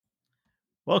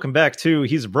Welcome back to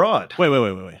He's Abroad.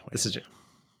 Wait. This is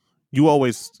You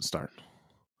always start.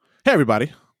 Hey,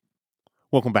 everybody.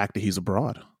 Welcome back to He's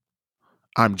Abroad.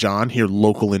 I'm John, here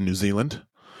local in New Zealand,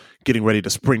 getting ready to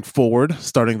spring forward,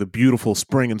 starting the beautiful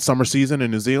spring and summer season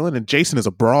in New Zealand. And Jason is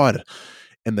abroad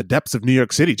in the depths of New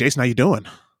York City. Jason, how you doing?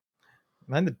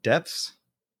 I'm in the depths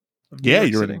of Yeah, New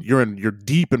York City. you're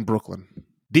deep in Brooklyn.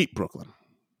 Deep Brooklyn.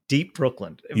 Deep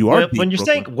Brooklyn. You are when deep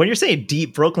you're saying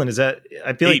deep Brooklyn, is that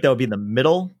I feel like Deep. that would be in the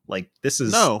middle? Like this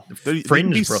is They'd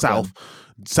fringe be Brooklyn.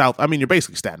 South. I mean, you're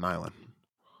basically Staten Island.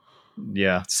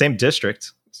 Yeah, same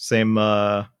district. Same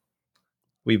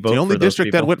we vote The only for those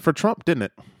district that people. went for Trump, didn't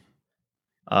it?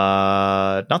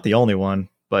 Not the only one,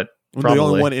 but probably The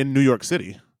only one in New York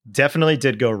City. definitely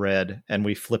did go red, and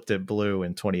we flipped it blue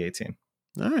in 2018.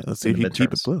 All right, let's see In if the you can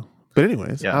keep it midterms. blue. But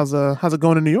anyways, Yeah. how's it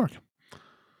going in New York?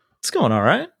 It's going all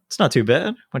right. It's not too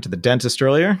bad. Went to the dentist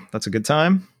earlier. That's a good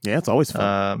time. Yeah, it's always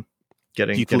fun.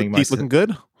 Getting my teeth looking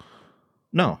good.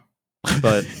 no,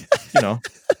 but you know.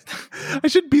 I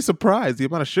shouldn't be surprised the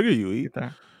amount of sugar you eat.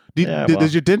 There.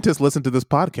 Does your dentist listen to this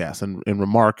podcast and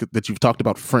remark that you've talked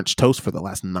about French toast for the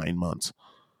last 9 months?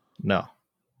 No.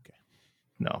 Okay.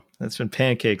 No. It's been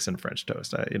pancakes and French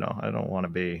toast. I don't want to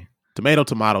be. Tomato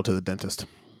to the dentist.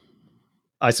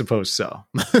 I suppose so.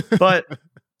 But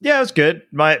yeah, it was good.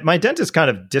 My dentist kind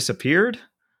of disappeared.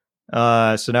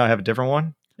 So now I have a different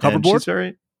one. And Hoverboard? she's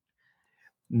very.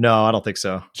 No, I don't think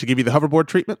so. She give you the hoverboard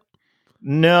treatment?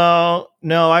 No.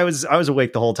 I was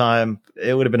awake the whole time.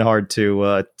 It would have been hard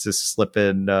to slip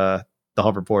in the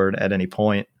hoverboard at any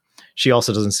point. She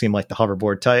also doesn't seem like the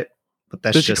hoverboard type. But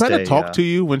that's Does she just try to talk to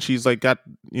you when she's like got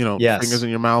Yes. fingers in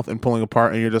your mouth and pulling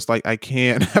apart, and you're just like, I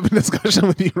can't have a discussion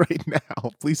with you right now.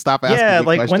 Please stop asking. Yeah, me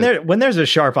like questions. when there's a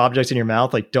sharp object in your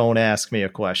mouth, like don't ask me a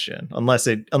question unless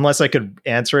I could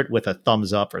answer it with a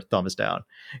thumbs up or thumbs down.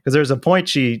 Because there's a point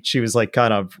she was like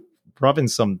kind of rubbing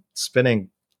some spinning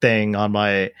thing on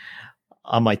my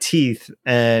teeth,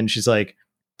 and she's like,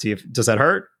 does that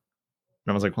hurt?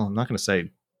 And I was like, well, I'm not going to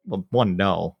say, well, one,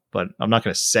 no, but I'm not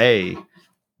going to say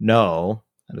no.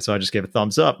 And so I just gave a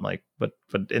thumbs up. I'm like, but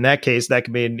in that case, that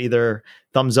could mean either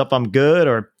thumbs up, I'm good,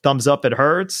 or thumbs up, it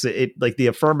hurts. It like the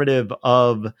affirmative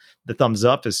of the thumbs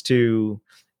up is too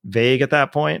vague at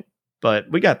that point. But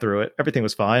we got through it. Everything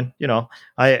was fine.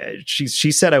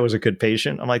 She said I was a good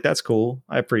patient. I'm like, that's cool.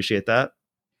 I appreciate that.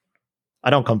 I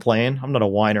don't complain. I'm not a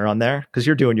whiner on there because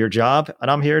you're doing your job,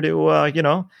 and I'm here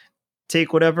to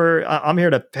take whatever. I'm here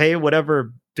to pay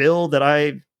whatever bill that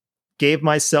I gave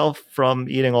myself from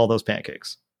eating all those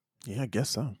pancakes. Yeah, I guess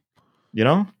so.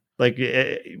 Like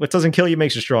what doesn't kill you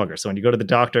makes you stronger. So when you go to the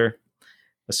doctor,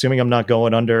 assuming I'm not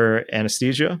going under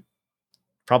anesthesia,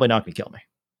 probably not going to kill me.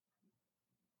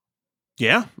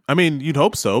 Yeah, I mean, you'd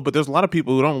hope so, but there's a lot of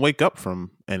people who don't wake up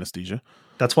from anesthesia.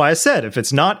 That's why I said if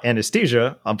it's not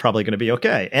anesthesia, I'm probably going to be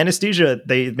okay. Anesthesia,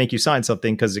 they make you sign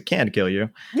something because it can kill you.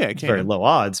 Yeah, it It's can. very low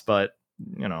odds, but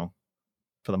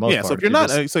for the most part. So if you're not,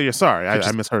 just- so you're sorry, I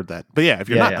just- misheard that. But yeah, if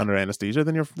you're Yeah, not yeah. under anesthesia,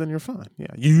 then you're fine. Yeah,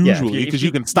 if usually you- because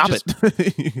you can stop just-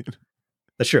 it.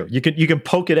 That's true. You can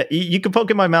poke it. You can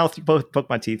poke in my mouth. You poke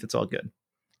my teeth. It's all good.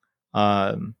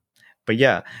 But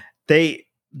yeah, they.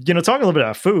 Talking a little bit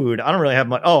about food. I don't really have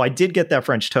much. Oh, I did get that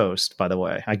French toast, by the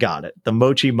way. I got it. The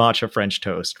mochi matcha French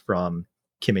toast from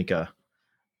Kimika.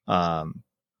 I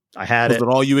had Was it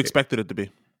all you expected it to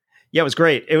be? Yeah, it was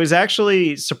great. It was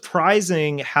actually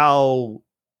surprising how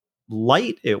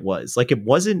light it was. Like it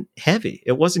wasn't heavy.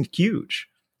 It wasn't huge.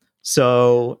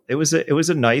 So it was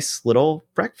a nice little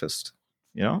breakfast.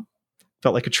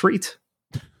 Felt like a treat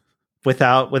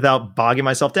without bogging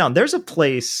myself down. There's a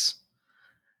place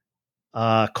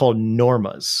called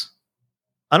Norma's.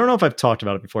 I don't know if I've talked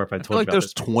about it before. If I I feel told like you about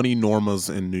there's this. 20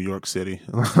 Normas in New York City.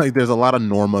 Like there's a lot of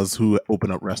Normas who open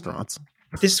up restaurants.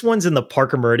 This one's in the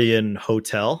Parker Meridian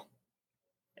Hotel,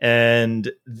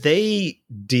 and they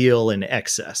deal in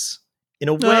excess in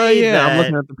a way that I'm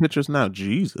looking at the pictures now.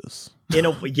 Jesus.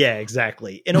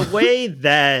 Exactly. In a way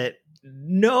that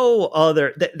no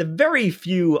other, the very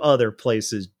few other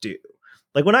places do.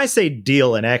 Like when I say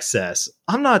deal in excess,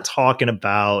 I'm not talking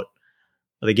about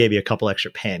they gave you a couple extra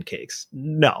pancakes.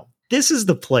 No, this is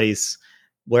the place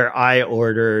where I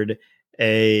ordered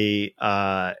a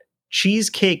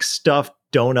cheesecake stuffed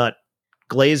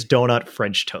glazed donut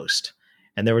French toast.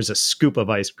 And there was a scoop of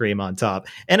ice cream on top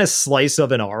and a slice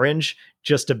of an orange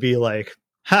just to be like,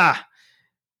 ha,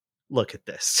 look at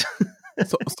this.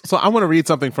 So I want to read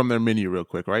something from their menu real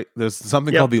quick, right? There's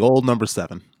something Yep. called the Old Number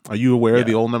 7. Are you aware of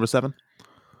the Old Number 7?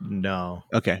 No.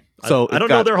 Okay. So I don't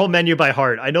know their whole menu by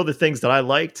heart. I know the things that I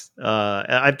liked.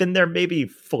 I've been there maybe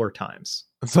 4 times.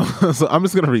 So I'm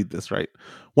just gonna read this, right?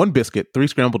 1 biscuit, 3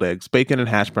 scrambled eggs, bacon and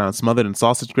hash browns smothered in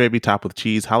sausage gravy topped with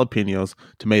cheese, jalapenos,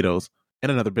 tomatoes,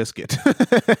 and another biscuit.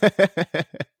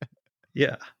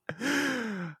 Yeah.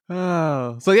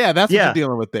 Oh, so yeah, that's what you're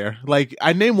dealing with there. Like,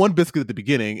 I named 1 biscuit at the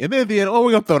beginning, and then at the end, oh,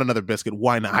 we're gonna throw in another biscuit.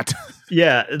 Why not?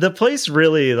 Yeah, the place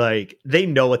really, like, they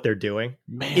know what they're doing.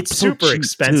 Man, it's so super cheap,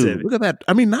 expensive. too. Look at that.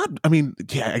 I mean,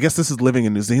 yeah, I guess this is living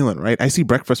in New Zealand, right? I see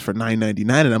breakfast for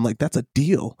 $9.99, and I'm like, that's a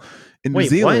deal. In New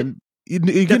Zealand,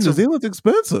 New Zealand's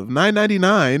expensive.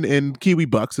 $9.99 and Kiwi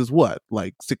bucks is what?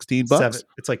 Like $16?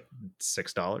 It's like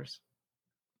 $6.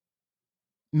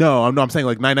 No, I'm saying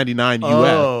like $9.99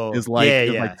 US is like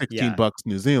 $16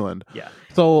 New Zealand. Yeah.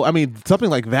 So I mean, something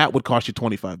like that would cost you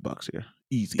 $25 here.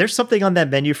 Easy. There's something on that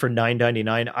menu for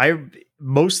 $9.99.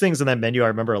 Most things on that menu I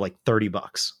remember are like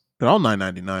 $30. They're all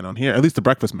 $9.99 on here. At least the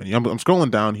breakfast menu. I'm scrolling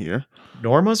down here.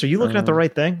 Norma's? Are you looking at the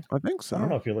right thing? I think so. I don't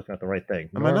know if you're looking at the right thing.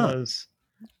 Am I not?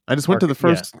 I just went to the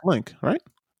first link, right?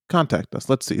 Contact us.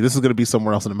 Let's see. This is going to be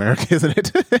somewhere else in America, isn't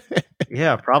it?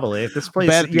 Yeah, probably. If this place,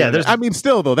 there's. I mean,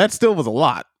 still though, that still was a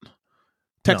lot.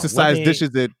 Texas-sized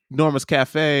dishes at Norma's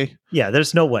Cafe. Yeah,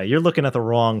 there's no way. You're looking at the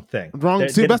wrong thing.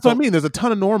 See, that's what I mean. There's a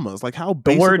ton of Normas. Like how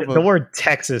basic. The word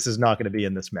Texas is not going to be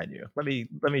in this menu.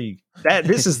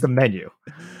 This is the menu.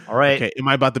 All right. Okay. Am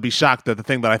I about to be shocked that the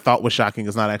thing that I thought was shocking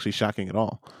is not actually shocking at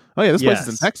all? Oh yeah, this place is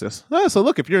in Texas. Oh, so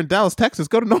look, if you're in Dallas, Texas,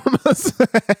 go to Norma's.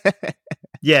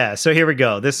 Yeah, so here we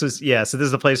go. This is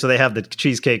the place where they have the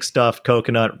cheesecake stuffed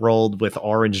coconut rolled with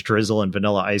orange drizzle and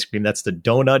vanilla ice cream. That's the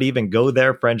Donut Even Go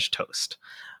There French toast.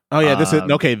 Oh yeah, this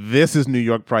is New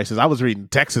York prices. I was reading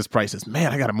Texas prices.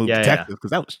 Man, I got to move to Texas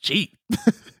because that was cheap.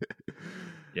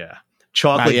 Yeah.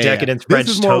 Chocolate decadence French toast.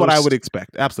 This is more what I would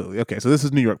expect. Absolutely. Okay, so this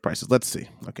is New York prices. Let's see.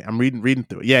 Okay, I'm reading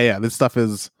through it. Yeah, this stuff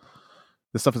is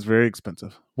very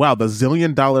expensive. Wow, the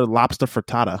 $1 zillion lobster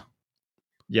frittata.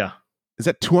 Yeah. Is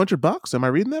that $200? Am I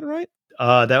reading that right?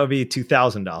 That would be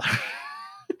 $2,000.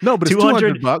 No, but it's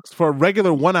 $200 for a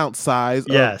regular 1 ounce size.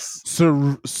 Yes.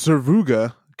 Of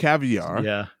Cervuga caviar.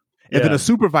 Yeah. And then a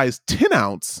supersized 10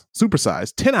 ounce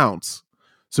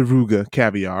Cervuga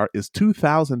caviar is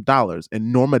 $2,000.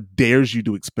 And Norma dares you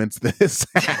to expense this.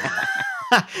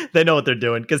 They know what they're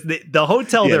doing because the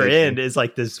hotel they're in is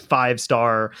like this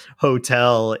 5-star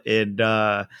hotel in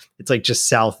it's like just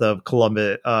south of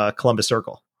Columbus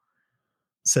Circle.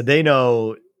 So they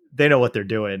know what they're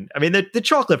doing. I mean, the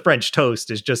chocolate French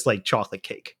toast is just like chocolate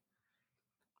cake.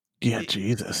 Yeah,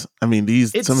 Jesus. I mean,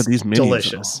 some of these menus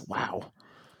delicious. Wow.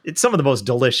 It's some of the most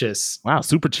delicious. Wow,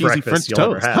 super cheesy French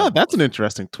toast. Huh, that's an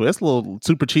interesting twist. A little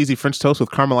super cheesy French toast with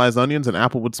caramelized onions and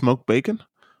applewood smoked bacon.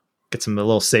 Get some a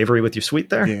little savory with your sweet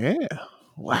there. Yeah.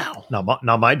 Wow.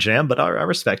 Not my jam, but I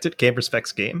respect it. Game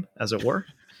respects game, as it were.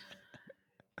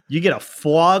 You get a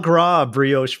foie gras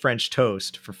brioche French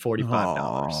toast for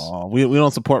 $45. Oh, we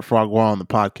don't support foie gras on the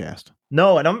podcast.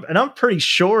 No, and I'm pretty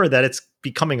sure that it's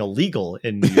becoming illegal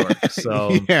in New York.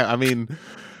 So yeah, I mean,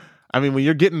 when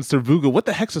you're getting Cervuga, what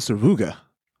the heck's a Cervuga?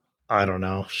 I don't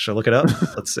know. Should I look it up?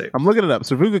 Let's see. I'm looking it up.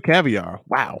 Cervuga caviar.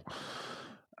 Wow.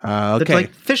 Okay. It's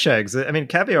like fish eggs. I mean,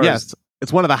 caviar. Yes,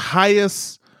 it's one of the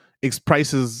highest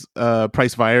price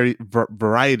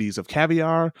varieties of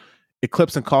caviar.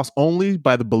 Eclipsed in cost only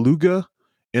by the beluga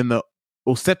and the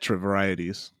osetra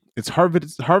varieties. It's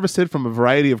harvested from a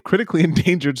variety of critically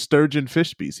endangered sturgeon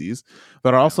fish species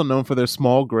that are also known for their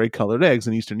small gray-colored eggs.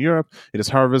 In Eastern Europe, it is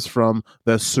harvested from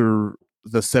the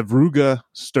Sevruga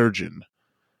sturgeon,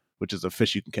 which is a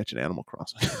fish you can catch in Animal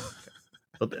Crossing.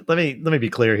 Let me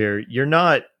be clear here. You're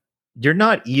not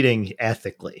eating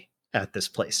ethically at this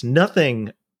place.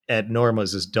 Nothing at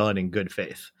Norma's is done in good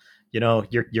faith. You know,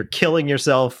 you're killing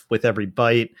yourself with every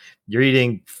bite. You're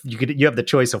eating. You have the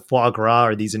choice of foie gras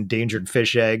or these endangered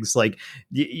fish eggs. Like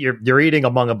you're eating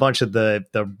among a bunch of the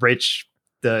rich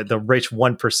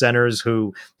 1%ers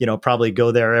who probably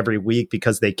go there every week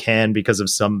because they can because of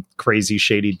some crazy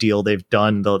shady deal they've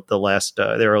done the last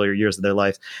the earlier years of their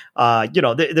life.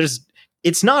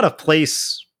 It's not a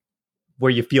place where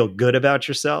you feel good about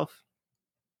yourself,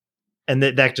 and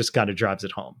that just kind of drives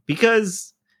it home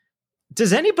because. You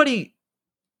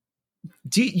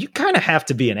kind of have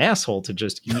to be an asshole to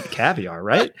just eat caviar,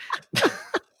 right?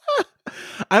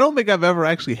 I don't think I've ever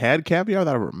actually had caviar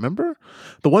that I remember.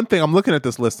 The one thing I'm looking at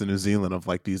this list in New Zealand of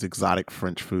like these exotic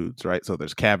French foods, right? So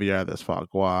there's caviar, there's foie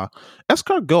gras,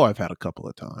 escargot. I've had a couple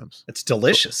of times. It's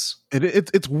delicious.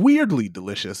 It's weirdly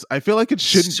delicious. I feel like it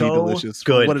shouldn't be delicious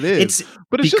good. For what it is,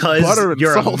 but it's because just butter and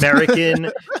you're salt.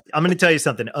 American. I'm going to tell you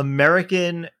something.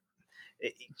 American.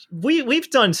 we've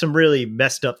done some really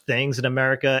messed up things in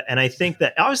America, and I think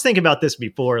that I was thinking about this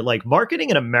before. Like, marketing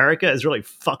in America has really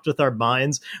fucked with our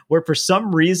minds, where for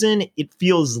some reason it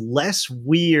feels less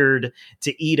weird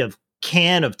to eat a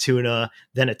can of tuna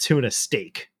than a tuna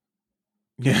steak.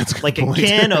 Yeah, that's a good Like point. a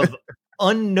can of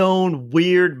unknown,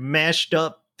 weird, mashed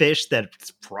up fish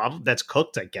that's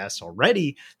cooked, I guess,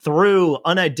 already through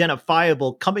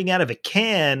unidentifiable coming out of a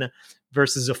can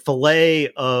versus a fillet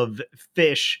of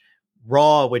fish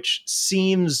raw, which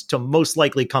seems to most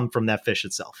likely come from that fish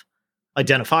itself,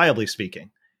 identifiably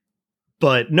speaking.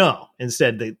 But no,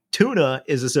 instead, the tuna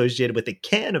is associated with a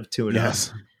can of tuna.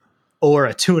 Yes. Or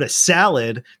a tuna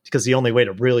salad, because the only way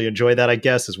to really enjoy that, I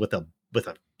guess, is with a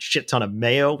shit ton of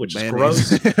mayo, which is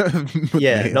gross.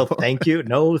 Yeah, mayo. No, thank you.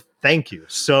 No, thank you.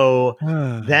 So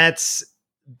this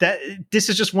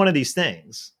is just one of these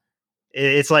things.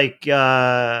 It's like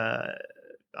I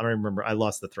don't remember. I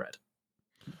lost the thread,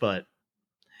 but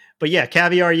yeah,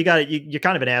 caviar. You got it. You're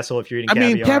kind of an asshole if you're eating. I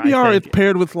mean, caviar is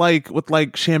paired with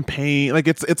like champagne. Like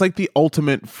it's like the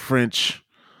ultimate French.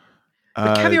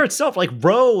 But caviar itself, like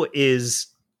roe, is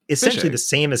essentially the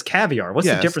same as caviar. What's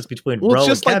the difference between roe and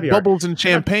caviar? It's just like bubbles in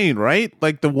champagne, right?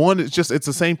 Like the one, it's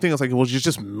the same thing. It's like, well, it's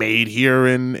just made here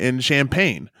in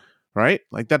Champagne, right?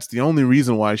 Like that's the only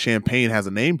reason why champagne has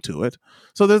a name to it.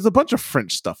 So there's a bunch of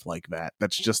French stuff like that.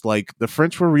 That's just like the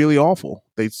French were really awful.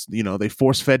 They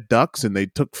force fed ducks and they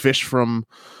took fish from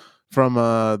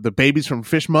the babies from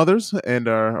fish mothers and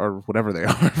or whatever they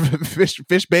are,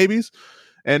 fish babies.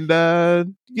 And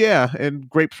and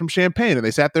grapes from Champagne, and they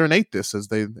sat there and ate this as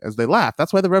they laughed.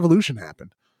 That's why the revolution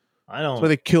happened. That's why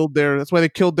they killed their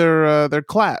monarchy,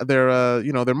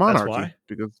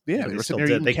 because they were sitting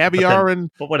there eating caviar.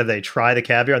 But what did they try the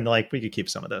caviar? And they're like, we could keep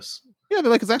some of this. Yeah,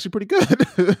 they're like, it's actually pretty good.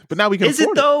 But now we can. Is it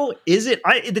though? Is it?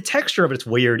 The texture of it's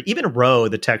weird. Even roe,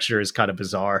 the texture is kind of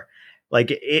bizarre. Like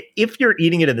if you're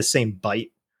eating it in the same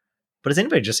bite, but is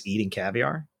anybody just eating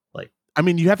caviar? I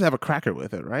mean, you have to have a cracker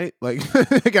with it, right? Like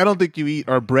I don't think you eat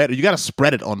or bread. You got to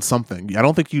spread it on something. I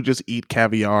don't think you just eat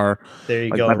caviar. There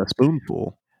you go, by the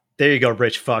spoonful. There you go,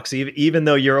 rich fucks. Even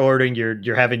though you're ordering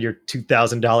you're having your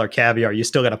 $2,000 caviar, you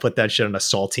still got to put that shit on a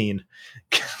saltine.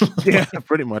 Yeah,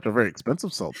 pretty much a very expensive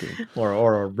saltine,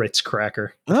 or a Ritz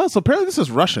cracker. Oh, so apparently this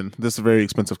is Russian. This very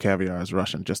expensive caviar is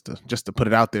Russian. Just to put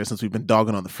it out there, since we've been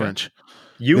dogging on the French.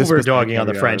 You were dogging on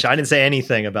the French. I didn't say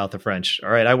anything about the French. All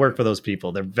right, I work for those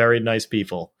people. They're very nice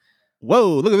people. Whoa,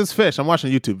 look at this fish. I'm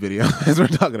watching a YouTube video as we're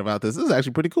talking about this. This is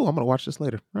actually pretty cool. I'm going to watch this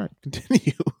later. All right,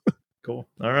 continue. Cool.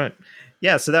 All right.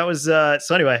 Yeah, so that was so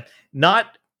anyway,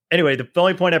 the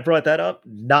only point I brought that up,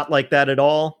 not like that at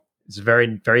all. It's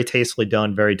very, very tastefully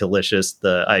done, very delicious.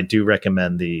 I do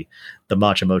recommend the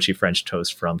matcha mochi French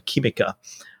toast from Kimika.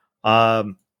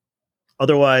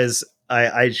 Otherwise,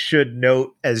 I should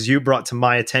note, as you brought to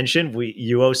my attention,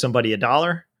 you owe somebody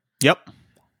 $1. Yep.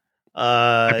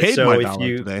 I paid my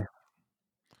 $1 today.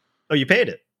 Oh, you paid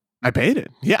it? I paid it.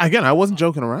 Yeah, again, I wasn't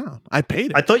joking around. I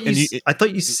paid it. I thought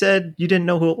you said you didn't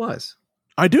know who it was.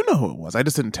 I do know who it was. I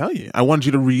just didn't tell you. I wanted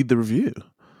you to read the review.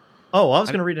 Oh, well, I was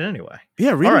going to read it anyway.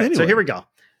 Yeah, read it anyway. So here we go.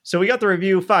 So we got the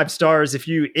review, 5 stars. If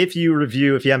you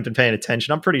review, if you haven't been paying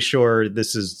attention, I'm pretty sure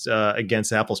this is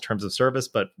against Apple's terms of service,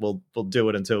 but we'll do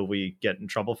it until we get in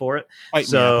trouble for it.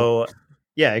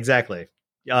 Yeah, exactly.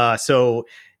 So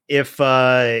if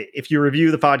you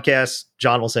review the podcast,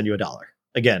 John will send you $1.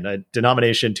 Again, a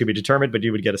denomination to be determined, but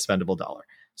you would get a spendable $1.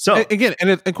 So again,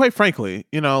 and quite frankly,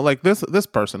 like this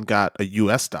person got a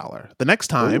US dollar. The next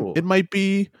time it might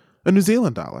be a New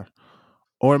Zealand dollar,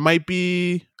 or it might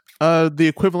be the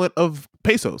equivalent of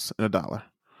pesos in $1.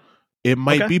 It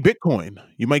might be Bitcoin.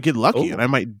 You might get lucky, and I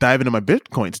might dive into my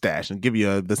Bitcoin stash and give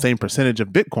you the same percentage of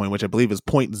Bitcoin, which I believe is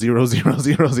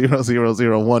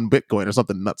 0.000001 Bitcoin or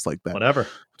something nuts like that. Whatever,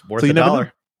 worth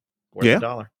 $1. Worth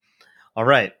 $1. All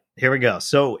right, here we go.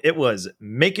 So it was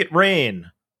Make It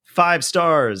Rain, 5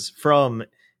 stars from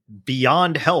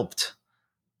Beyond Helped.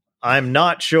 I'm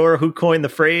not sure who coined the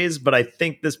phrase, but I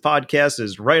think this podcast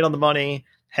is right on the money.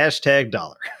 #$.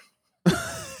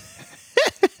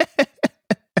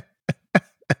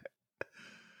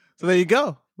 So there you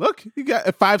go. Look, you got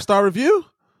a 5-star review.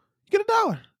 You get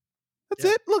 $1. That's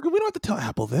it. Look, we don't have to tell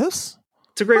Apple this.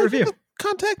 It's a great review.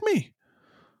 Contact me.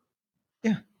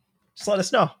 Yeah. Just let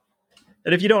us know.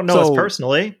 And if you don't know us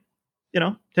personally,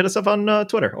 hit us up on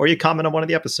Twitter, or you comment on one of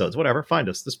the episodes, whatever. Find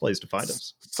us. This place to find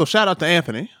us. So shout out to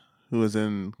Anthony, who is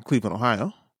in Cleveland,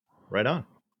 Ohio. Right on.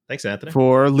 Thanks, Anthony,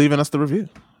 for leaving us the review.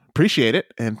 Appreciate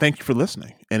it. And thank you for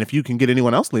listening. And if you can get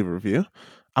anyone else to leave a review,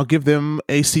 I'll give them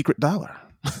a secret $1.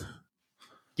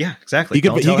 Yeah, exactly. He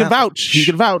can vouch. He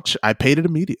can vouch. I paid it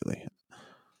immediately.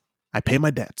 I pay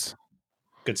my debts.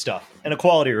 Good stuff. And a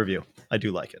quality review. I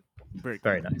do like it.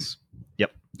 Very nice.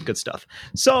 Yep. Good stuff.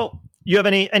 So you have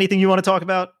anything you want to talk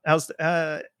about? How's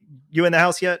you in the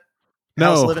house yet?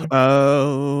 House living?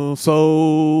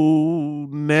 So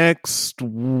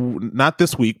not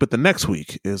this week, but the next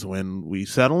week is when we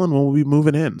settle and we'll be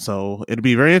moving in. So it'll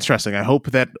be very interesting. I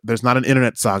hope that there's not an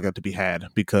internet saga to be had,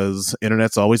 because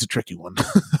internet's always a tricky one.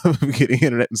 Getting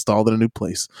internet installed in a new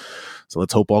place. So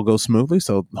let's hope all goes smoothly.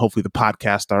 So hopefully the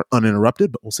podcasts are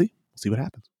uninterrupted, but we'll see. We'll see what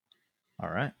happens. All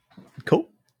right. Cool.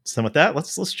 So with that,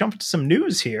 let's jump into some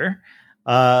news here.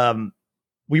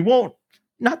 We won't.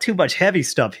 Not too much heavy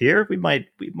stuff here. We might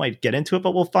get into it,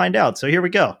 but we'll find out. So here we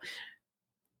go.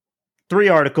 3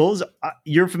 articles.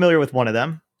 You're familiar with one of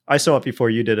them. I saw it before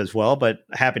you did as well, but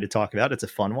happy to talk about it. It's a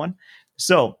fun one.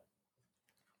 So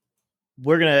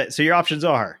so your options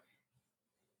are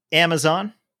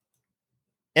Amazon,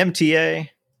 MTA,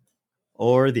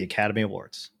 or the Academy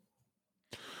Awards.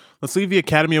 Let's leave the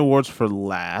Academy Awards for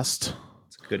last.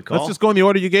 It's a good call. Let's just go in the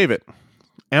order you gave it.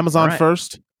 Amazon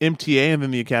first, MTA, and then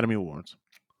the Academy Awards.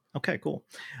 Okay, cool.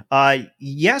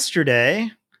 Yesterday,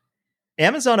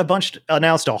 Amazon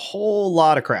announced a whole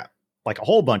lot of crap, like a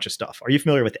whole bunch of stuff. Are you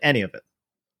familiar with any of it?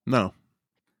 No.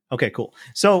 Okay, cool.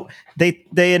 So they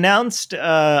announced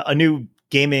a new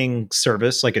gaming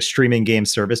service, like a streaming game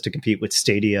service to compete with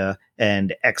Stadia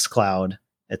and xCloud,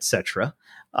 etc.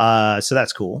 So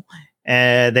that's cool.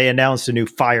 And they announced a new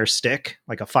Fire Stick,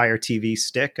 like a Fire TV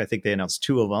stick. I think they announced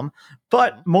 2 of them.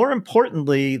 But more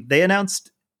importantly, they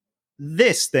announced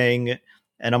this thing,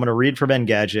 and I'm going to read from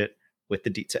Engadget with the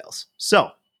details.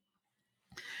 So,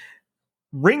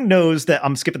 Ring knows that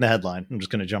I'm skipping the headline. I'm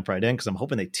just going to jump right in because I'm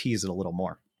hoping they tease it a little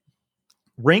more.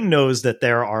 Ring knows that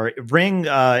Ring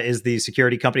is the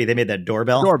security company. They made that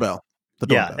doorbell. The doorbell.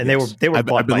 Yeah, and yes. they were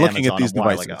bought I've been by looking Amazon at these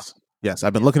devices. Ago. Yes,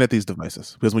 I've been looking at these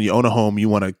devices because when you own a home, you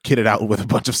want to kit it out with a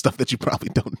bunch of stuff that you probably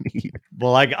don't need.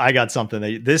 Well, I got something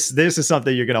that this is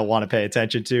something you're going to want to pay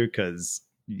attention to because.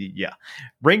 Yeah.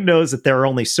 Ring knows that there are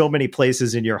only so many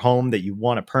places in your home that you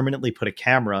want to permanently put a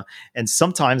camera, and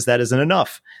sometimes that isn't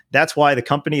enough. That's why the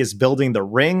company is building the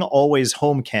Ring Always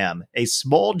Home Cam, a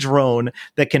small drone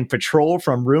that can patrol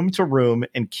from room to room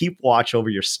and keep watch over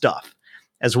your stuff.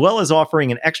 As well as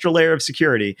offering an extra layer of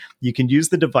security, you can use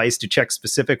the device to check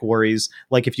specific worries,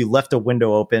 like if you left a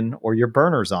window open or your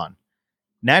burner's on.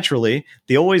 Naturally,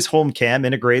 the Always Home Cam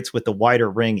integrates with the wider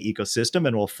Ring ecosystem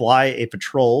and will fly a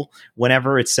patrol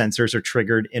whenever its sensors are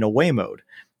triggered in away mode.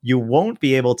 You won't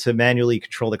be able to manually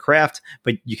control the craft,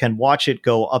 but you can watch it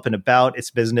go up and about its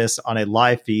business on a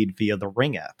live feed via the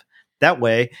Ring app. That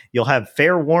way, you'll have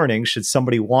fair warning should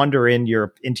somebody wander into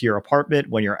your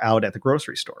apartment when you're out at the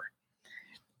grocery store.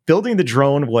 Building the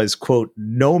drone was, quote,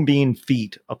 no mean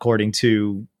feat, according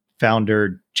to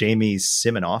founder Jamie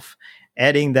Siminoff,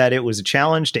 adding that it was a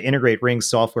challenge to integrate Ring's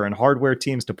software and hardware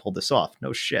teams to pull this off.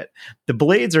 No shit. The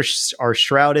blades are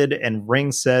shrouded, and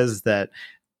Ring says that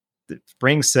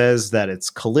its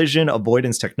collision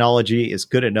avoidance technology is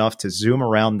good enough to zoom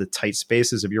around the tight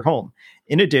spaces of your home.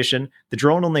 In addition, the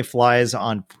drone only flies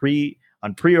on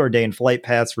preordained flight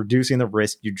paths, reducing the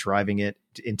risk you driving it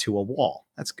into a wall.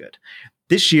 That's good.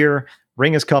 This year,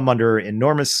 Ring has come under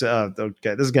enormous.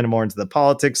 Okay, this is getting more into the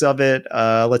politics of it.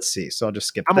 Let's see. So I'll just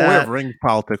skip. I'm aware of Ring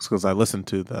politics because I listened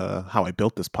to the How I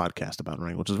Built This podcast about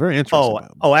Ring, which is very interesting.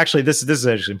 Actually, this is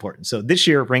actually important. So this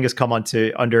year, Ring has come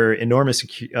under enormous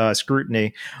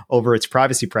scrutiny over its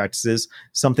privacy practices,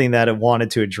 something that it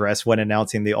wanted to address when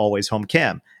announcing the Always Home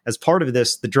Cam. As part of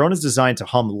this, the drone is designed to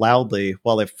hum loudly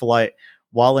while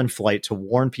in flight to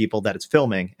warn people that it's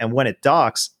filming, and when it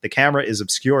docks, the camera is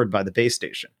obscured by the base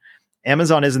station.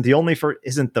 Amazon isn't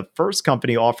the first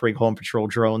company offering home patrol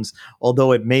drones,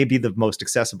 although it may be the most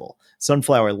accessible.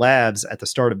 Sunflower Labs at the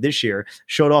start of this year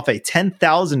showed off a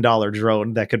 $10,000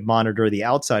 drone that could monitor the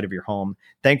outside of your home.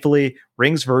 Thankfully,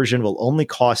 Ring's version will only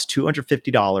cost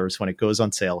 $250 when it goes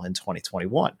on sale in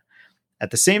 2021.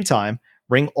 At the same time,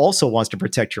 Ring also wants to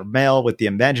protect your mail with the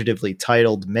imaginatively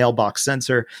titled Mailbox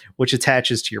Sensor, which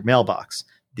attaches to your mailbox.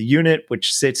 The unit,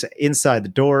 which sits inside the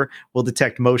door, will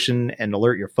detect motion and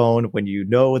alert your phone when you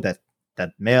know that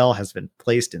mail has been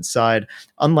placed inside.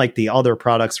 Unlike the other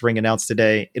products Ring announced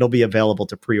today, it'll be available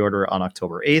to pre-order on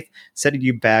October 8th, setting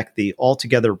you back the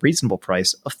altogether reasonable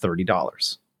price of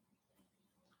 $30.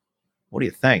 What do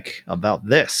you think about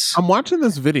this? I'm watching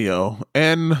this video,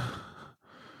 and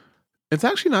it's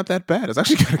actually not that bad. It's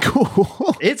actually kind of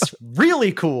cool. It's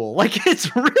really cool. Like,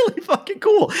 it's really fucking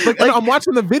cool. Like I'm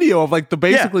watching the video of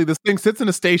this thing sits in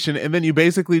a station, and then you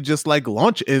basically just like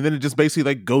launch it, and then it just basically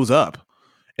like goes up.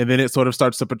 and then it sort of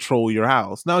starts to patrol your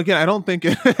house. Now, again, I don't think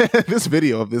this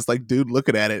video of this like dude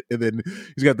looking at it, and then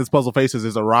he's got this puzzle face as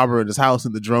there's a robber in his house,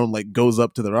 and the drone like goes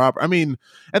up to the robber. I mean,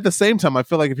 at the same time, I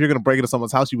feel like if you're going to break into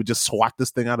someone's house, you would just swat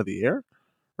this thing out of the air,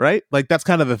 right? Like that's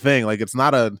kind of the thing. Like it's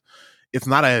not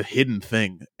a hidden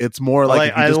thing. It's more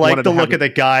like I like to look at the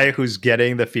guy who's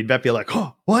getting the feedback, be like,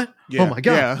 "Oh, what? Yeah, oh my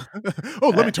god! Yeah. Oh,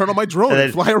 let me turn on my drone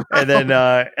and fly around."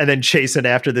 And then chasing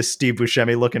after this Steve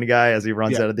Buscemi looking guy as he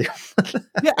runs out of the.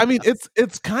 Yeah, I mean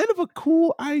it's kind of a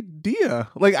cool idea.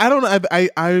 Like I don't know,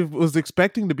 I was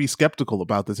expecting to be skeptical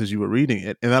about this as you were reading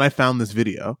it, and then I found this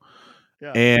video,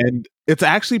 and it's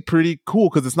actually pretty cool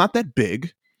because it's not that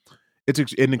big.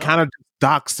 And it kind of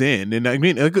docks in, and I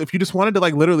mean, if you just wanted to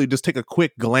like literally just take a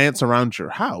quick glance around your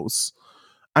house,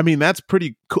 I mean that's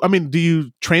pretty cool. I mean, do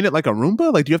you train it like a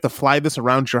Roomba? Like, do you have to fly this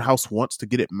around your house once to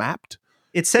get it mapped?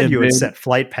 It said you would set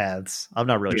flight paths. I'm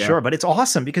not really sure, but it's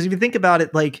awesome because if you think about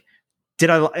it, like,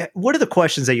 what are the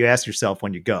questions that you ask yourself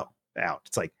when you go out?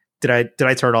 It's like, did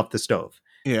I turn off the stove?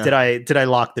 Yeah. Did I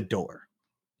lock the door?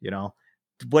 You know,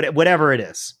 whatever it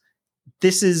is.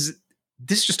 This is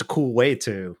just a cool way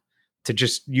to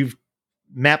just, you've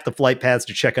mapped the flight paths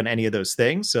to check on any of those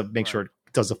things. So make sure it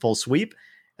does a full sweep,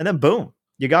 and then boom,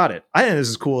 you got it. I think this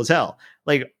is cool as hell.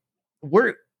 Like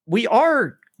we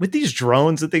are with these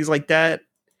drones and things like that.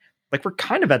 Like we're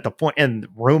kind of at the point, and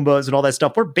Roombas and all that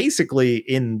stuff. We're basically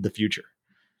in the future.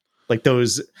 Like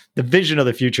the vision of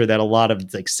the future that a lot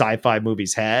of like sci-fi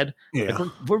movies had. Yeah.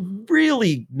 Like we're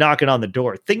really knocking on the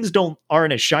door. Things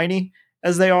aren't as shiny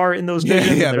as they are in those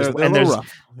visions. Yeah, they're a little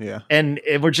rough. Yeah. And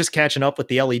we're just catching up with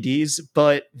the LEDs,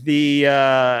 but the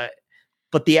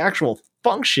actual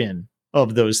function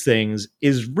of those things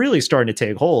is really starting to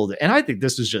take hold. And I think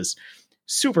this is just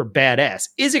super badass.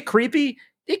 Is it creepy?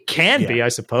 It can be, I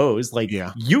suppose. Like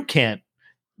you can't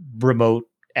remote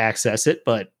access it,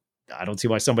 but I don't see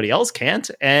why somebody else can't.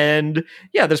 And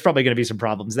yeah, there's probably going to be some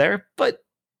problems there, but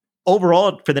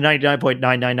overall for the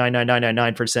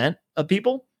 99.9999999% of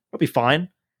people, it'll be fine.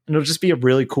 And it'll just be a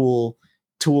really cool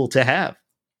tool to have.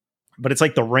 But it's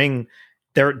like the Ring,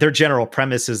 their general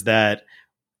premise is that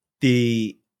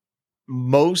the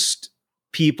most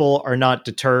people are not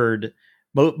deterred.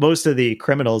 Most of the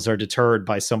criminals are deterred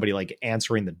by somebody like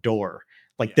answering the door.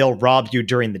 Like they'll rob you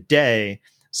during the day.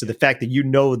 So the fact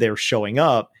that they're showing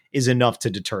up is enough to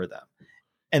deter them.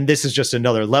 And this is just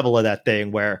another level of that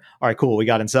thing where, all right, cool, we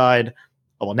got inside.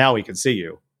 Oh, well, now we can see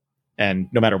you. And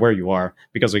no matter where you are,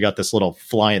 because we got this little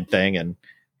flying thing, and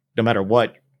no matter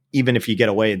what, even if you get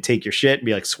away and take your shit and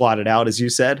be like swatted out, as you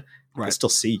said, I still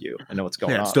see you. I know what's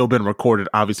going on. It's still been recorded.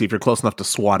 Obviously, if you're close enough to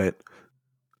swat it,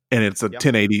 and it's a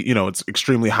 1080, it's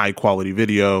extremely high quality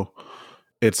video.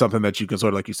 It's something that you can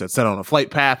sort of, like you said, set on a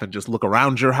flight path and just look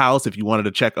around your house if you wanted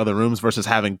to check other rooms versus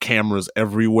having cameras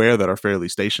everywhere that are fairly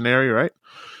stationary, right?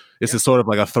 This is sort of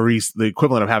like the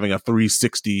equivalent of having a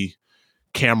 360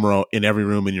 camera in every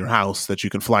room in your house that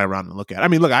you can fly around and look at. I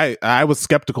mean, look, I was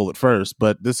skeptical at first,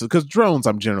 but this is because drones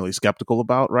I'm generally skeptical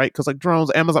about, right? Because like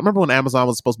drones, Amazon, remember when Amazon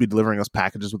was supposed to be delivering us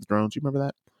packages with drones? You remember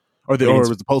that? Or it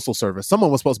was the Postal Service. Someone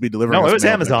was supposed to be delivering. No, it was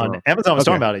Amazon. Amazon was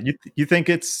talking about it. You think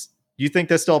that's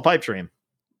still a pipe dream?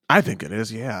 I think it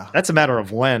is, yeah. That's a matter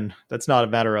of when. That's not a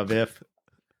matter of if.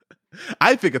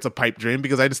 I think it's a pipe dream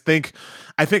because I think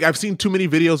I've seen too many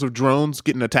videos of drones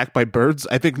getting attacked by birds.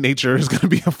 I think nature is going to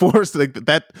be a force like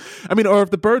that. I mean, or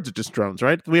if the birds are just drones,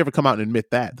 right? Did we ever come out and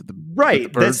admit that?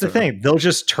 That's the thing. They'll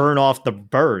just turn off the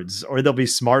birds, or they'll be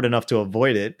smart enough to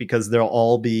avoid it because they'll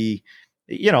all be,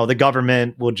 the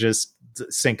government will just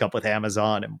sync up with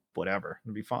Amazon and whatever.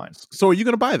 It'll be fine. So are you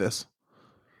going to buy this?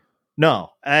 No,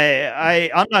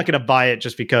 I'm not going to buy it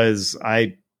just because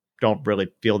I don't really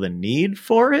feel the need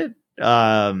for it.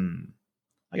 I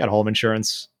got home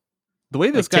insurance. The way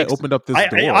this guy opened up this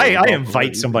door, I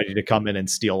invite somebody to come in and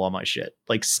steal all my shit.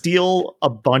 Like steal a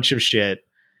bunch of shit,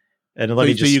 and let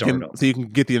me just start over. So you can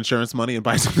get the insurance money and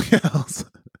buy something else.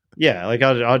 Yeah, like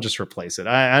I'll just replace it.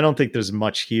 I don't think there's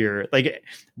much here. Like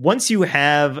once you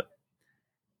have.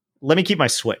 Let me keep my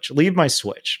Switch. Leave my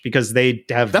Switch because they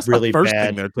have really the first bad.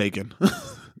 Thing they're taking.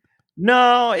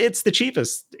 No, it's the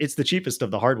cheapest. It's the cheapest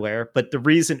of the hardware. But the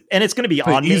reason, and it's going to be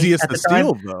on the easiest to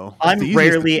steal, though.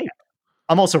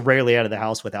 I'm also rarely out of the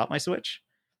house without my Switch.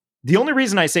 The only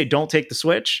reason I say don't take the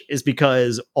Switch is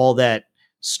because all that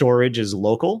storage is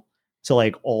local. So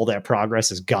like all that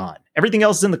progress is gone. Everything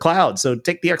else is in the cloud. So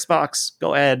take the Xbox.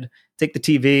 Go ahead. Take the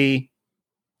TV.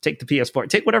 Take the PS4.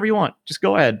 Take whatever you want. Just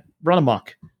go ahead. Run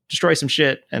amok. Destroy some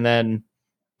shit, and then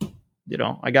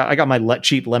I got my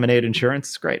cheap Lemonade insurance.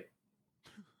 It's great.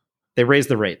 They raised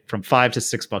the rate from $5 to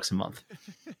 $6 a month.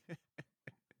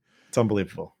 It's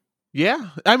unbelievable. Yeah.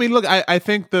 I mean, look, I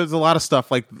think there's a lot of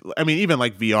stuff like, I mean, even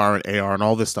like VR and AR and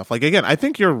all this stuff. Like, again, I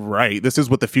think you're right. This is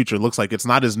what the future looks like. It's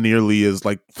not as nearly as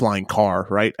like flying car,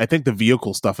 right? I think the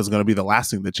vehicle stuff is going to be the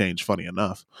last thing to change, funny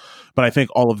enough. But I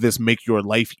think all of this make your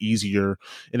life easier.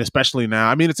 And especially now,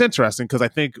 I mean, it's interesting because I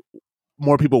think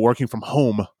more people working from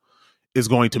home is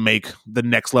going to make the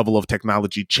next level of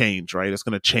technology change, right? It's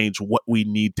going to change what we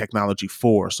need technology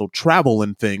for. So travel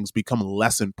and things become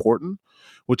less important,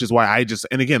 which is why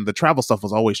and again, the travel stuff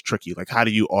was always tricky. Like, how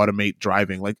do you automate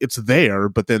driving? Like, it's there,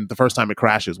 but then the first time it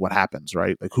crashes, what happens,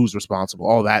 right? Like, who's responsible?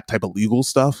 All that type of legal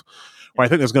stuff. Where I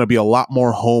think there's going to be a lot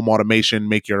more home automation,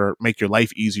 make your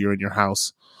life easier in your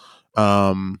house.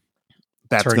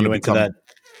 That's going to become that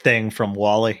thing from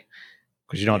Wall-E.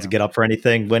 Because you don't have to get up for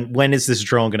anything. When is this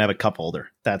drone going to have a cup holder?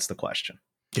 That's the question.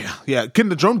 Yeah. Can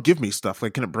the drone give me stuff?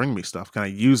 Like, can it bring me stuff? Can I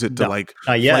use it to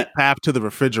flight path to the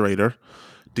refrigerator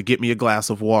to get me a glass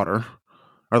of water,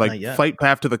 or like flight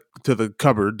path to the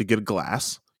cupboard to get a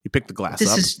glass? You pick the glass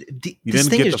up. You didn't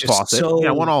get the faucet.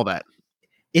 I want all that.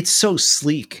 It's so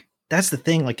sleek. That's the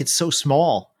thing. Like, it's so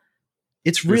small.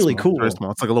 It's really cool. Very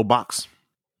small. It's like a little box.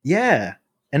 Yeah,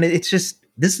 and it's just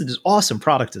this is awesome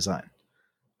product design.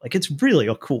 Like, it's really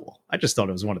cool. I just thought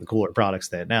it was one of the cooler products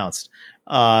they announced.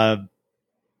 We're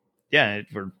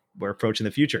approaching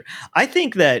the future. I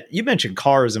think that you mentioned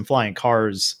cars and flying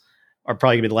cars are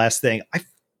probably gonna be the last thing. I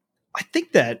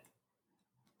think that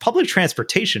public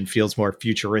transportation feels more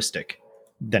futuristic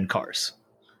than cars.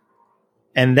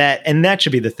 And that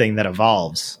should be the thing that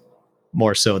evolves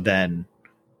more so than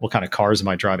what kind of cars am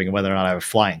I driving and whether or not I have a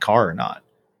flying car or not.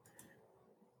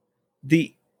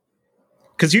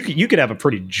 Because you could have a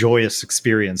pretty joyous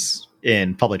experience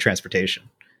in public transportation,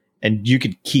 and you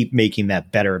could keep making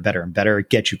that better and better and better,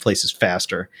 get you places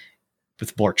faster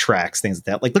with more tracks, things like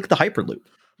that. Like, look at the Hyperloop.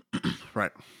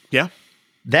 Right. Yeah.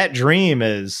 That dream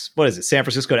is, what is it? San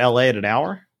Francisco to LA in an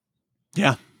hour?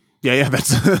 Yeah.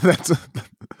 That's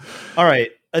all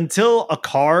right. Until a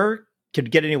car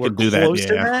could get anywhere close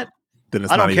to that, then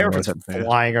I don't care if it's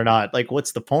flying or not. Like,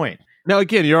 what's the point? Now,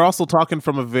 again, you're also talking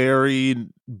from a very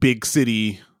big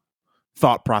city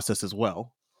thought process as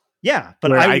well. Yeah,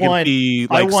 but I want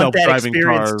that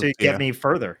experience to get me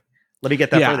further. Let me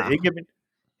get that further. If you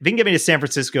can get me to San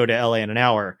Francisco to LA in an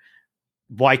hour,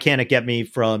 why can't it get me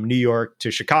from New York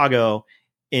to Chicago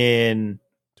in,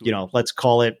 let's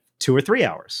call it 2 or 3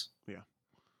 hours?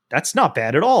 That's not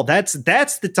bad at all. That's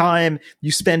the time you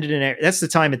spend it that's the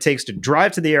time it takes to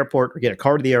drive to the airport or get a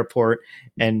car to the airport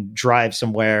and drive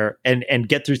somewhere and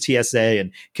get through TSA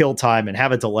and kill time and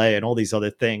have a delay and all these other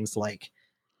things. Like,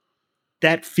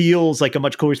 that feels like a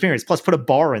much cooler experience. Plus, put a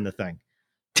bar in the thing.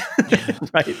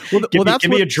 Right? Give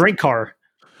me a drink car.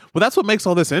 Well, that's what makes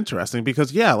all this interesting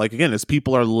because, again, as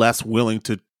people are less willing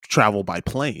to travel by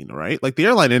plane, right? Like, the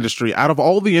airline industry, out of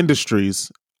all the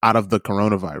industries, out of the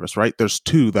coronavirus, right? There's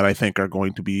two that I think are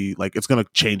going to be like, it's going to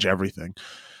change everything.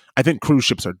 I think cruise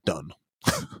ships are done.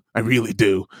 I really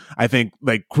do. I think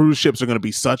like cruise ships are going to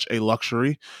be such a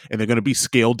luxury and they're going to be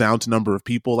scaled down to number of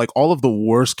people. Like, all of the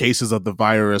worst cases of the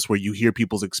virus where you hear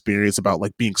people's experience about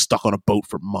like being stuck on a boat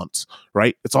for months,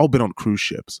 right? It's all been on cruise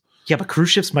ships. Yeah, but cruise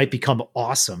ships might become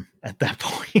awesome at that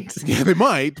point. Yeah, they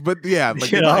might, but you're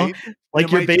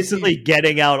basically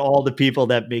getting out all the people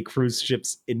that make cruise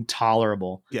ships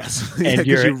intolerable. Yes, and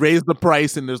you raise the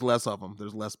price, and there's less of them.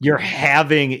 There's less. You're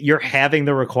having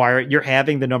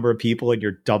the number of people, and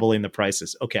you're doubling the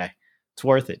prices. Okay, it's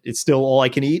worth it. It's still all I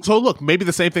can eat. So look, maybe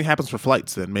the same thing happens for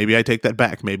flights. Then maybe I take that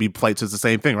back. Maybe flights is the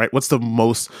same thing, right? What's the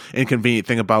most inconvenient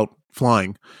thing about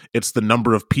flying? It's the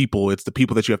number of people. It's the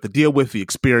people that you have to deal with, the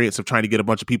experience of trying to get a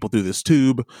bunch of people through this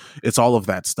tube. It's all of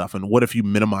that stuff. And what if you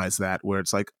minimize that, where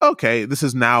it's like, okay, this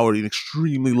is now an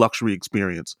extremely luxury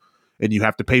experience and you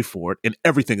have to pay for it, and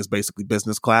everything is basically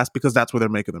business class because that's where they're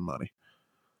making their money.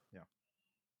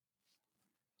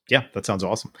 Yeah, that sounds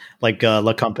awesome. Like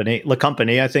La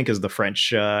Compagnie, I think, is the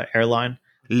French airline.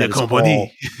 La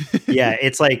Compagnie.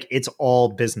 It's all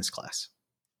business class.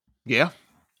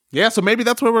 Yeah, so maybe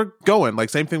that's where we're going. Like,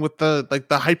 same thing with the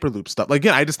Hyperloop stuff. Like,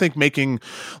 again, I just think making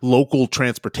local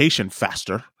transportation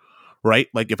faster, right?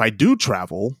 Like, if I do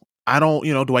travel, I don't,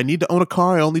 do I need to own a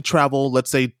car? I only travel,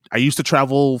 let's say I used to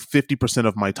travel 50%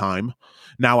 of my time.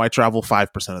 Now I travel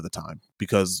 5% of the time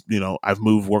because, I've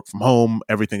moved, work from home.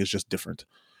 Everything is just different.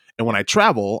 And when I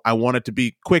travel, I want it to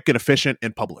be quick and efficient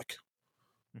and public.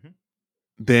 Mm-hmm.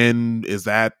 Then is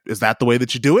that the way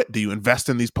that you do it? Do you invest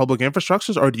in these public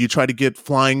infrastructures, or do you try to get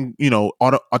flying,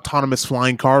 autonomous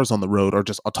flying cars on the road, or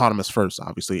just autonomous first,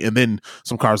 obviously, and then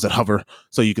some cars that hover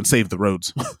so you can save the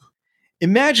roads?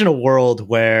 Imagine a world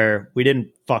where we didn't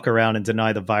fuck around and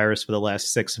deny the virus for the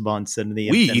last 6 months, and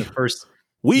the first,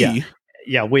 yeah, we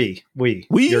yeah, we, we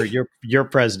you're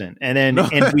president, and then no.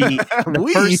 and we the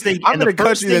we first thing I'm and in the a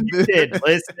first country thing you that did,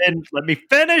 listen, let me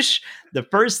finish. The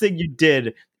first thing you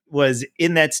did was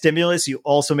in that stimulus, you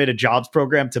also made a jobs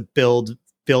program to build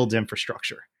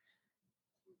infrastructure.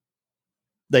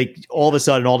 Like all of a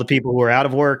sudden, all the people who are out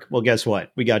of work, well, guess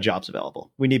what? We got jobs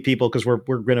available. We need people because we're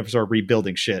going to start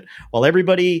rebuilding shit. While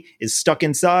everybody is stuck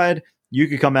inside, you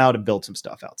could come out and build some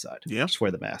stuff outside. Yeah. Just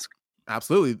wear the mask.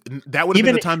 Absolutely. That would have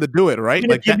been the time to do it, right?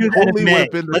 Like that totally would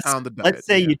have been the time to do it. Let's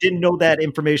say you didn't know that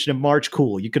information in March.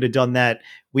 Cool. You could have done that.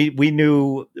 We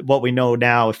knew what we know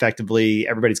now. Effectively,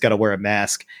 everybody's got to wear a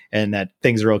mask and that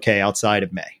things are okay outside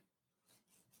of May.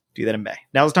 Do that in May.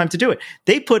 Now's the time to do it.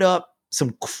 They put up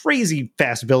some crazy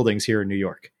fast buildings here in New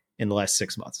York in the last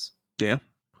 6 months. Yeah.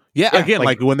 Again,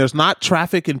 like when there's not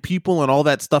traffic and people and all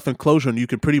that stuff in closure and you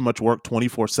can pretty much work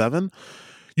 24/7,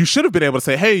 you should have been able to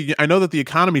say, hey, I know that the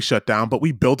economy shut down, but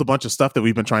we built a bunch of stuff that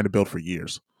we've been trying to build for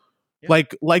years. Yeah.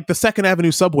 Like the 2nd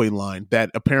Avenue subway line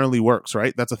that apparently works,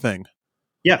 right? That's a thing.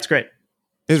 Yeah, it's great.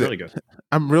 It's really good.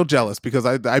 I'm real jealous because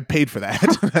I paid for that.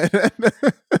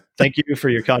 Thank you for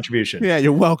your contribution. Yeah,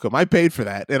 you're welcome. I paid for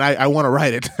that, and I want to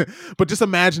write it. But just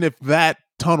imagine if that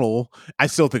tunnel, I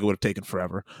still think it would have taken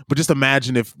forever. But just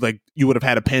imagine if like you would have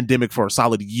had a pandemic for a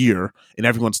solid year and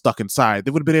everyone's stuck inside.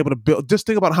 They would have been able to build. Just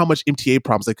think about how much MTA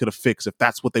problems they could have fixed if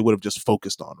that's what they would have just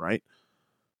focused on, right?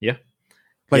 Yeah.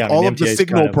 Like all of the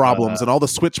signal problems and all the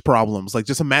switch problems. Like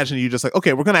just imagine you just like,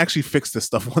 okay, we're going to actually fix this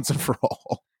stuff once and for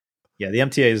all. Yeah, the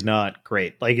MTA is not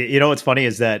great. Like, you know, what's funny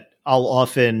is that I'll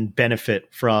often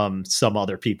benefit from some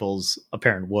other people's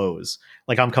apparent woes.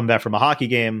 Like I'm coming back from a hockey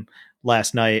game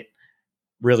last night,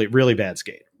 really, really bad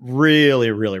skate,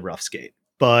 really, really rough skate.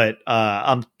 But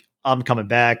I'm coming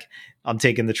back. I'm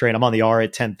taking the train. I'm on the R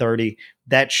at 10:30.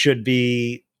 That should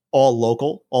be all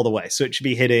local all the way. So it should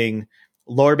be hitting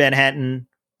Lower Manhattan,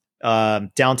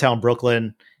 downtown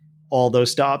Brooklyn, all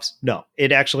those stops. No,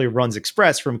 it actually runs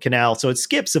express from Canal. So it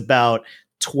skips about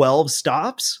 12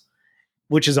 stops,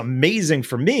 which is amazing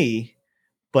for me.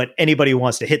 But anybody who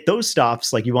wants to hit those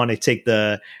stops, like you want to take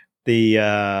the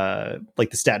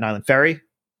Staten Island ferry,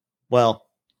 well,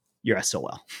 you're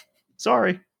SOL.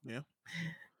 Sorry. Yeah.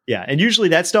 Yeah. And usually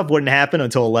that stuff wouldn't happen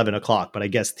until 11 o'clock. But I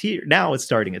guess now it's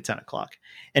starting at 10 o'clock.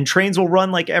 And trains will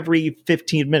run like every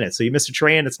 15 minutes. So you miss a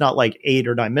train, it's not like 8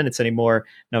 or 9 minutes anymore.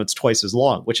 No, it's twice as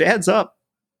long, which adds up,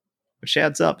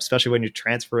 especially when you're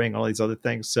transferring all these other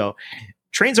things. So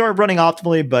trains aren't running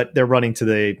optimally, but they're running to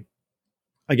the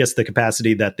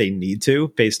capacity that they need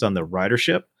to based on the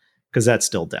ridership, because that's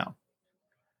still down.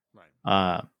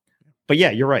 Right. But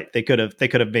yeah, you're right. They could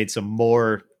have made some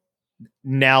more.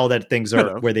 Now that things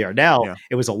are where they are now, yeah.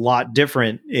 It was a lot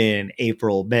different in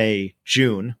April, May,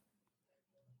 June.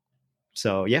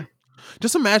 So yeah,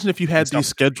 just imagine if you had these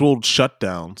scheduled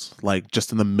shutdowns, like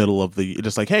just in the middle of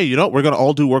just like, hey, you know, we're going to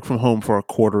all do work from home for a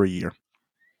quarter a year.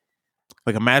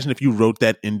 Like imagine if you wrote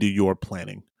that into your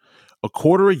planning, a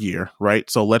quarter a year, right?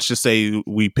 So let's just say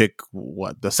we pick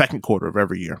the second quarter of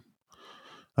every year.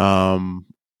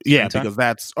 Yeah, because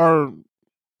that's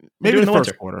maybe the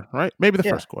first quarter, right? Maybe the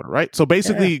first quarter, right? So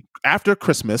basically after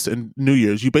Christmas and New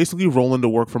Year's, you basically roll into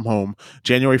work from home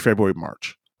January, February,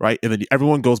 March. Right. And then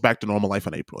everyone goes back to normal life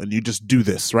in April and you just do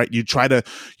this, right? You try to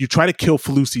kill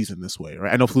flu season this way,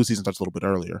 right? I know flu season starts a little bit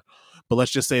earlier, but let's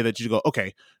just say that you go,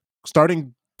 okay,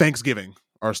 starting Thanksgiving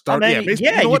or starting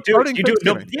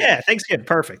Thanksgiving. Thanksgiving.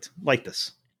 Perfect. Like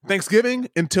this. Thanksgiving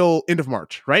until end of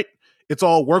March, right? It's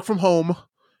all work from home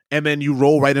and then you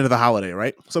roll right into the holiday,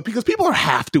 right? So because people are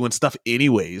half doing stuff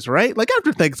anyways, right? Like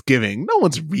after Thanksgiving, no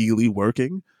one's really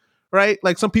working. Right?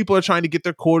 Like some people are trying to get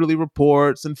their quarterly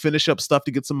reports and finish up stuff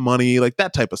to get some money, like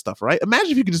that type of stuff, right?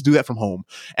 Imagine if you could just do that from home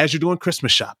as you're doing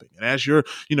Christmas shopping and as you're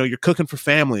cooking for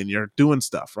family and you're doing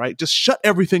stuff, right? Just shut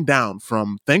everything down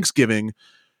from Thanksgiving.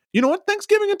 You know what?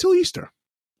 Thanksgiving until Easter.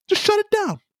 Just shut it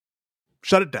down.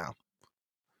 Shut it down.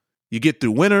 You get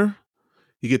through winter,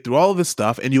 you get through all of this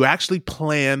stuff, and you actually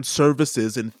plan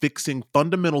services and fixing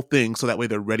fundamental things so that way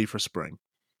they're ready for spring.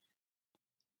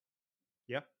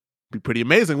 Be pretty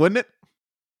amazing, wouldn't it?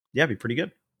 Yeah, be pretty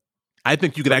good. I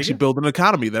think you could actually build an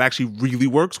economy that actually really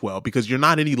works well, because you're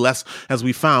not any less, as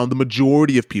we found, the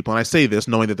majority of people, and I say this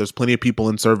knowing that there's plenty of people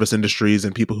in service industries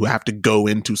and people who have to go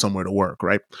into somewhere to work,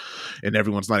 right? And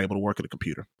everyone's not able to work at a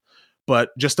computer. But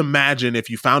just imagine if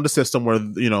you found a system where,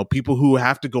 you know, people who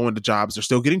have to go into jobs are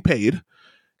still getting paid,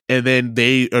 and then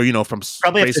they are, you know, from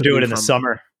probably have to do it in the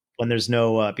summer when there's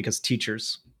no because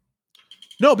teachers.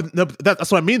 No, but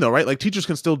that's what I mean, though, right? Like teachers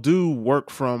can still do work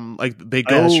from like they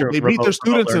Oh, yeah, go, sure. they meet their Remote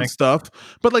students and learning. stuff.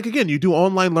 But like again, you do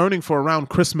online learning for around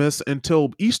Christmas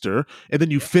until Easter, and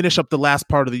then you finish up the last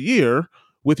part of the year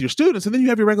with your students, and then you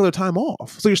have your regular time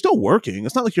off. So you're still working.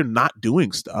 It's not like you're not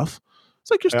doing stuff. It's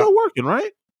like you're Yeah. still working,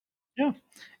 right? Yeah.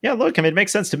 Yeah. Look, I mean, it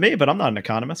makes sense to me, but I'm not an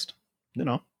economist. If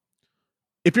you're an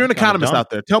I'm kinda economist dumb.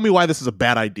 out there, tell me why this is a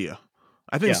bad idea.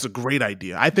 I think Yeah. this is a great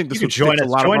idea. I think You this could would join fix us.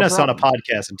 a lot Join of us our on a problems.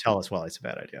 podcast and tell us why it's a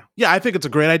bad idea. Yeah, I think it's a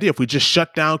great idea if we just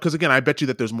shut down. Because again, I bet you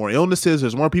that there's more illnesses.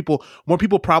 There's more people. More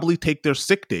people probably take their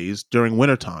sick days during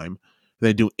wintertime than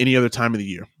they do any other time of the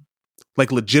year.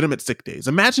 Like legitimate sick days.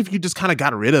 Imagine if you just kind of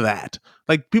got rid of that.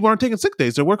 Like people aren't taking sick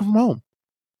days; they're working from home.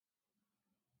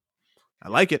 I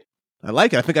like it.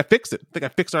 I think I fixed it. I think I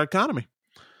fixed our economy.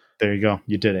 There you go.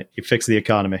 You did it. You fixed the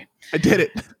economy. I did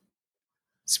it.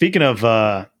 Speaking of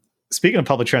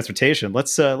public transportation,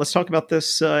 let's talk about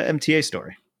this MTA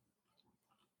story.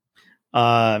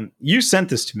 You sent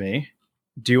this to me.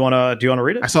 Do you want to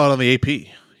read it? I saw it on the AP.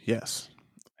 Yes,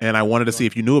 and I wanted to see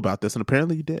if you knew about this, and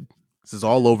apparently you did. This is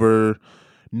all over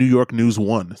New York News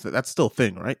One. So that's still a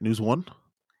thing, right? News One.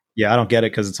 Yeah, I don't get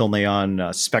it because it's only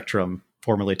on Spectrum,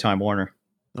 formerly Time Warner.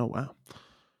 Oh wow.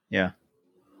 Yeah.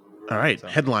 All right. So.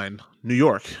 Headline: New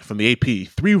York from the AP.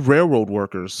 3 railroad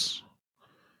workers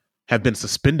have been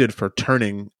suspended for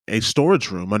turning a storage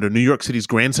room under New York City's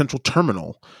Grand Central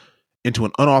Terminal into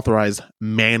an unauthorized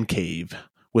man cave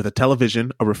with a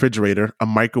television, a refrigerator, a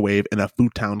microwave, and a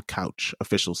futon couch,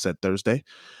 officials said Thursday.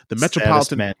 The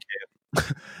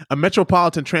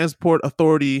Metropolitan Transport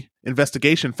Authority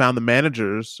investigation found the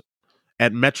managers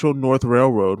at Metro North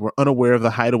Railroad were unaware of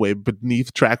the hideaway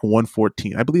beneath track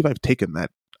 114. I believe I've taken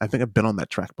that. I think I've been on that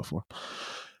track before.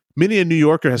 Many a New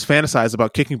Yorker has fantasized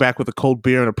about kicking back with a cold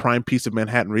beer and a prime piece of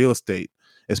Manhattan real estate,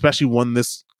 especially one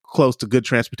this close to good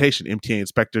transportation. MTA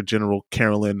Inspector General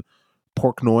Carolyn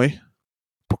Porknoy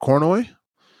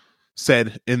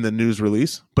said in the news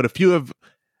release. But a few have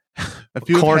had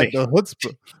the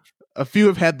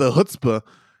chutzpah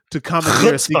to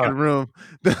commandeer a secret room.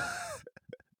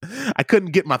 I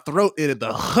couldn't get my throat in it.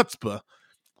 The chutzpah.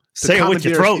 Say it with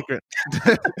your throat.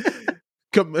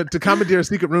 To commandeer a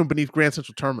secret room beneath Grand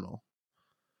Central Terminal.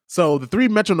 So the 3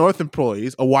 Metro North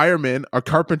employees, a wireman, a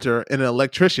carpenter, and an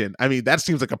electrician. I mean, that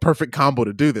seems like a perfect combo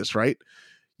to do this, right?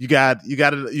 You got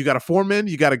a foreman,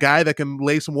 you got a guy that can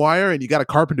lay some wire, and you got a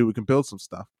carpenter who can build some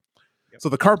stuff. Yep. So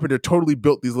the carpenter totally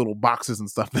built these little boxes and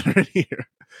stuff that are in here.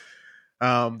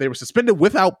 They were suspended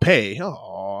without pay.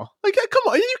 Oh, like come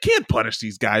on, you can't punish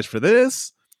these guys for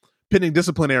this. Pending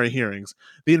disciplinary hearings.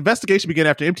 The investigation began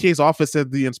after MTA's office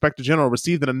said the Inspector General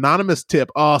received an anonymous tip.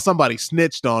 Oh, somebody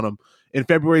snitched on him in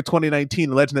February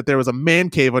 2019, alleging that there was a man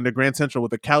cave under Grand Central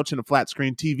with a couch and a flat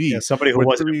screen TV. Yeah, somebody who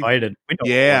wasn't invited.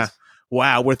 Yeah.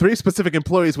 Wow, where 3 specific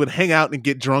employees would hang out and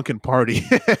get drunk and party.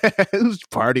 Who's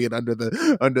partying under the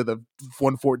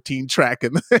 114 track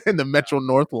and the Metro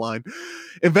North line?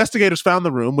 Investigators found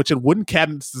the room, which had wooden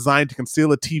cabinets designed to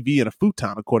conceal a TV and a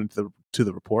futon, according to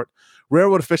the report.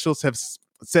 Railroad officials have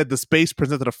said the space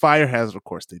presented a fire hazard. Of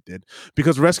course they did,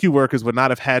 because rescue workers would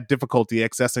not have had difficulty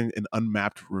accessing an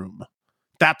unmapped room.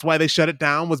 That's why they shut it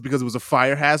down, was because it was a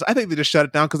fire hazard. I think they just shut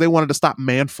it down because they wanted to stop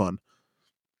man fun.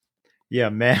 Yeah,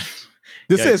 man.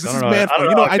 This is man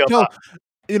fun.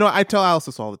 I tell Alice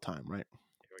this all the time, right?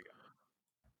 Here we go.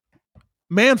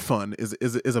 Man fun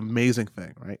is amazing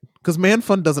thing, right? Because man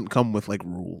fun doesn't come with like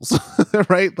rules,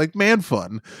 right? Like man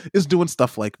fun is doing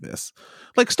stuff like this,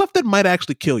 like stuff that might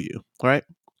actually kill you, right?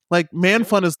 Like man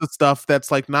fun is the stuff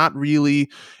that's like not really,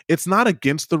 it's not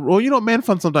against the rule. Man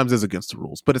fun sometimes is against the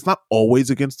rules, but it's not always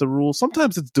against the rules.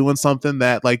 Sometimes it's doing something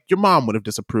that like your mom would have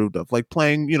disapproved of, like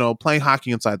playing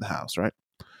hockey inside the house, right?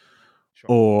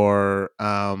 Or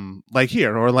like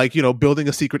here, or like building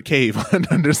a secret cave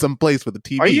under some place with a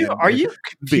TV. Are you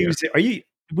confused?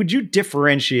 Would you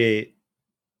differentiate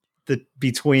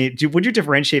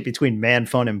between man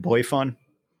fun and boy fun?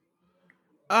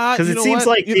 Because it seems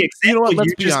like the example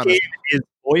you just gave is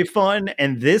boy fun,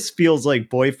 and this feels like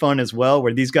boy fun as well,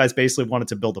 where these guys basically wanted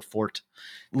to build a fort.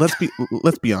 Let's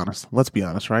be honest. Let's be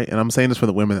honest, right? And I'm saying this for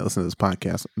the women that listen to this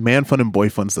podcast. Man fun and boy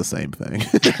fun's the same thing.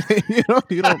 you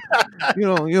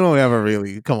don't ever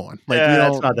really come on. Like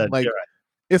it's not that. Like right.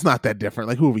 It's not that different.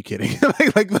 Like who are we kidding?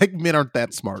 like men aren't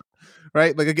that smart,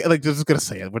 right? Like just gonna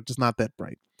say it. We're just not that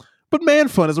bright. But man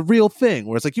fun is a real thing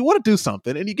where it's like you want to do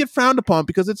something and you get frowned upon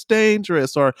because it's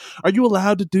dangerous, or are you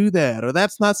allowed to do that? Or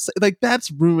that's not like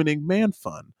that's ruining man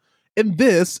fun. And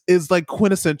this is like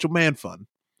quintessential man fun.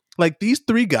 Like these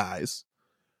 3 guys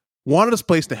wanted this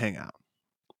place to hang out,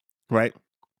 right?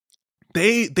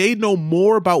 They know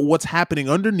more about what's happening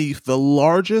underneath the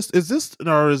largest. Is this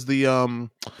or is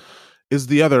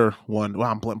the other one?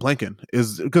 Wow, I'm blanking.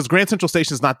 Is because Grand Central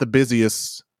Station is not the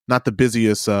busiest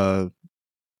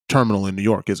terminal in New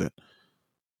York, is it?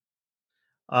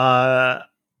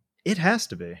 It has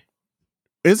to be.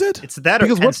 Is it? It's that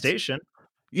or Penn Station.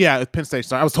 Yeah, it's Penn Station.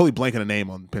 Sorry, I was totally blanking a name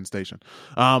on Penn Station.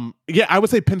 Yeah, I would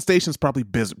say Penn Station's probably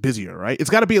busier, right? It's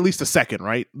got to be at least a second,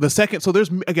 right? The second. So there's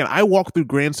again, I walk through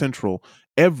Grand Central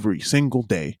every single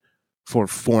day for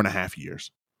 4.5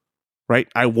 years. Right,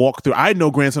 I walk through. I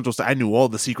know Grand Central. I knew all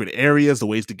the secret areas, the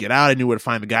ways to get out. I knew where to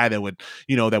find the guy that would,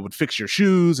 that would fix your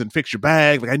shoes and fix your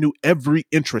bag. Like I knew every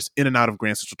interest in and out of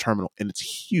Grand Central Terminal, and it's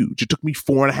huge. It took me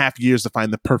 4.5 years to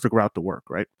find the perfect route to work.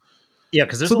 Right. Yeah,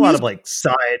 because there's a lot of like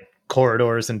side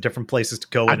corridors and different places to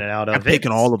go in and out of. I've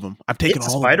taken all of them. It's a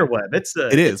spider web. It's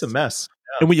a mess.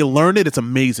 Yeah. And when you learn it, it's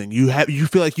amazing. You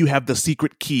feel like you have the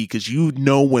secret key because you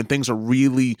know when things are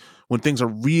really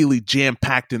jam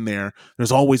packed in there.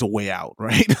 There's always a way out,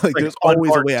 right? like there's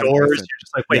always a way out. Doors. You're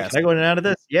just like, wait, can I go in and out of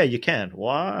this? Yeah, you can.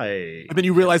 Why? And then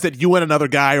you realize that you and another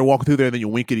guy are walking through there, and then you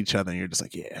wink at each other, and you're just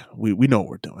like, yeah, we know what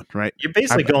we're doing, right? You're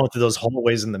basically going through those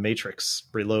hallways in the Matrix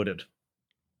Reloaded.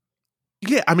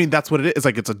 Yeah, I mean, that's what it is.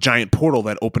 Like, it's a giant portal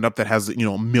that opened up that has,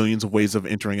 millions of ways of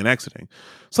entering and exiting.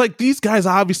 So, like, these guys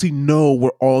obviously know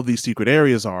where all these secret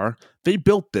areas are. They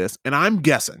built this, and I'm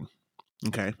guessing,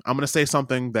 okay, I'm going to say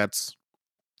something that's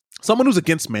someone who's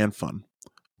against man fun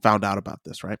found out about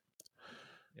this, right?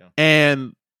 Yeah.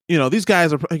 And, these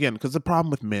guys are, again, because the problem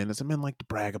with men is that men like to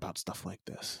brag about stuff like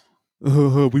this.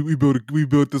 We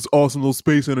built this awesome little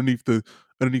space underneath the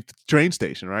train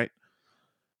station, right?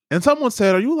 And someone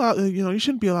said, "Are you allowed? You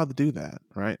shouldn't be allowed to do that,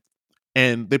 right?"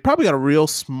 And they probably got a real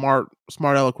smart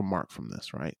aleck remark from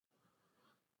this, right?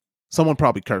 Someone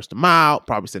probably cursed them out,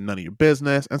 probably said none of your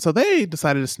business, and so they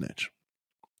decided to snitch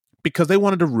because they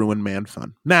wanted to ruin Man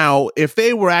Fun. Now, if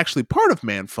they were actually part of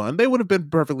Man Fun, they would have been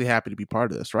perfectly happy to be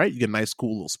part of this, right? You get a nice,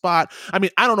 cool little spot. I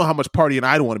mean, I don't know how much partying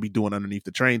I'd want to be doing underneath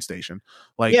the train station,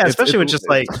 like yeah, especially with just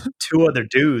like two other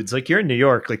dudes. Like you're in New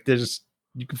York, like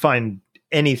you can find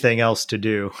anything else to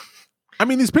do. I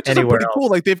mean, these pictures are pretty cool.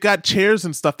 Like they've got chairs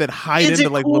and stuff that hide into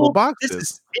like cool? Little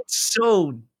boxes. It's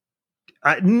so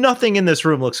nothing in this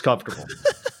room looks comfortable.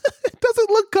 It doesn't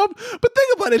look comfortable. But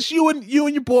think about it. It's you and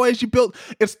your boys. You built.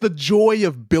 It's the joy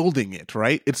of building it,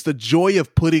 right? It's the joy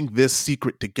of putting this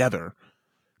secret together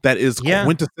that is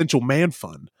quintessential man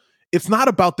fun. It's not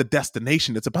about the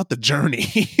destination. It's about the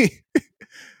journey.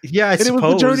 Yeah, it was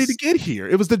the journey to get here.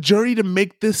 It was the journey to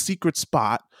make this secret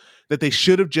spot that they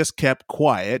should have just kept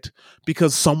quiet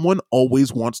because someone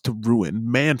always wants to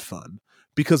ruin man fun.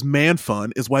 Because man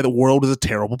fun is why the world is a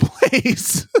terrible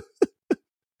place.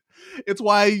 It's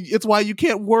why you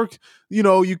can't work,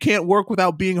 you can't work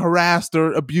without being harassed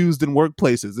or abused in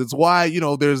workplaces. It's why,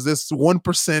 there's this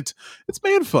 1%. It's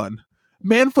man fun.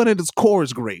 Man fun at its core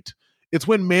is great. It's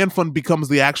when man fun becomes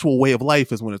the actual way of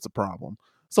life is when it's a problem.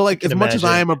 So, like, as much as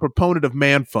I am a proponent of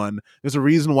man fun, there's a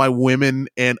reason why women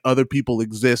and other people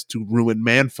exist to ruin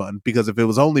man fun. Because if it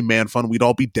was only man fun, we'd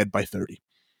all be dead by 30.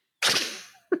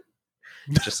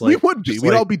 Just like we would be.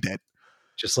 We'd all be dead.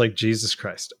 Just like Jesus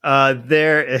Christ.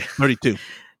 32.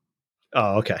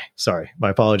 Oh, okay. Sorry.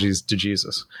 My apologies to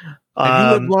Jesus.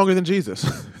 And you live longer than Jesus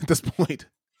at this point.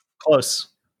 Close.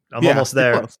 I'm almost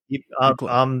there.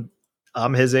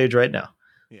 I'm his age right now.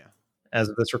 Yeah. As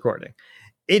of this recording.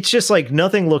 It's just like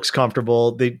nothing looks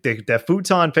comfortable. The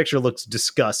futon picture looks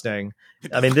disgusting.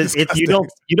 I mean, you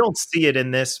don't see it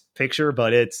in this picture,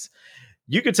 but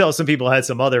you could tell some people had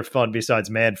some other fun besides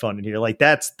mad fun in here. Like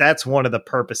that's one of the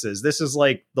purposes. This is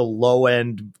like the low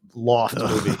end Loft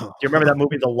movie. Do you remember that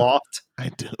movie, The Loft? I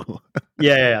do.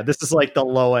 Yeah. This is like the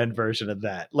low end version of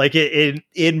that. Like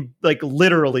in like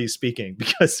literally speaking,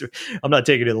 because I'm not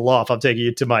taking you to the loft. I'm taking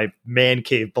you to my man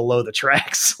cave below the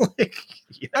tracks. Like,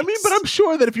 I mean, but I'm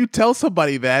sure that if you tell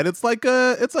somebody that, it's like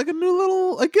a new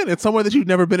little, again, it's somewhere that you've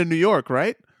never been in New York,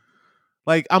 right?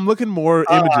 Like I'm looking more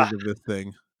images of this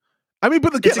thing. I mean,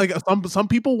 but again, like some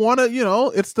people want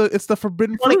to, it's the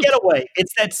forbidden fruit. Want to get away.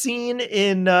 It's that scene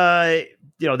in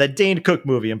that Dane Cook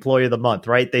movie, Employee of the Month,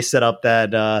 right? They set up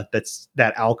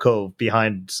that alcove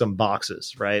behind some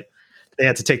boxes, right? They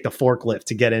had to take the forklift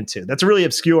to get into. That's a really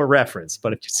obscure reference,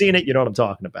 but if you've seen it, you know what I'm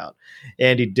talking about.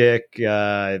 Andy Dick,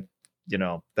 that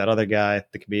other guy,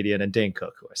 the comedian, and Dane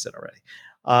Cook, who I said already.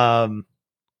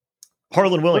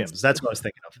 Harlan Williams, that's what I was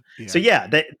thinking of. Yeah.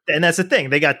 So and that's the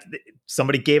thing.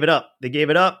 Somebody gave it up. They gave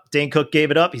it up. Dane Cook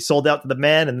gave it up. He sold out to the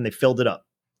man, and then they filled it up.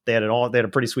 They had a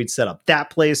pretty sweet setup. That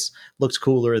place looks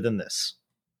cooler than this.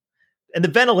 And the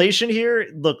ventilation here,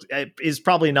 look, is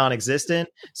probably non-existent.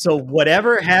 So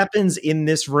whatever happens in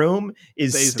this room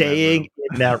is staying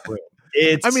in that room.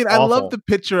 It's I mean, awful. I love the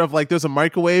picture of like there's a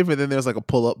microwave and then there's like a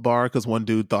pull-up bar because one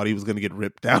dude thought he was gonna get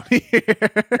ripped down here.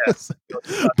 Yes.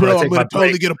 Bro, I'm gonna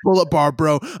totally get a pull-up bar,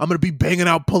 bro. I'm gonna be banging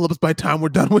out pull-ups by the time we're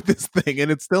done with this thing, and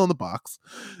it's still in the box.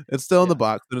 It's still in the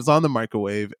box, and it's on the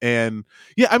microwave. And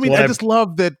yeah, I mean, I just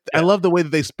love that. I love the way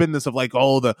that they spin this of like,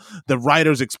 oh, the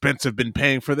writer's expense have been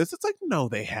paying for this. It's like, no,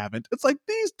 they haven't. It's like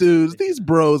these dudes, these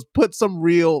bros, put some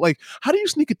real like. How do you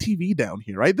sneak a TV down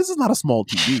here? Right? This is not a small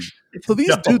TV. So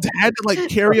these dudes had to like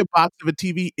carry a box of a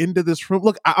TV into this room.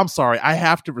 Look, I'm sorry. I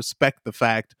have to respect the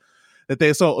fact that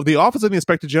the office of the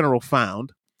Inspector General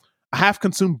found a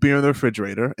half-consumed beer in the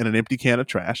refrigerator and an empty can of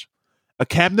trash, a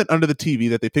cabinet under the TV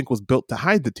that they think was built to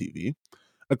hide the TV,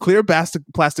 a clear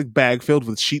plastic bag filled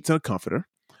with sheets and a comforter,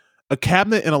 a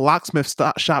cabinet in a locksmith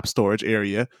shop storage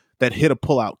area that hid a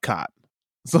pull-out cot.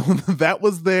 So that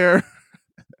was their...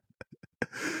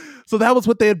 So that was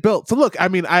what they had built. So look, I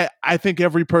mean, I think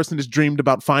every person has dreamed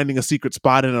about finding a secret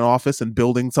spot in an office and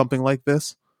building something like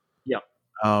this. Yeah,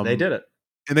 they did it.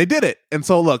 And they did it. And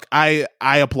so look, I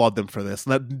applaud them for this.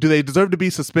 Now, do they deserve to be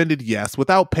suspended? Yes.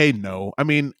 Without pay? No. I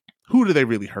mean, who do they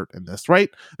really hurt in this, right?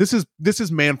 This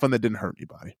is man fun that didn't hurt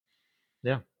anybody.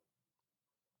 Yeah.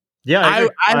 Yeah.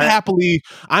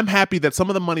 I'm happy that some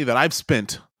of the money that I've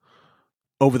spent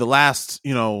over the last,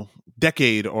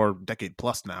 decade or decade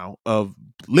plus now of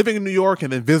living in New York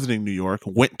and then visiting New York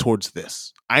went towards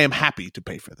this. I am happy to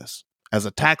pay for this as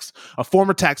a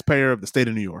former taxpayer of the state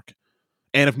of New York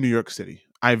and of New York City.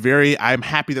 I'm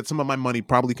happy that some of my money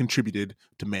probably contributed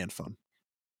to Man Fun.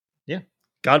 Yeah.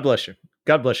 God bless you.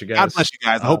 God bless you guys. God bless you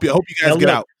guys. I hope you guys get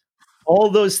out.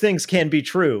 All those things can be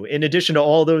true in addition to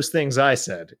all those things I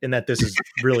said, in that this is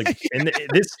really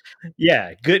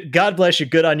good. God bless you.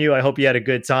 Good on you. I hope you had a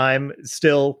good time.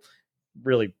 Still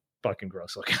really fucking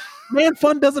gross looking. Man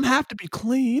Fun doesn't have to be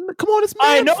clean. Come on, it's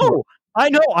Man Fun. I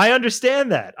know. I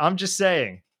understand that. I'm just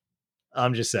saying.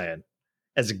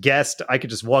 As a guest, I could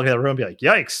just walk in the room and be like,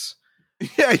 yikes.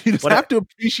 Yeah, you just have to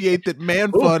appreciate that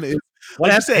Man Fun is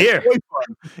what I say here.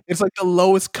 Fun. It's like the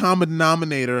lowest common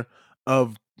denominator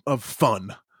of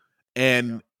fun.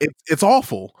 And it's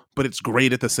awful, but it's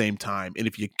great at the same time. And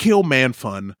if you kill Man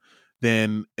Fun,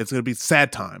 then it's going to be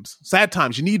sad times. Sad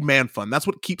times. You need Man Fun. That's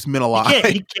what keeps men alive.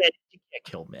 You can't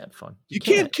kill Man Fun. You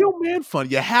can't kill Man Fun.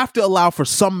 You have to allow for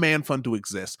some Man Fun to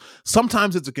exist.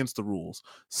 Sometimes it's against the rules.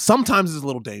 Sometimes it's a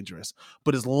little dangerous.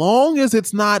 But as long as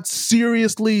it's not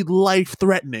seriously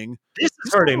life-threatening, this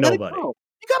is hurting nobody.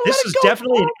 This is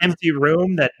definitely an empty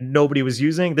room that nobody was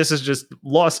using. This is just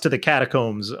lost to the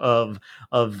catacombs of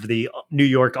the New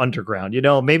York underground.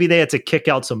 Maybe they had to kick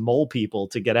out some mole people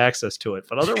to get access to it,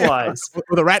 but otherwise,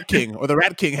 or the Rat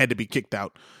King had to be kicked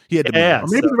out. He had to move.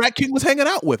 Or maybe the Rat King was hanging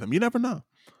out with him. You never know.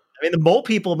 I mean, the mole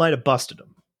people might have busted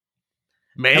him.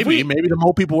 Maybe the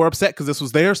mole people were upset because this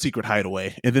was their secret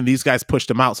hideaway, and then these guys pushed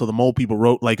them out. So the mole people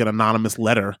wrote like an anonymous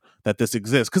letter that this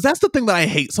exists. Because that's the thing that I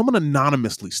hate. Someone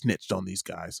anonymously snitched on these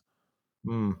guys.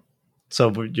 So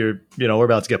we're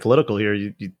about to get political here.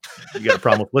 You got a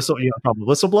problem with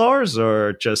whistleblowers,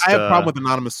 or just? I have a problem with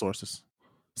anonymous sources.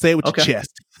 Say it with your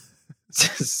chest.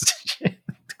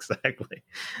 Exactly,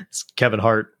 as Kevin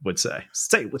Hart would say.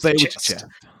 Say it with your chest.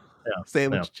 Yeah, say it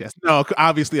with your chest. No,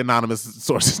 obviously anonymous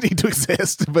sources need to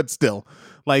exist, but still,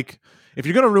 like, if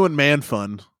you're gonna ruin Man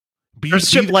Fun, be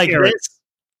shit like this.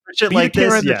 Shit like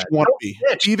this, that you want to be.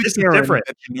 Be the Karen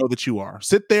that you know that you are.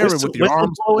 Sit there and with your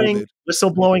arms folded.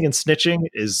 Whistleblowing and snitching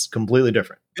is completely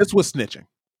different. This was snitching.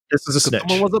 This is a snitch.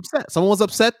 Someone was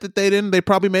upset that they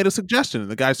probably made a suggestion,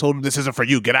 and the guy told him, "This isn't for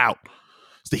you. Get out."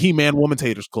 It's the He-Man Woman's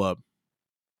Haters Club.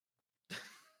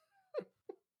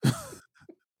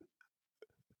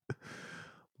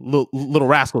 Little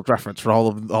Rascals reference for all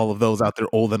of those out there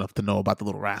old enough to know about the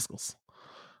Little Rascals.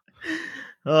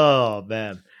 Oh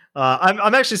man,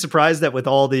 I'm actually surprised that with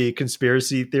all the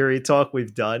conspiracy theory talk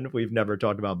we've done, we've never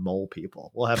talked about mole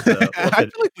people. We'll have to. I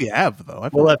feel like we have though.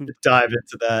 We'll have to dive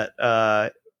into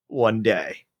that one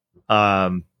day.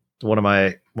 One of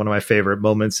my favorite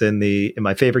moments in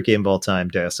my favorite game of all time,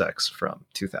 Deus Ex from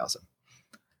 2000.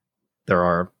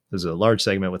 There's a large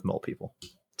segment with mole people.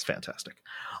 It's fantastic.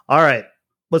 All right.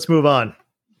 Let's move on.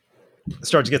 Let's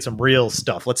start to get some real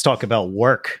stuff. Let's talk about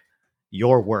work.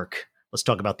 Your work. Let's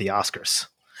talk about the Oscars.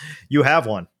 You have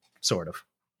one, sort of.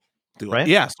 Right?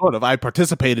 Yeah, sort of. I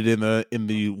participated in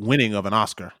the winning of an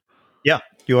Oscar. Yeah.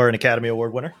 You are an Academy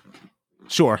Award winner?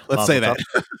 Sure. Let's say that.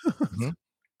 Mm-hmm.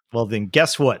 Well, then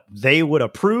guess what? They would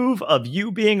approve of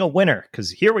you being a winner, because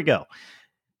here we go.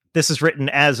 This is written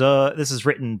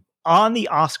on the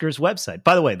Oscars website.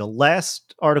 By the way, the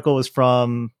last article was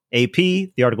from AP.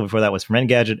 The article before that was from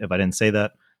Engadget. If I didn't say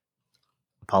that,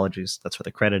 apologies. That's where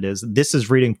the credit is. This is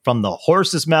reading from the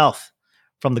horse's mouth,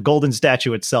 from the golden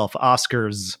statue itself,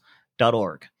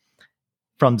 oscars.org,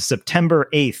 from September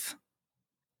 8th.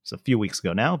 It's a few weeks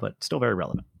ago now, but still very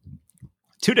relevant.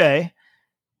 Today,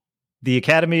 the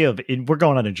Academy of... We're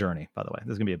going on a journey, by the way.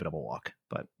 This is going to be a bit of a walk,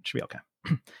 but it should be okay.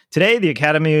 Today, the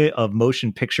Academy of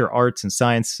Motion Picture Arts and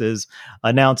Sciences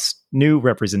announced new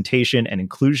representation and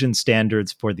inclusion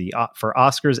standards for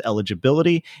Oscars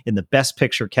eligibility in the Best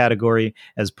Picture category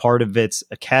as part of its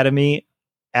Academy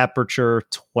Aperture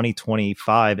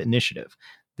 2025 initiative.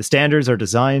 The standards are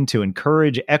designed to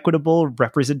encourage equitable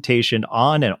representation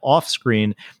on and off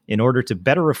screen in order to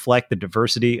better reflect the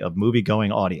diversity of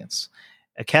movie-going audience.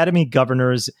 Academy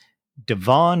governors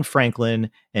Devon Franklin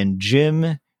and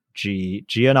Jim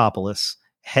Giannopoulos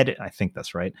headed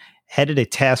a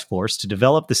task force to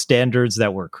develop the standards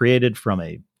that were created from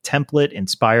a template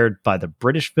inspired by the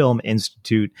British Film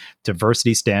Institute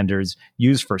diversity standards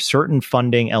used for certain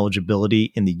funding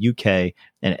eligibility in the UK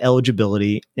and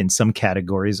eligibility in some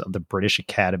categories of the British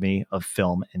Academy of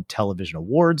Film and Television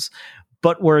Awards,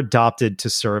 but were adopted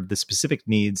to serve the specific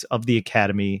needs of the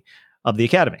Academy.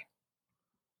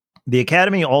 The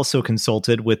Academy also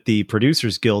consulted with the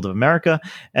Producers Guild of America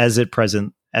as it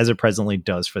presently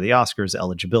does for the Oscars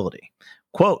eligibility.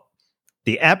 Quote,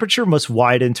 "The aperture must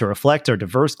widen to reflect our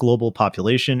diverse global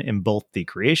population in both the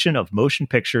creation of motion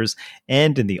pictures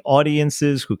and in the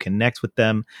audiences who connect with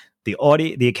them.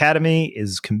 The Academy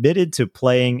is committed to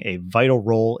playing a vital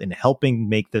role in helping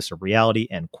make this a reality,"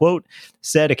 end quote,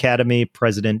 said Academy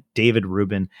President David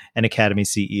Rubin and Academy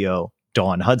CEO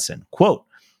Dawn Hudson. Quote,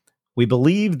 "We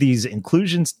believe these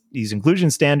inclusion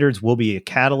standards will be a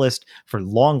catalyst for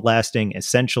long-lasting,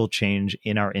 essential change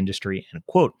in our industry," end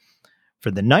quote.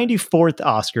 For the 94th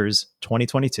Oscars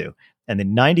 2022 and the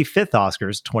 95th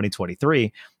Oscars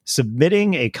 2023,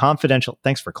 submitting a confidential...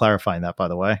 Thanks for clarifying that, by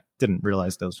the way. Didn't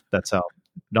realize that's how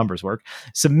numbers work.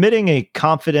 Submitting a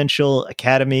confidential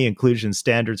Academy Inclusion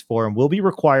Standards form will be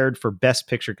required for Best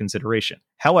Picture consideration.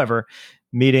 However,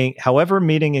 meeting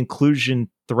inclusion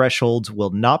thresholds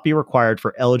will not be required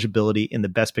for eligibility in the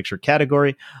Best Picture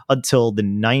category until the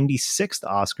 96th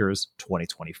Oscars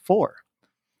 2024.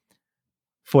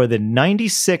 For the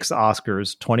 96th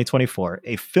Oscars 2024,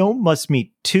 a film must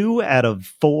meet 2 out of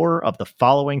 4 of the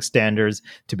following standards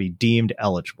to be deemed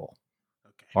eligible.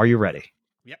 Okay. Are you ready?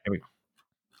 Yep. Here we go.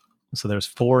 So there's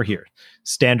 4 here.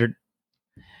 Standard,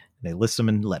 they list them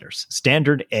in letters.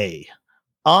 Standard A,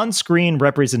 on-screen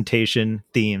representation,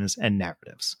 themes, and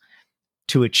narratives.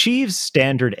 To achieve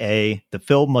Standard A, the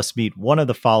film must meet one of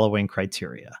the following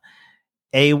criteria.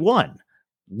 A1,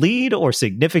 lead or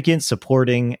significant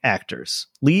supporting actors.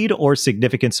 Lead or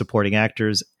significant supporting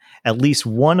actors. At least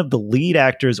one of the lead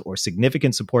actors or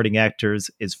significant supporting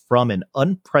actors is from an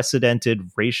underrepresented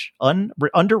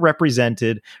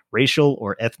racial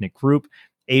or ethnic group,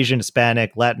 Asian,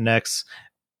 Hispanic, Latinx,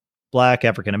 Black,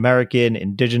 African American,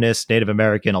 Indigenous, Native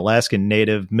American, Alaskan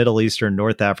Native, Middle Eastern,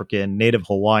 North African, Native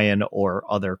Hawaiian, or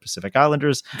other Pacific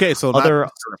Islanders. Okay, so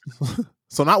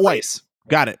not white.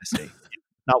 Got it.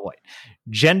 Not white.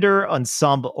 Gender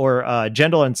ensemble or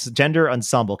gender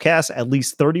ensemble cast. At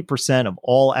least 30% of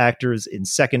all actors in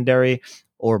secondary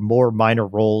or more minor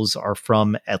roles are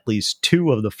from at least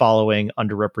 2 of the following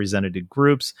underrepresented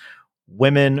groups: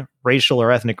 women, racial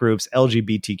or ethnic groups,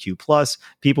 LGBTQ+,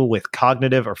 people with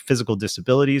cognitive or physical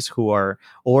disabilities who are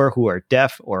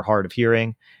deaf or hard of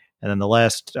hearing. And then the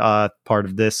last part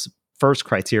of this first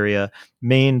criteria,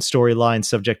 main storyline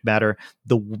subject matter.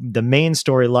 The main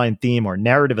storyline theme or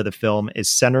narrative of the film is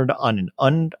centered on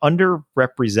an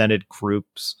underrepresented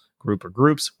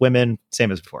groups, women,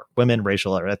 same as before, women,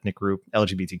 racial or ethnic group,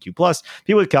 LGBTQ+,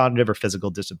 people with cognitive or physical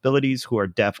disabilities who are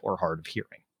deaf or hard of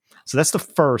hearing. So that's the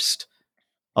first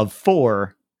of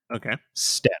 4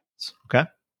 standards. Okay.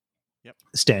 Yep.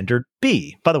 Standard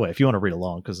B. By the way, if you want to read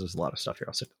along, because there's a lot of stuff here,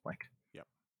 I'll send the link. Yep.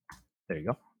 There you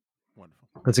go. Wonderful.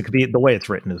 Because it could be the way it's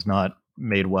written is not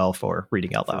made well for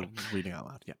reading out loud.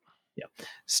 Yeah. Yeah.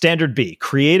 Standard B,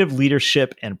 creative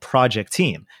leadership and project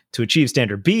team. To achieve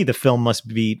Standard B, the film must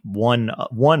meet one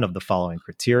of the following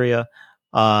criteria.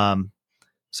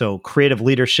 So creative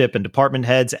leadership and department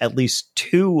heads, at least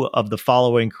 2 of the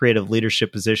following creative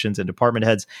leadership positions and department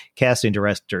heads: casting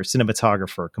director,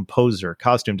 cinematographer, composer,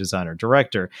 costume designer,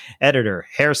 director, editor,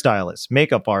 hairstylist,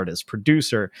 makeup artist,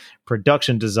 producer,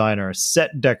 production designer,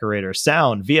 set decorator,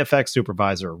 sound, VFX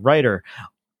supervisor, writer,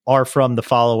 are from the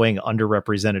following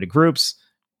underrepresented groups: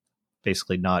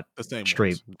 basically not The same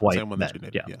straight ones. white Same one men. that you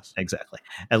named. Yeah, Yes. exactly.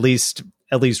 At least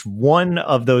one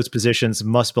of those positions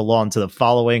must belong to the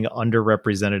following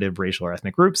underrepresented racial or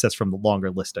ethnic groups. That's from the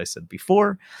longer list I said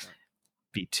before.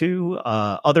 B2,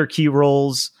 other key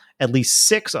roles, at least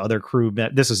 6 other crew.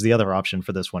 This is the other option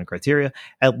for this one criteria.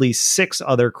 At least 6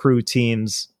 other crew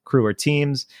or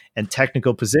teams, and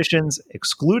technical positions,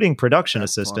 excluding production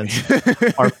assistants,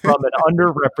 are from an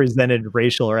underrepresented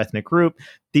racial or ethnic group.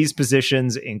 These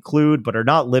positions include, but are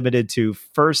not limited to,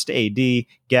 first AD,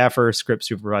 gaffer, script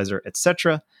supervisor,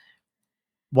 etc.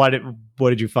 What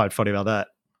did you find funny about that?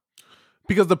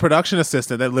 Because the production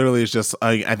assistant, that literally is just,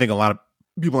 I think a lot of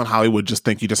people in Hollywood just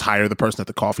think you just hire the person at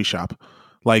the coffee shop.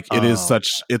 Like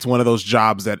it's one of those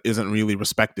jobs that isn't really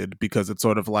respected, because it's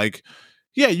sort of like,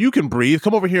 yeah, you can breathe.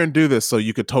 Come over here and do this. So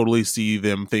you could totally see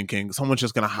them thinking someone's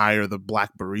just going to hire the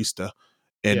black barista.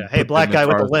 And hey, black guy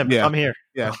with a limp, yeah, come here.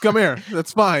 Yeah, come here.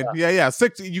 That's fine. Yeah.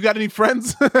 6. You got any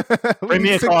friends? Bring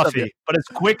me a coffee, but as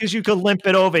quick as you can limp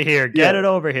it over here. Get it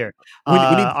over here. We need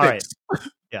 6. All right.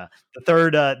 Yeah.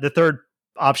 The third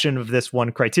option of this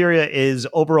one criteria is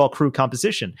overall crew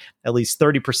composition. At least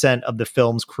 30% of the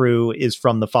film's crew is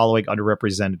from the following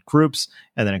underrepresented groups,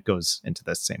 and then it goes into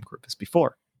the same group as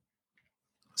before.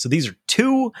 So these are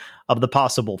 2 of the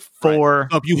possible 4.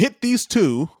 Right. So if you hit these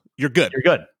 2, you're good. You're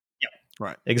good. Yeah,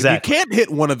 right. Exactly. If you can't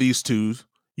hit one of these 2,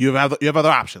 you have other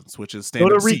options, which is standard.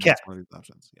 Go to recap. One of these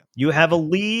options. Yeah. You have a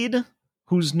lead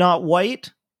who's not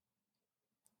white.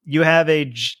 You have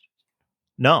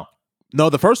no.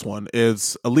 The first one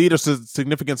is a lead or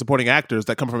significant supporting actors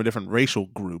that come from a different racial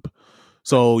group.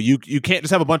 So you can't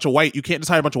just have a bunch of white. You can't just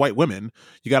hire a bunch of white women.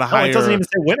 You got to hire. It doesn't even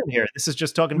say women here. This is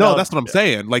just talking about. No, that's what I'm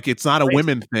saying. Like, it's not a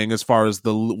women thing as far as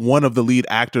the one of the lead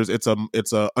actors. It's a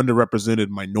underrepresented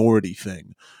minority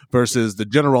thing versus the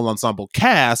general ensemble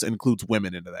cast includes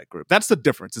women into that group. That's the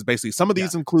difference. Is basically some of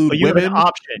these include you women. Have an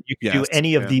option. You can do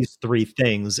any of these 3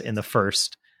 things in the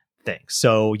first thing.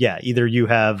 So yeah, either you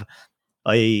have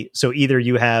a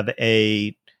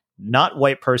not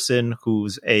white person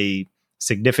who's a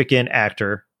significant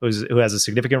actor who has a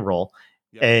significant role.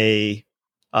 Yep.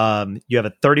 You have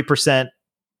a 30%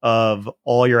 of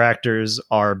all your actors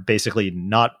are basically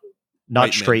not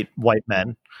white straight men. White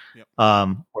men. Yep.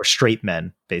 Or straight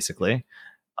men, basically.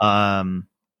 I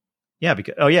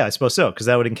suppose so, because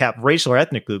that would encap racial or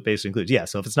ethnic group basically includes. Yeah,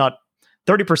 so if it's not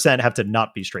 30% have to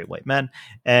not be straight white men,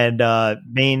 and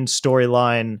main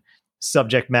storyline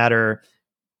subject matter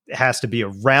has to be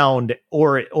around,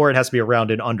 or it has to be around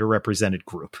an underrepresented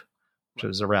group, which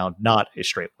is around not a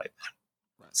straight white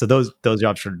man. So those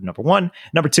jobs are number 1.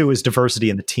 Number 2 is diversity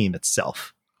in the team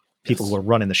itself. People who are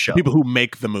running the show. People who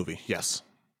make the movie. Yes.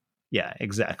 Yeah,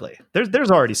 exactly.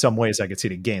 There's already some ways I could see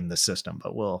to game this system,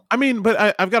 but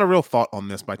I've got a real thought on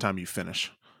this by the time you finish.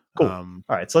 Cool. All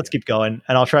right, so let's keep going,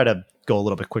 and I'll try to go a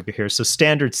little bit quicker here. So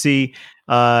standard C,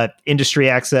 industry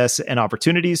access and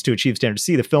opportunities. To achieve standard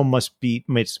C, the film must be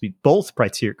both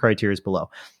criteria below.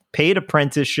 Paid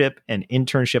apprenticeship and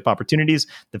internship opportunities.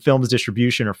 The film's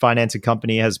distribution or financing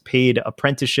company has paid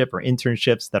apprenticeship or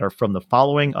internships that are from the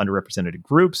following underrepresented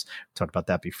groups. We talked about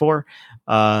that before.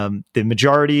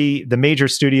 The major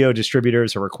studio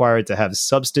distributors are required to have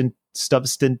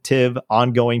substantive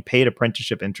ongoing paid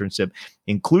apprenticeship internship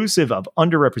inclusive of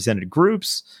underrepresented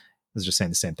groups. I was just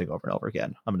saying the same thing over and over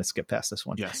again. I'm going to skip past this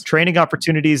one. Yes. Training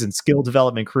opportunities and skill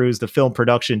development crews. The film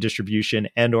production, distribution,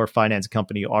 and or finance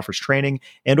company offers training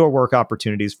and or work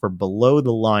opportunities for below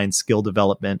the line skill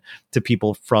development to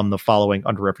people from the following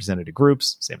underrepresented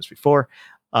groups. Same as before.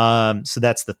 So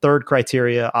that's the third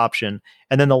criteria option.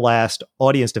 And then the last,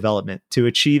 audience development. To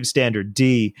achieve standard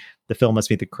D, the film must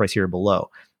meet the criteria below.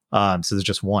 So there's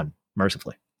just one,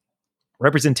 mercifully.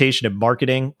 Representation of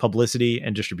marketing, publicity,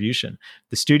 and distribution.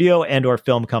 The studio and or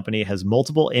film company has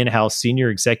multiple in-house senior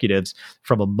executives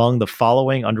from among the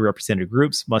following underrepresented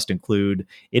groups, must include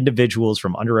individuals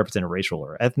from underrepresented racial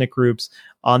or ethnic groups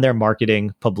on their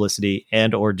marketing, publicity,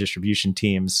 and or distribution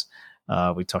teams.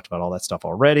 We talked about all that stuff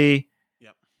already.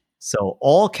 Yep. So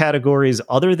all categories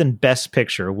other than Best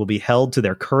Picture will be held to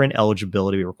their current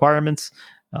eligibility requirements.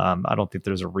 I don't think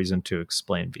there's a reason to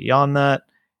explain beyond that.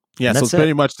 Yeah, so it's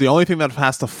pretty much the only thing that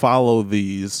has to follow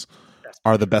these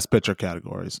are the Best Picture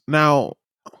categories. Now,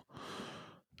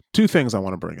 2 things I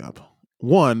want to bring up.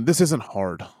 One, this isn't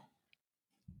hard. No.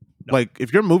 Like,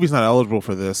 if your movie's not eligible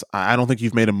for this, I don't think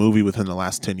you've made a movie within the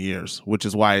last 10 years, which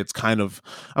is why I'm kind of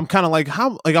like,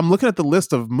 I'm looking at the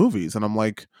list of movies and I'm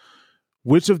like,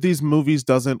 which of these movies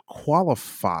doesn't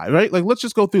qualify, right? Like, let's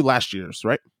just go through last year's,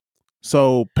 right?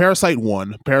 So Parasite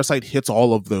won. Parasite hits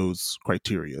all of those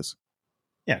criterias.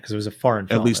 Yeah, because it was a foreign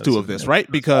At film. least two of this, right?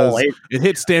 All Because Asian. it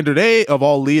hits standard A of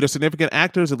all lead or significant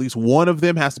actors. At least one of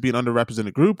them has to be an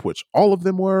underrepresented group, which all of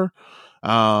them were.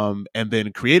 And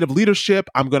then creative leadership,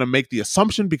 I'm going to make the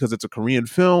assumption because it's a Korean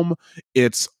film.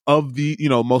 It's of the,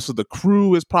 most of the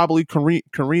crew is probably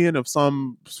Korean of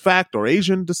some fact or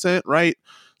Asian descent, right?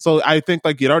 So I think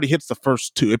like it already hits the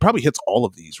first two. It probably hits all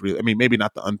of these, really. I mean, maybe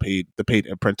not the paid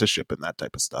apprenticeship and that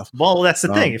type of stuff. Well, that's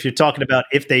the thing. If you're talking about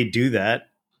if they do that,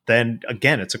 then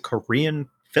again, it's a Korean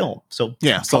film. So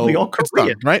yeah, probably all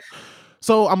Korean, done, right?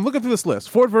 So I'm looking through this list.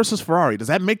 Ford versus Ferrari. Does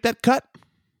that make that cut?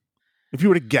 If you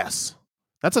were to guess.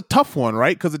 That's a tough one,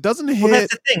 right? Because it doesn't hit. Well,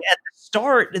 that's the thing. At the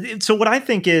start, so what I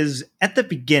think is at the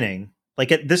beginning,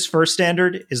 like at this first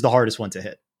standard is the hardest one to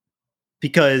hit.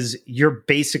 Because you're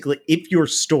basically, if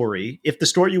the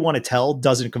story you want to tell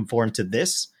doesn't conform to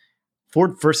this,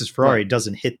 Ford versus Ferrari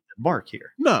doesn't hit the mark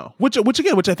here. No, which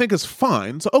I think is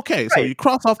fine. So okay, right. So you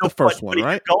cross off the first one,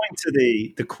 right? Going to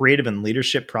the creative and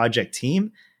leadership project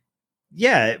team.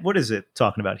 Yeah, what is it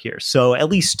talking about here? So at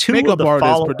least two makeup of the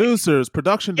artists, producers,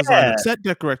 production designers, set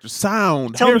decorators,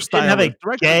 sound, hairstylist,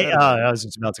 director. I was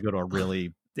just about to go to a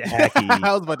really hacky.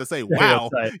 I was about to say, wow,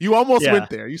 you almost went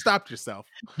there. You stopped yourself.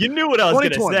 You knew what I was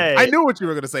going to say. I knew what you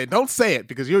were going to say. Don't say it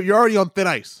because you're already on thin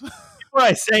ice. Before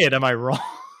I say it, am I wrong?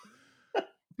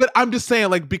 But I'm just saying,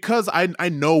 like, because I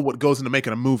know what goes into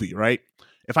making a movie, right?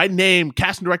 If I name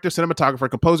casting director, cinematographer,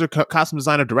 composer, costume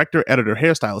designer, director, editor,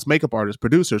 hairstylist, makeup artist,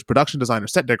 producers, production designer,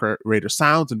 set decorator,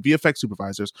 sounds, and VFX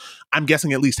supervisors, I'm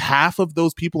guessing at least half of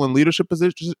those people in leadership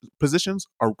positions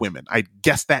are women. I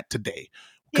guess that today.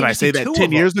 Could I say that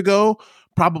 10 years ago?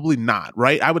 Probably not,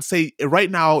 right? I would say right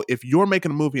now, if you're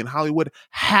making a movie in Hollywood,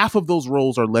 half of those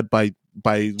roles are led by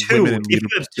women in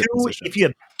leadership positions. If you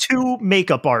have two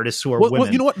makeup artists who are women.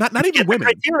 Well, you know what? Not even women.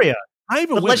 Criteria. Not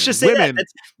even women. Let's just say women,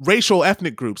 racial,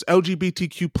 ethnic groups,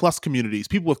 LGBTQ plus communities,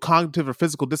 people with cognitive or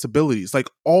physical disabilities, like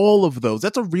all of those.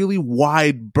 That's a really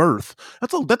wide berth.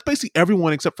 That's basically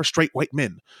everyone except for straight white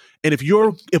men. And if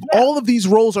all of these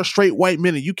roles are straight white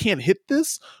men and you can't hit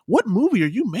this, what movie are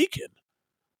you making?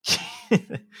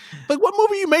 Like what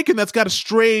movie are you making that's got a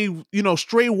stray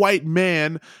white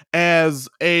man as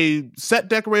a set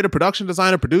decorator, production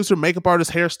designer, producer, makeup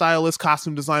artist, hairstylist,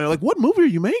 costume designer? Like what movie are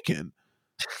you making?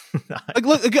 Like,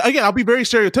 look, again, I'll be very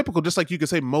stereotypical, just like you could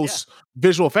say most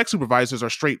visual effects supervisors are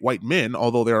straight white men,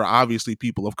 although there are obviously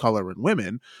people of color and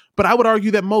women. But I would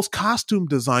argue that most costume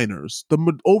designers,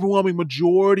 the overwhelming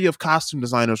majority of costume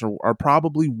designers are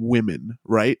probably women,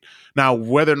 right? Now,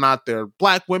 whether or not they're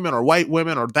black women or white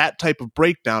women or that type of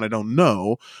breakdown, I don't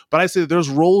know. But I say there's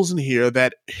roles in here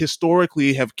that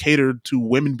historically have catered to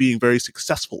women being very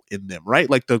successful in them, right?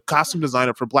 Like the costume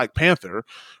designer for Black Panther,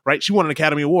 right? She won an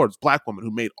Academy Awards, black woman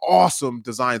who made awesome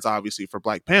designs, obviously, for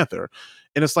Black Panther.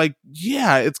 And it's like,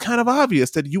 yeah, it's kind of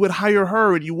obvious that you would hire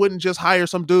her and you wouldn't just hire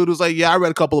some dude who's like, yeah, I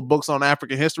read a couple of books on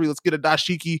African history. Let's get a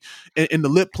dashiki in the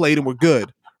lip plate and we're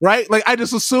good. Right? Like, I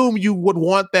just assume you would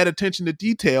want that attention to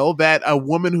detail that a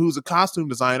woman who's a costume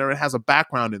designer and has a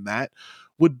background in that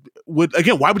would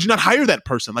again, why would you not hire that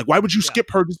person? Like, why would you skip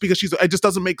her just because it just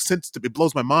doesn't make sense to me. It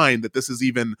blows my mind that this is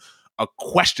even a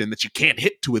question that you can't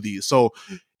hit two of these. So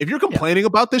if you're complaining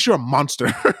about this, you're a monster.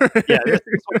 Yeah,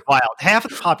 it's wild. Half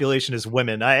of the population is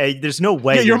women. There's no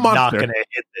way you're not going to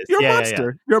hit this. You're a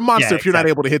monster. You're a monster if you're not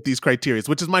able to hit these criteria,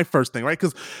 which is my first thing, right?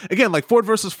 Because again, like Ford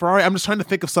versus Ferrari, I'm just trying to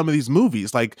think of some of these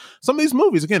movies. Like some of these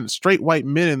movies, again, straight white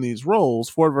men in these roles.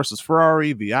 Ford versus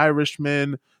Ferrari, The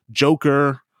Irishman,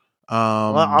 Joker.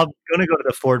 Well, I'm going to go to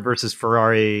the Ford versus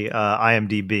Ferrari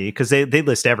IMDb because they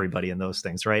list everybody in those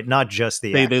things, right? Not just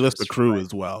the they list the crew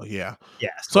as well. Yeah. Yeah.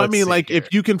 So I mean, like here.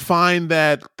 If you can find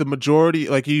that the majority,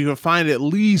 like you can find at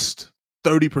least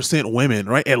 30% women,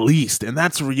 right? At least, and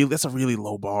that's a really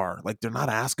low bar. Like they're not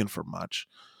asking for much.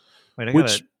 Wait,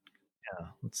 let's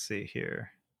see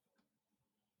here.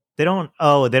 They don't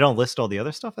list all the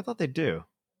other stuff. I thought they do.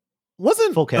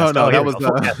 Wasn't full cast? Oh no, that was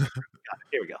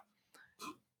here we go.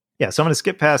 Yeah, so I'm going to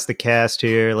skip past the cast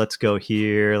here. Let's go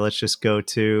here. Let's just go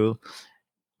to...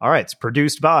 All right, it's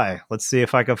produced by... Let's see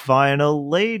if I can find a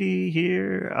lady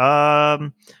here.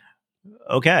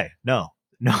 Okay, no.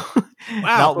 Wow,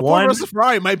 not one. Ford versus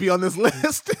Ferrari might be on this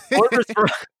list. Ford versus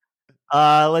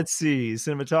Ferrari. Let's see,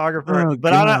 cinematographer.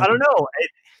 But I don't know.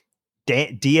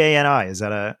 Dani,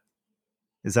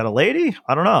 is that a lady?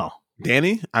 I don't know.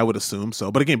 Danny? I would assume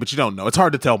so. But you don't know. It's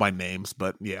hard to tell by names,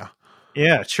 but yeah.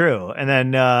 Yeah, true. And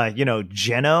then,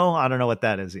 Geno, I don't know what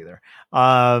that is either.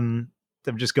 I'm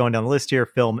just going down the list here.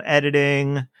 Film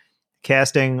editing,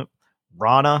 casting,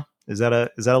 Rana. Is that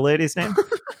a lady's name?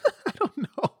 I don't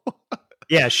know.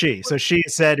 Yeah, she. So she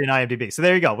said in IMDb. So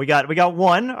there you go. We got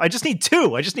one. I just need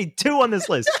two. I just need two on this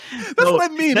list. That's So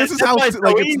what I mean. This is how it's like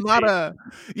so it's easy. not a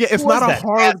it's Who not was a that?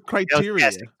 hard Casting. That was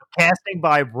criteria. casting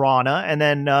by Rana, and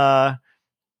then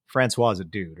Francois is a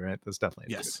dude, right? That's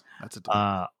definitely a dude. That's a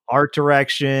dude. Art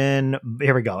direction.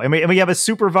 Here we go. And we have a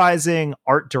supervising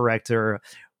art director,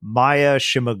 Maya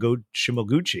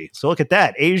Shimaguchi. So look at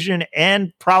that. Asian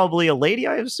and probably a lady,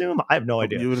 I assume. I have no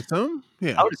idea. You would assume?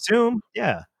 Yeah. I would assume.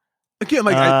 Yeah. Again,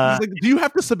 do you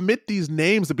have to submit these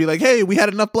names to be like, hey, we had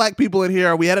enough black people in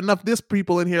here, or we had enough this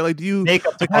people in here? Like, do you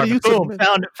makeup like, how do you boom,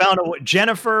 found a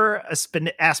Jennifer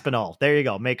Aspinall. There you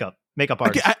go. Makeup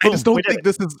artist. I just don't think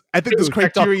this is. I think this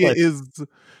criteria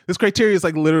is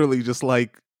like literally just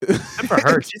like. Good for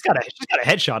her. She's got a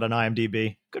headshot on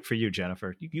IMDb. Good for you,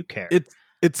 Jennifer. You care.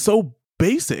 It's so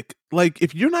basic. Like,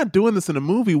 if you're not doing this in a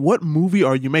movie, what movie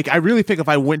are you making? I really think if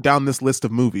I went down this list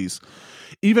of movies,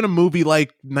 even a movie like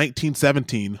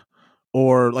 1917,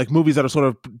 or like movies that are sort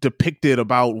of depicted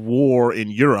about war in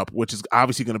Europe, which is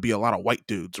obviously going to be a lot of white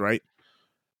dudes, right?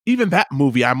 Even that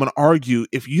movie, I'm going to argue,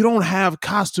 if you don't have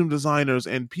costume designers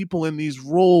and people in these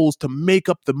roles to make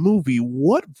up the movie,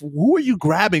 who are you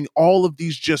grabbing all of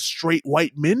these just straight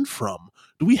white men from?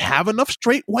 Do we have enough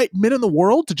straight white men in the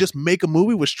world to just make a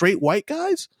movie with straight white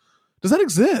guys? Does that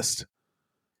exist?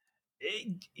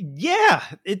 Yeah,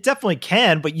 it definitely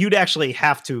can, but you'd actually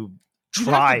have to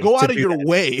try to go out of your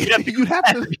way. You'd have to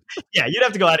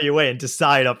go out of your way and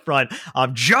decide up front,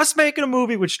 I'm just making a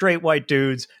movie with straight white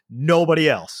dudes, nobody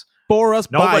else. For us,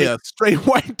 by us, straight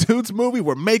white dudes movie,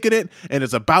 we're making it, and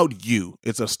it's about you.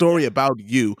 It's a story about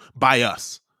you, by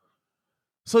us.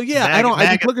 So yeah, I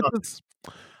look at this,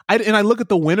 I look at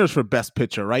the winners for Best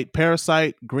Picture, right?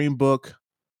 Parasite, Green Book,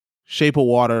 Shape of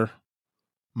Water,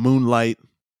 Moonlight,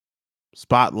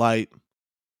 Spotlight,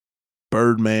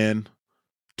 Birdman,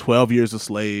 12 Years a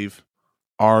Slave,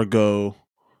 Argo,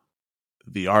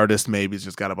 The Artist. Maybe it's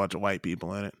just got a bunch of white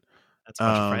people in it. That's a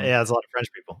bunch of there's a lot of French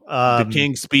people. The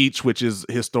King's Speech, which is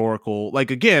historical.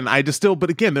 Like, again, but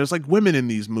again, there's like women in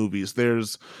these movies.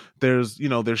 There's there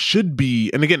should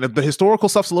be, and again, the historical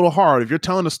stuff's a little hard. If you're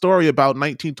telling a story about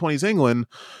 1920s England,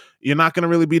 you're not going to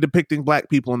really be depicting black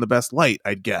people in the best light,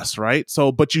 I guess, right?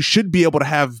 So, but you should be able to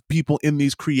have people in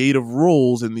these creative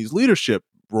roles, in these leadership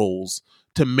roles,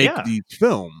 to make these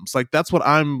films. Like, that's what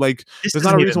I'm like. There's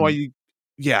not a reason why you.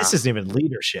 Yeah, this isn't even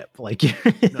leadership. Like,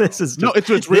 this is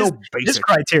it's real basic. This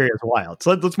criteria is wild.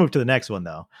 So let's move to the next one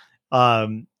though.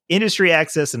 Industry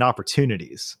access and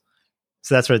opportunities.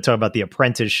 So that's what I talk about, the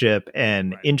apprenticeship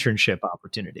and internship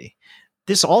opportunity.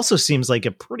 This also seems like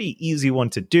a pretty easy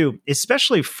one to do,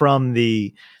 especially from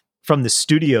the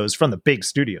studios, from the big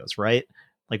studios, right?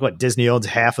 Like, what, Disney owns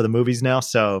half of the movies now,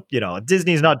 so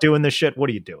Disney's not doing this shit. What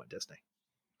are you doing, Disney?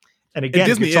 And again,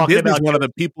 Disney's one of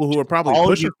the people who are probably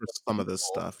pushing for some of this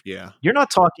stuff. Yeah, you're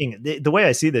not talking the way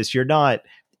I see this. You're not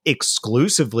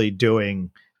exclusively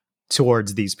doing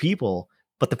towards these people,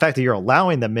 but the fact that you're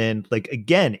allowing them in, like,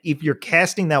 again, if you're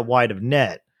casting that wide of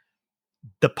net,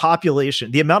 the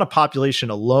amount of population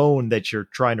alone that you're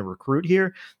trying to recruit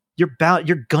here, you're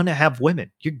gonna have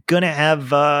women. You're gonna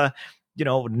have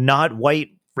not white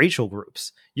racial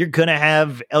groups. You're gonna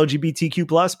have LGBTQ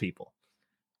plus people.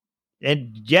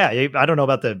 And yeah, I don't know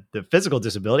about the physical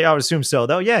disability. I would assume so,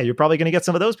 though. Yeah, you're probably going to get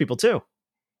some of those people too.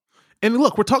 And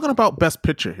look, we're talking about Best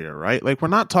Picture here, right? Like, we're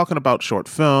not talking about short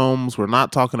films. We're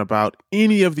not talking about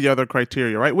any of the other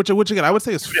criteria, right? Which again, I would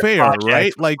say is fair,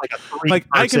 right? Like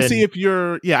I can see if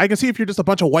you're just a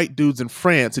bunch of white dudes in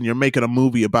France and you're making a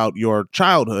movie about your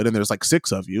childhood, and there's like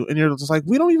 6 of you, and you're just like,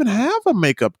 we don't even have a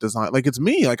makeup design. Like, it's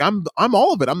me. Like, I'm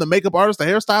all of it. I'm the makeup artist, the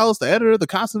hairstylist, the editor, the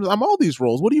costumes. I'm all these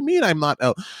roles. What do you mean I'm not?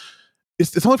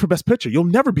 It's only for Best Picture. You'll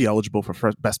never be eligible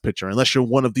for Best Picture unless you're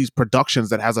one of these productions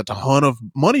that has a ton of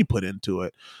money put into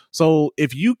it. So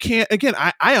if you can't, again,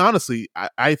 I honestly,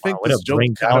 I think this joke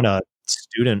bring down a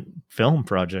student film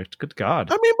project. Good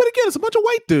God. I mean, but again, it's a bunch of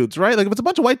white dudes, right? Like, if it's a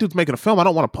bunch of white dudes making a film, I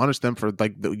don't want to punish them for,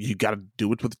 like, you got to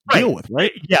do it with deal with,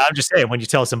 right? Yeah, I'm just saying, when you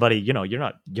tell somebody, you're not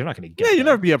going to get. Yeah, you'll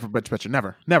never be up for Best Picture.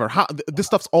 Never. This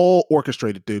stuff's all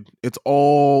orchestrated, dude. It's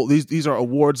all these are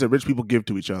awards that rich people give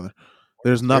to each other.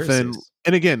 There's nothing,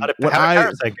 and again,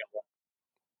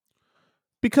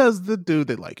 because the dude,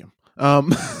 they like him. That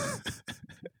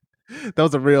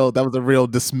was a real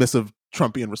dismissive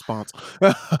Trumpian response.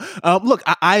 Look,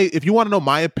 if you want to know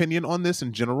my opinion on this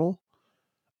in general,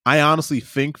 I honestly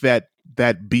think that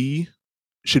B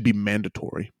should be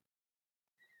mandatory.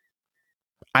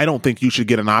 I don't think you should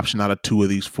get an option out of 2 of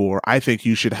these 4. I think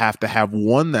you should have to have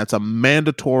one that's a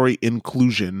mandatory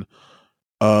inclusion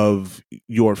of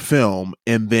your film,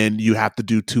 and then you have to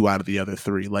do 2 out of the other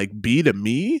 3. Like, B, to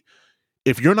me,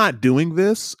 if you're not doing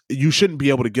this, you shouldn't be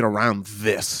able to get around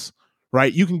this,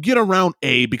 right? You can get around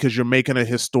A because you're making a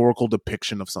historical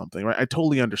depiction of something, right? I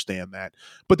totally understand that.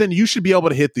 But then you should be able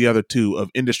to hit the other two of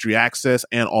industry access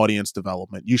and audience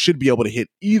development. You should be able to hit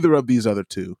either of these other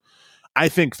two. I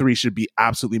think 3 should be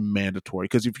absolutely mandatory,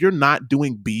 because if you're not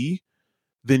doing B,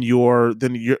 then you're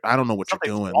I don't know what Something's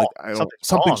you're doing. wrong. Like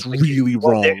something's wrong. really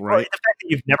wrong, right? The fact that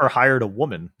you've never hired a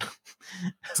woman.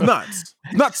 It's nuts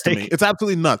to me. It's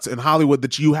absolutely nuts in Hollywood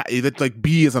that that like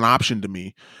B is an option to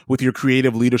me with your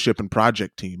creative leadership and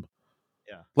project team.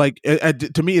 Yeah, like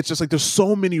to me, it's just like there's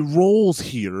so many roles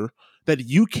here that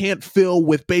you can't fill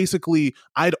with basically,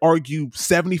 I'd argue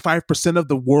 75% of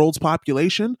the world's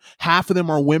population. Half of them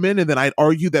are women, and then I'd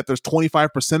argue that there's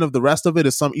 25% of the rest of it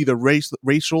is some either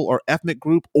racial or ethnic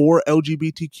group or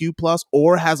LGBTQ plus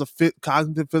or has a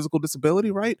cognitive physical disability,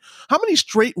 right? How many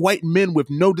straight white men with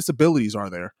no disabilities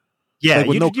are there? Yeah, like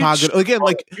with no cognitive. Again,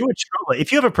 like you would struggle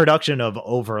if you have a production of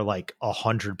over like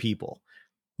 100 people.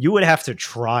 You would have to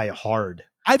try hard.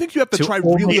 I think you have to try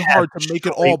really hard to make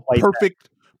it all perfect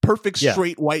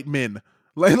straight white men.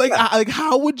 Like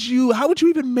how would you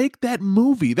even make that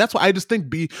movie? That's why I just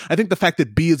think I think the fact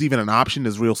that B is even an option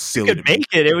is real silly. You could make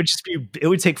it. It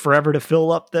would take forever to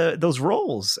fill up those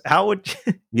roles. How would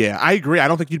Yeah, I agree. I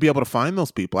don't think you'd be able to find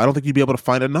those people. I don't think you'd be able to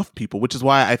find enough people, which is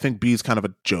why I think B is kind of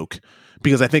a joke,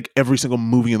 because I think every single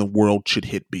movie in the world should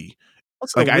hit B.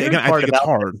 Like I think it's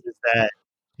hard. Is that,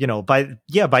 you know, by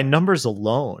numbers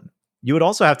alone, you would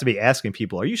also have to be asking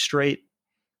people, are you straight?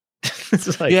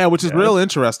 Like, yeah, which is real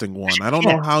interesting one. I don't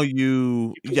know how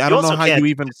you I don't know how you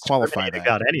even qualify that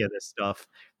about any of this stuff.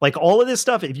 Like all of this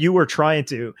stuff, if you were trying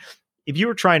to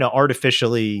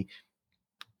artificially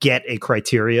get a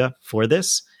criteria for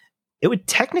this, it would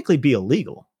technically be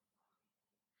illegal.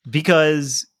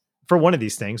 Because for one of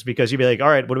these things, because you'd be like, all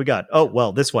right, what do we got? Oh,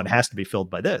 well, this one has to be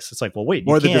filled by this. It's like, well, wait,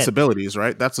 or the disabilities,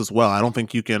 right? That's as well. I don't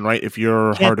think you can, right? If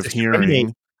you're hard of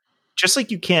hearing. Just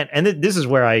like you can't, and this is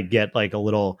where I get like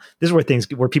this is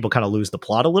where people kind of lose the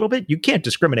plot a little bit. You can't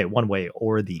discriminate one way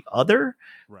or the other.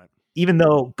 Right.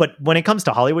 But when it comes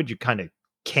to Hollywood, you kind of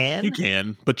can. You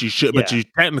can, but you should, but you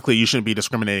shouldn't be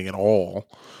discriminating at all.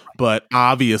 But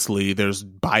obviously there's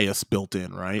bias built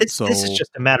in, right? This is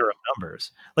just a matter of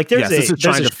numbers. Like this is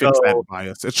trying to fix that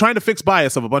bias. It's trying to fix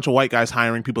bias of a bunch of white guys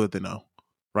hiring people that they know,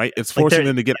 right? It's forcing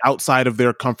them to get outside of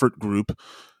their comfort group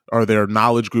or their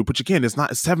knowledge group, which again is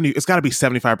not 70. It's got to be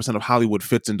 75% of Hollywood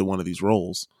fits into one of these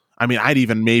roles. I mean, I'd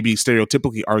even maybe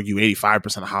stereotypically argue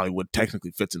 85% of Hollywood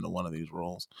technically fits into one of these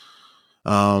roles.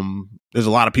 There's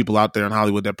a lot of people out there in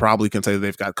Hollywood that probably can say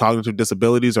they've got cognitive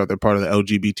disabilities or they're part of the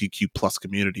LGBTQ plus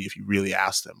community if you really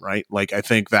ask them, right? Like, I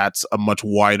think that's a much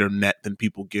wider net than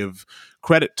people give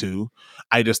credit to.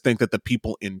 I just think that the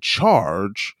people in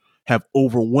charge have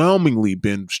overwhelmingly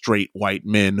been straight white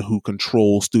men who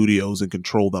control studios and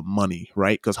control the money,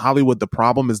 right? Because Hollywood, the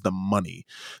problem is the money.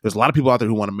 There's a lot of people out there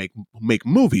who want to make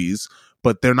movies,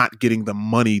 but they're not getting the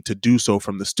money to do so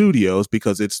from the studios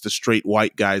because it's the straight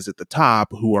white guys at the top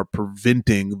who are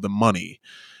preventing the money.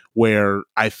 Where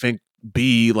I think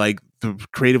like the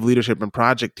creative leadership and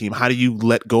project team, how do you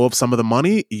let go of some of the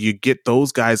money? You get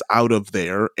those guys out of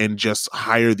there and just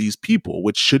hire these people,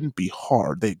 which shouldn't be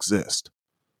hard. They exist.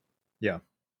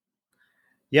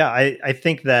 Yeah, I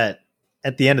think that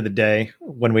at the end of the day,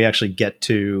 when we actually get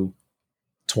to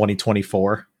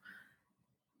 2024,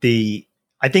 I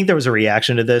think there was a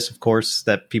reaction to this, of course,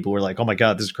 that people were like, oh my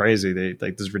God, this is crazy.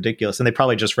 This is ridiculous. And they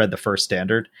probably just read the first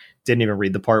standard, didn't even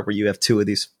read the part where you have 2 of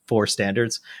these 4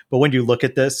 standards. But when you look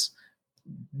at this,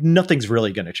 nothing's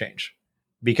really going to change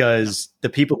because the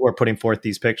people who are putting forth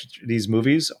these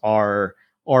movies are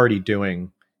already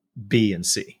doing B and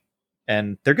C.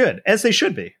 And they're good, as they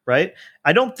should be, right?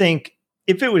 I don't think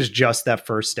if it was just that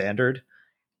first standard,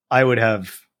 I would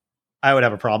have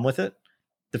a problem with it.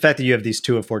 The fact that you have these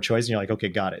 2 of 4 choices and you're like, okay,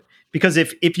 got it. Because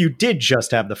if you did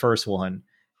just have the first one,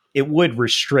 it would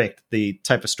restrict the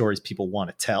type of stories people want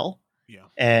to tell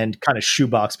and kind of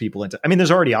shoebox people into. I mean,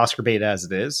 there's already Oscar bait as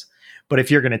it is, but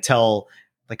if you're going to tell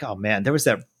like, oh man, there was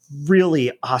that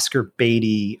really Oscar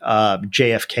baity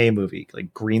JFK movie, like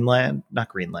not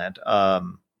Greenland.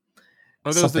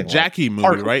 Or there was the Jackie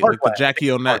movie, right? Like the Jackie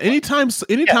O'Neill. Anytime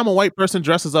a white person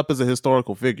dresses up as a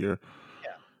historical figure,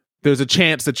 there's a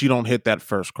chance that you don't hit that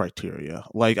first criteria.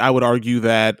 Like I would argue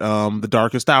that The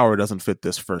Darkest Hour doesn't fit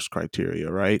this first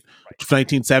criteria, right?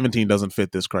 1917 doesn't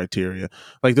fit this criteria.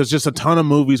 Like there's just a ton of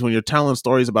movies when you're telling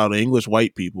stories about English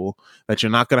white people that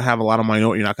you're not going to have a lot of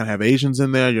minority. You're not going to have Asians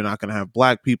in there. You're not going to have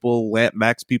black people,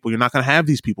 Latinx people. You're not going to have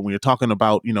these people when you're talking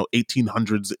about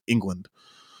 1800s England.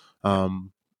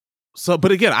 So,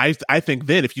 but again, I think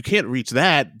then if you can't reach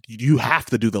that, you have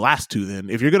to do the last two. Then,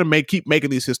 if you're going to keep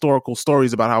making these historical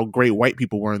stories about how great white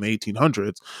people were in the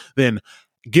 1800s, then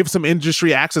give some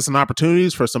industry access and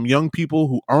opportunities for some young people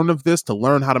who aren't of this to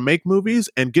learn how to make movies,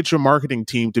 and get your marketing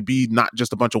team to be not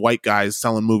just a bunch of white guys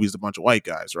selling movies to a bunch of white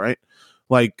guys, right?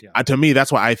 Like, to me,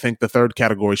 that's why I think the third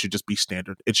category should just be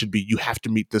standard. It should be, you have to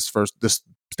meet this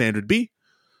standard B,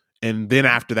 and then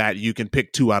after that, you can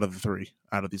pick two out of the three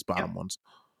out of these bottom ones.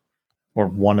 Or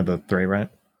one of the three, right?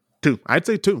 Two. I'd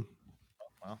say two.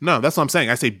 Wow. No, that's what I'm saying.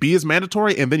 I say B is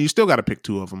mandatory, and then you still got to pick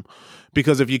two of them.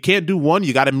 Because if you can't do one,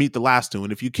 you got to meet the last two.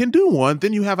 And if you can do one,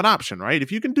 then you have an option, right?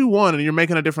 If you can do one and you're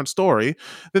making a different story,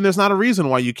 then there's not a reason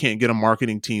why you can't get a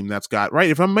marketing team that's got, right?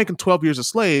 If I'm making 12 Years a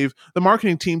Slave, the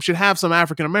marketing team should have some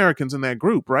African Americans in that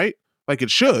group, right? Like,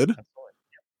 it should.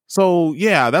 So,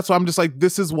 yeah, that's why I'm just like,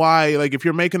 this is why, like, if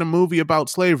you're making a movie about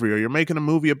slavery or you're making a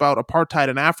movie about apartheid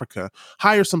in Africa,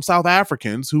 hire some South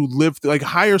Africans who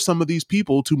hire some of these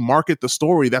people to market the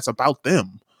story that's about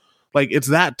them. Like, it's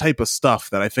that type of stuff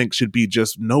that I think should be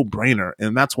just no brainer.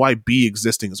 And that's why B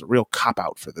existing is a real cop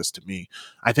out for this to me.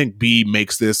 I think B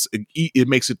makes it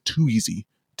makes it too easy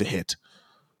to hit.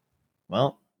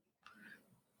 Well,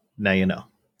 now you know.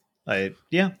 I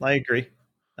agree.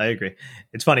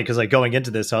 It's funny because, like, going into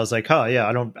this, I was like, oh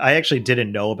yeah, I actually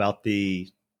didn't know about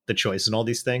the choice and all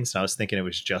these things. And I was thinking it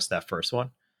was just that first one.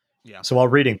 Yeah. So while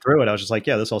reading through it, I was just like,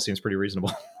 yeah, this all seems pretty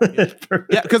reasonable.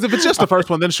 Yeah, because if it's just the first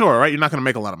one, then sure, right? You're not going to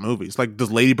make a lot of movies. Like,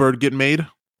 does Lady Bird get made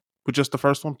with just the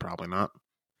first one? Probably not.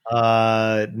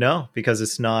 No, because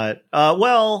it's not.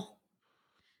 Well,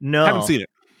 no, I haven't seen it,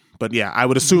 but yeah, I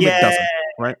would assume it doesn't.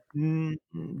 Right?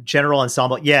 General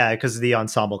ensemble, yeah, because of the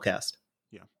ensemble cast.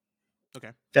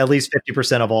 Okay. At least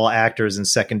 50% of all actors in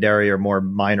secondary or more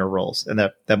minor roles. And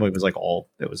that movie was all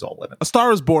women. A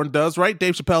Star is Born does, right?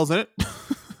 Dave Chappelle's in it.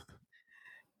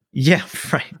 Yeah,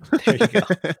 right. There you go.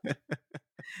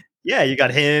 Yeah, you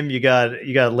got him, you got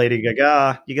Lady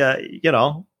Gaga, you got,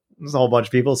 there's a whole bunch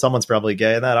of people. Someone's probably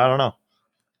gay in that. I don't know.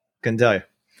 Couldn't tell you.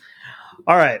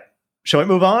 All right. Shall we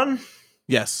move on?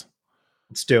 Yes.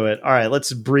 Let's do it. All right,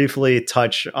 let's briefly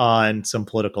touch on some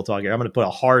political talk here. I'm going to put a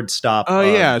hard stop. Oh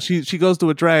yeah, she goes to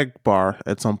a drag bar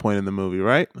at some point in the movie,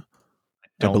 right? I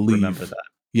don't remember that.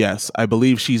 Yes, I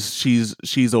believe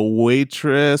she's a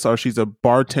waitress or she's a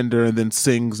bartender and then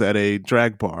sings at a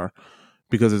drag bar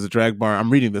because there's a drag bar. I'm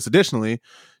reading this. Additionally,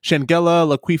 Shangela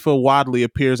Laquifa Wadley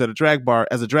appears at a drag bar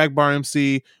as a drag bar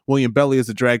MC. William Belly is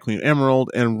a drag queen Emerald,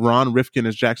 and Ron Rifkin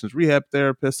is Jackson's rehab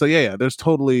therapist. So yeah, there's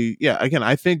totally, again,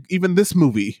 I think even this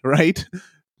movie, right,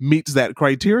 meets that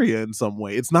criteria in some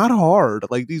way. It's not hard.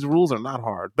 Like, these rules are not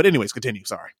hard. But anyways, continue.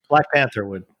 Sorry. Black Panther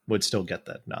would still get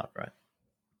that nod, right?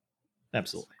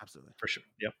 Absolutely. For sure.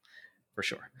 Yep. For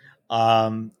sure.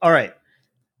 All right.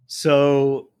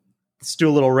 So let's do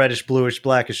a little reddish, bluish,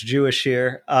 blackish, Jewish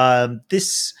here.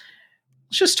 Let's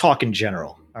just talk in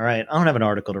general. All right. I don't have an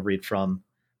article to read from,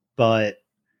 but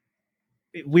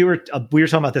we were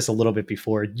talking about this a little bit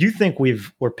before. You think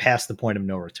we're past the point of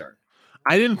no return?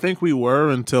 I didn't think we were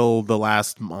until the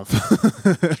last month.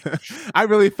 I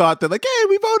really thought that, like, hey,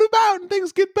 we voted out and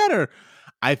things get better.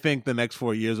 I think the next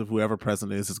 4 years of whoever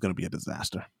president is going to be a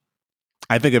disaster.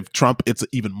 I think if Trump, it's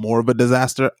even more of a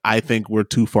disaster. I think we're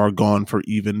too far gone for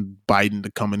even Biden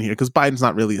to come in here because Biden's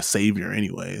not really a savior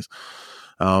anyways.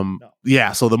 No.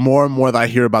 Yeah, so the more and more that I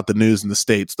hear about the news in the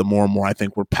States, the more and more I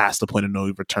think we're past the point of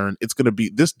no return. It's going to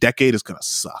be, this decade is going to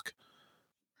suck.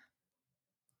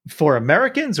 For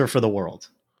Americans or for the world?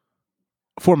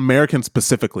 For Americans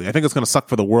specifically. I think it's going to suck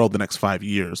for the world the next 5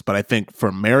 years. But I think for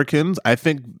Americans,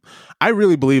 I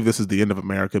really believe this is the end of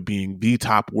America being the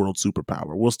top world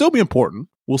superpower. We'll still be important.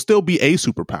 We'll still be a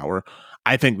superpower.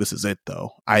 I think this is it,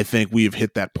 though. I think we have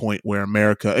hit that point where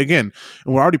America, again,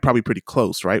 and we're already probably pretty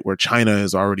close, right? Where China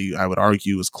is already, I would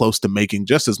argue, is close to making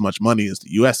just as much money as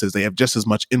the U.S. is. They have just as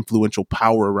much influential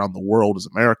power around the world as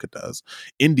America does.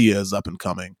 India is up and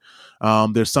coming.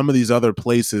 There's some of these other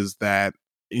places that,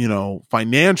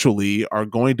 financially are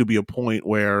going to be a point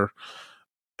where,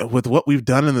 with what we've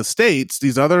done in the States,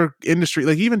 these other industry,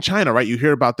 like even China, right? You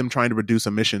hear about them trying to reduce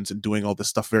emissions and doing all this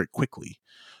stuff very quickly.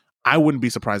 I wouldn't be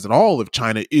surprised at all if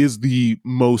China is the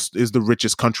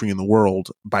richest country in the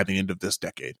world by the end of this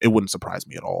decade. It wouldn't surprise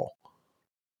me at all.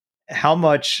 How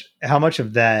much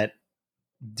of that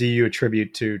do you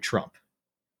attribute to Trump?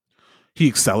 He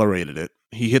accelerated it.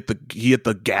 He hit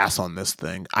the gas on this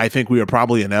thing. I think we are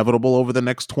probably inevitable over the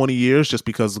next 20 years just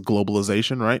because of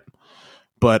globalization, right?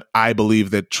 But I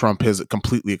believe that Trump has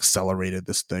completely accelerated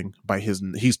this thing by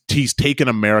he's taken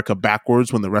America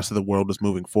backwards when the rest of the world is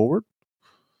moving forward.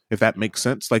 if that makes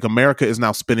sense. Like America is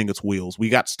now spinning its wheels. We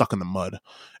got stuck in the mud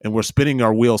and we're spinning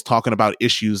our wheels talking about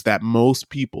issues that most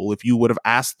people, if you would have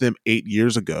asked them 8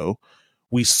 years ago,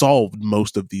 we solved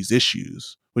most of these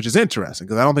issues, which is interesting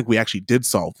because I don't think we actually did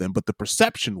solve them. But the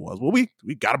perception was, well, we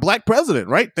got a black president,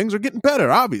 right? Things are getting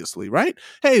better, obviously, right?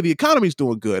 Hey, the economy's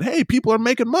doing good. Hey, people are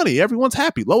making money. Everyone's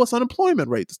happy. Lowest unemployment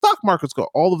rate. The stock market's go.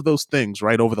 All of those things,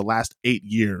 right? Over the last 8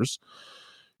 years,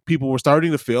 people were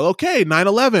starting to feel, okay,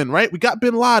 9/11, right? We got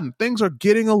bin Laden. Things are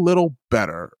getting a little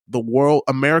better. The world,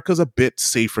 America's a bit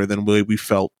safer than we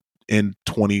felt in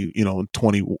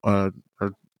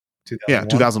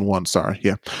 2001. Sorry.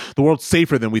 Yeah. The world's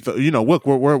safer than we thought. Look,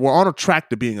 we're on a track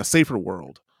to being a safer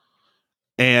world.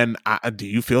 And do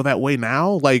you feel that way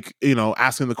now? Like,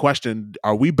 asking the question,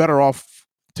 are we better off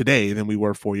today than we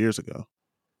were 4 years ago?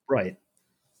 Right.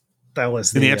 That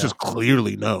was and the answer is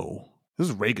clearly no. This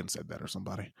is Reagan said that or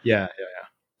somebody. Yeah.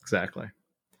 Exactly.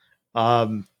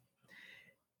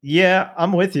 Yeah,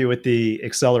 I'm with you with the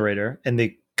accelerator and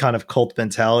the kind of cult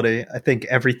mentality. I think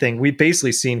we've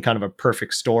basically seen kind of a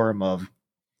perfect storm of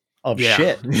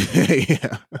shit.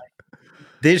 Yeah.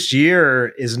 This year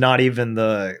is not even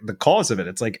the cause of it.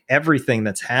 It's like everything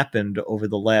that's happened over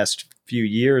the last few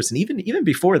years. And even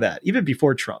before that, even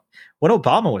before Trump, when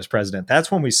Obama was president, that's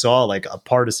when we saw like a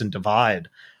partisan divide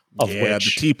of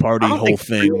which the Tea Party whole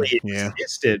thing really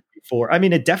existed before. I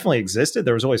mean, it definitely existed.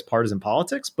 There was always partisan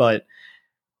politics, but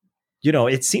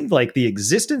it seemed like the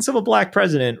existence of a black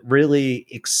president really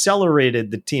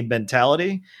accelerated the team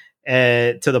mentality,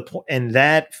 and to the point, and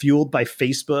that fueled by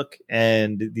Facebook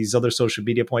and these other social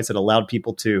media points that allowed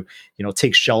people to,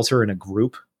 take shelter in a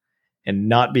group and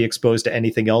not be exposed to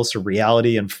anything else or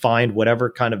reality and find whatever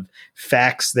kind of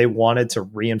facts they wanted to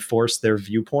reinforce their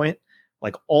viewpoint.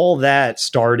 Like all that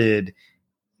started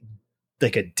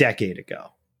like a decade ago.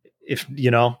 If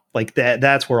like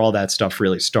that's where all that stuff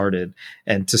really started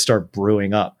and to start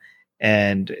brewing up.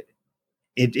 And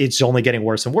it's only getting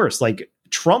worse and worse. Like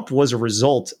Trump was a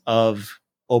result of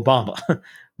Obama,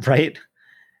 right?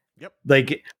 Yep.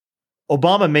 Like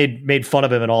Obama made fun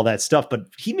of him and all that stuff, but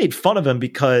he made fun of him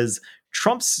because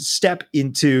Trump's step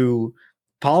into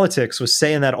politics was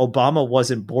saying that Obama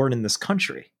wasn't born in this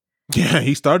country. Yeah,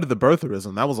 he started the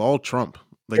birtherism. That was all Trump.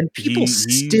 Like, and people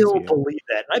still believe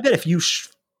that. And I bet if you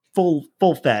full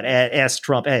fat asked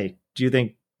Trump, hey, do you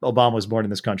think Obama was born in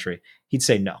this country? He'd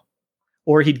say no.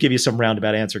 Or he'd give you some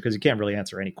roundabout answer because he can't really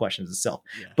answer any questions himself.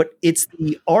 Yeah. But it's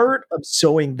the art of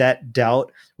sowing that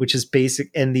doubt, which is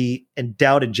basic, and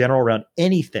doubt in general around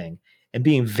anything, and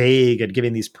being vague and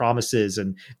giving these promises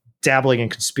and dabbling in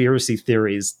conspiracy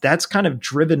theories. That's kind of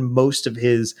driven most of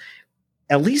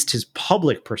at least his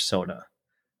public persona.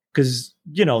 Because,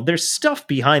 there's stuff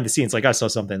behind the scenes. Like I saw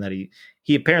something that he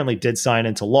apparently did sign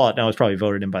into law. Now it's probably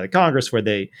voted in by the Congress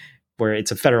where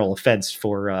it's a federal offense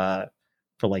for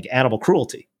like animal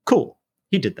cruelty. Cool.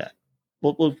 He did that.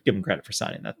 We'll give him credit for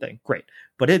signing that thing. Great.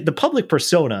 But the public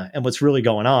persona and what's really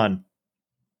going on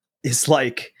is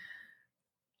like,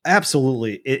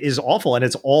 absolutely, it is awful. And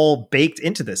it's all baked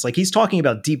into this. Like he's talking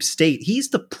about deep state. He's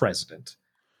the president.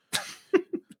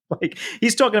 Like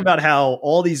he's talking about how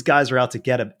all these guys are out to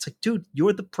get him. It's like, dude,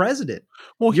 you're the president.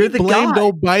 Well, you're he blamed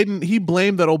Biden. He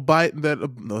blamed that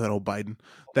Biden.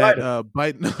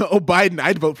 Biden.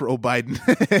 I'd vote for O'Biden.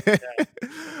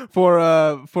 For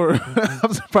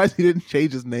I'm surprised he didn't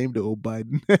change his name to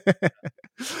O'Biden.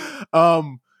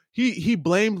 He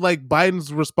blamed like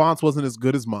Biden's response wasn't as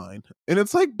good as mine, and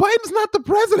it's like Biden's not the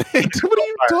president. What are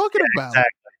you talking about?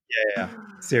 Exactly. Yeah.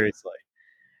 Seriously.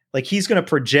 Like he's going to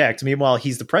project. Meanwhile,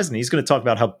 he's the president. He's going to talk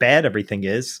about how bad everything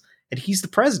is, and he's the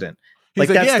president. He's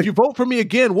like, if you vote for me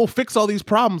again, we'll fix all these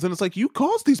problems. And it's like, you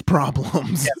caused these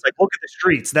problems. Yeah, it's like, look at the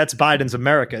streets. That's Biden's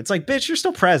America. It's like, bitch, you're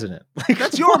still president. Like,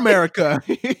 that's your America.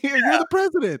 You're the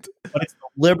president. But it's the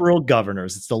liberal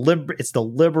governors. It's the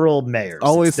liberal mayors.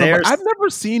 Always. I've never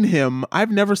seen him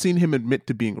admit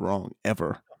to being wrong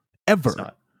ever.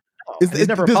 He's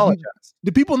never apologized.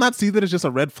 Do people not see that it's just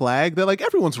a red flag? They're like,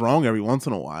 everyone's wrong every once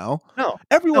in a while. No.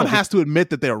 Everyone has to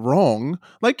admit that they're wrong.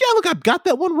 Like, yeah, look, I've got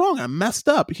that one wrong. I messed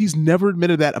up. He's never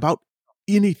admitted that about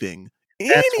anything.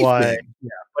 That's why.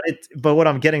 Yeah. But what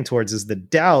I'm getting towards is the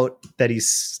doubt that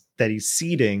he's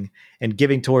seeding and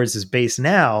giving towards his base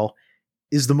now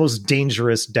is the most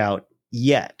dangerous doubt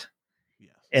yet. Yeah.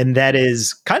 And that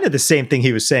is kind of the same thing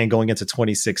he was saying going into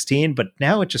 2016, but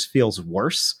now it just feels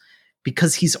worse.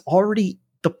 Because he's already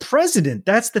the president.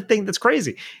 That's the thing that's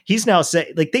crazy. He's now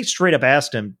saying, like, they straight up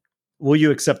asked him, will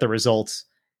you accept the results?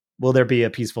 Will there be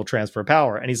a peaceful transfer of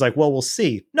power? And he's like, well, we'll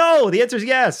see. No, the answer is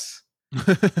yes.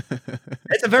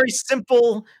 It's a very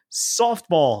simple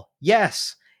softball.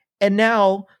 Yes. And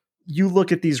now you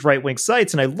look at these right wing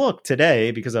sites, and I looked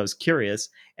today because I was curious,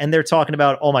 and they're talking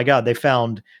about, oh my God, they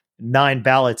found 9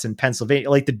 ballots in Pennsylvania.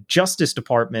 Like the Justice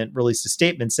Department released a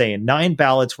statement saying 9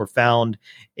 ballots were found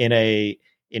in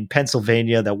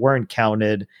Pennsylvania that weren't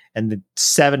counted, and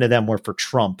 7 of them were for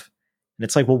Trump. And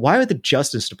it's like, well, why would the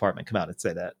Justice Department come out and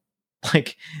say that?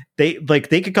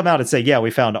 They could come out and say, yeah,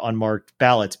 we found unmarked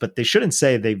ballots, but they shouldn't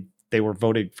say they were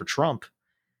voting for Trump.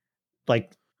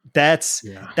 Like that's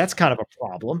kind of a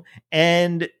problem.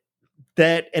 And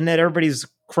that everybody's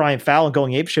crying foul and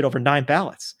going apeshit over 9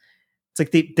 ballots. It's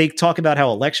like they talk about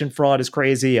how election fraud is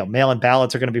crazy, how mail-in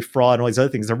ballots are going to be fraud, and all these other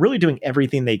things. They're really doing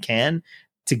everything they can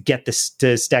to get this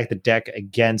to stack the deck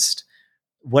against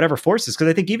whatever forces. Because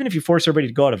I think even if you force everybody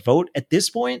to go out and vote, at this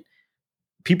point,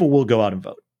 people will go out and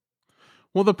vote.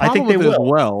 Well, the problem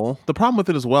with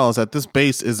it as well is that this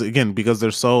base is, again, because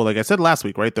they're so, like I said last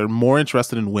week, right? They're more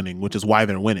interested in winning, which is why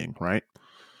they're winning, right?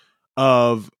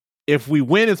 If we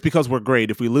win, it's because we're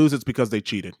great. If we lose, it's because they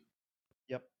cheated.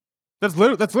 Yep. That's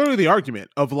literally the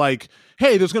argument of like,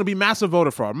 hey, there's going to be massive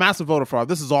voter fraud.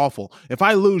 This is awful. If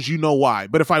I lose, you know why.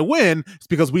 But if I win, it's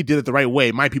because we did it the right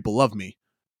way. My people love me.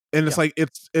 And it's like,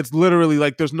 it's literally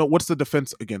like, what's the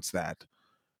defense against that?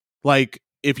 Like,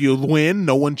 if you win,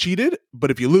 no one cheated.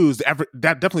 But if you lose,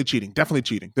 that definitely cheating.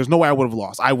 There's no way I would have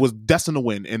lost. I was destined to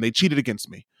win, and they cheated against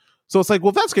me. So it's like, well,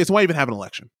 if that's the case, why even have an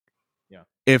election? Yeah.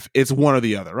 If it's one or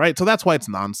the other, right? So that's why it's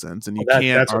nonsense, and you can't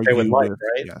that's argue what they would like, with,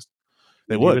 right? Yes,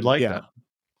 they would like that. that.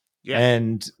 Yeah.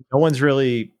 And no one's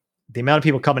really, the amount of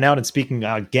people coming out and speaking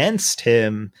against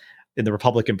him in the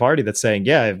Republican Party that's saying,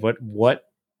 yeah, what?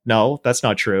 No, that's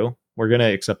not true. We're going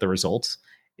to accept the results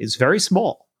is very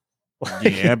small.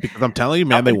 Yeah, because I'm telling you,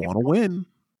 man, they want to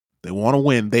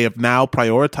win. They have now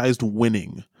prioritized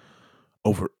winning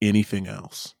over anything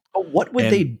else. But what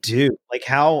would they do? Like,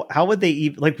 how would they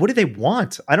even, like, what do they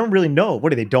want? I don't really know.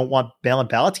 What do they don't want mail-in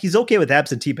ballots? He's okay with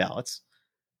absentee ballots,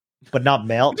 but not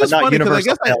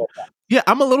universal ballot. Yeah,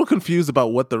 I'm a little confused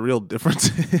about what the real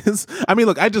difference is. I mean,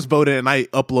 look, I just voted and I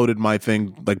uploaded my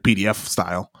thing like PDF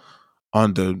style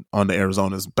onto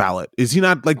Arizona's ballot. Is he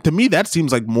not, like, to me that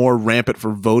seems like more rampant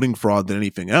for voting fraud than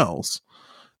anything else,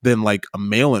 than like a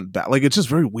mail-in ballot. Like, it's just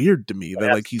very weird to me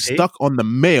that like he's stuck on the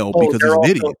mail because he's an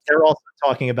idiot. They're also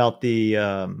talking about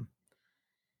the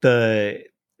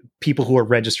people who are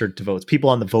registered to vote, people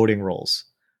on the voting rolls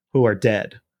who are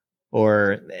dead.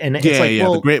 This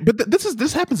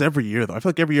happens every year though. I feel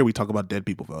like every year we talk about dead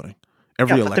people voting.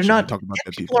 Every election, we talk about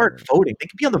dead people. People aren't voting. They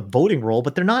could be on the voting roll,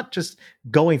 but they're not just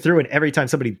going through and every time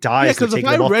somebody dies. Yeah, because if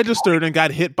I registered and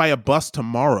got hit by a bus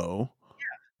tomorrow,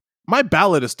 my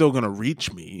ballot is still going to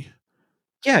reach me.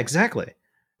 Yeah, exactly.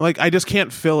 Like, I just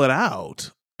can't fill it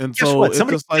out. And guess so what?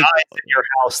 Somebody dies in your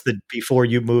house before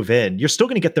you move in, you're still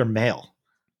going to get their mail.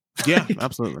 Yeah,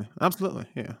 absolutely.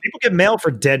 Yeah, people get mail for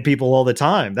dead people all the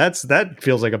time. That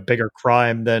feels like a bigger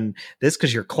crime than this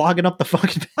because you're clogging up the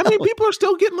fucking mail. I mean, people are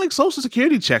still getting like Social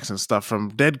Security checks and stuff from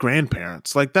dead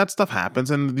grandparents. Like, that stuff happens,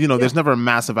 and there's never a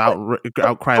massive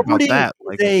outcry about that.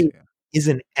 Like, is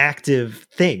an active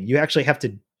thing. You actually have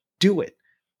to do it.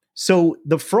 So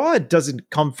the fraud doesn't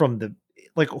come from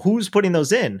who's putting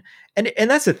those in, and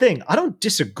that's the thing. I don't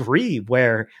disagree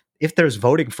where if there's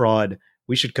voting fraud,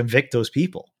 we should convict those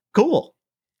people. Cool.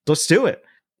 Let's do it.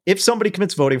 If somebody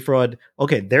commits voting fraud,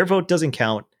 okay, their vote doesn't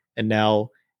count, and now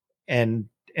and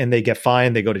they get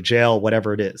fined, they go to jail,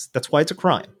 whatever it is. That's why it's a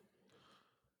crime.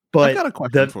 But I've got a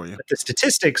question for you. The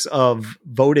statistics of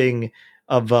voting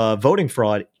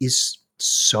fraud is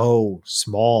so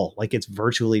small, like it's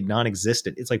virtually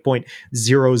non-existent. It's like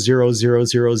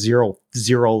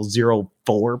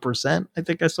 0.0000004%. I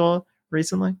think I saw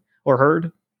recently or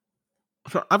heard.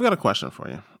 So I've got a question for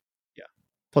you. Yeah.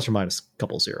 Plus or minus a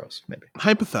couple zeros, maybe.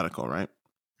 Hypothetical, right?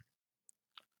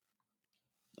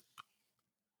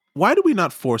 Why do we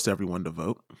not force everyone to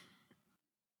vote?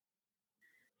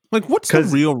 Like, what's the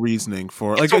real reasoning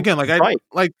for, like, again, like,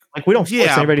 we don't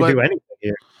force anybody to do anything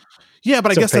here. Yeah,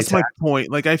 but I guess that's my point.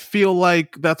 Like, I feel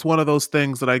like that's one of those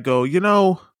things that I go, in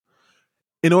order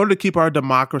to keep our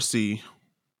democracy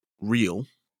real,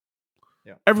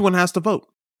 everyone has to vote.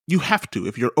 You have to.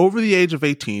 If you're over the age of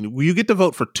 18, you get to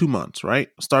vote for 2 months, right?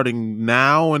 Starting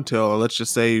now until, let's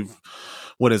just say,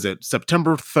 what is it,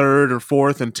 September 3rd or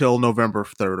 4th until November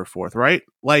 3rd or 4th, right?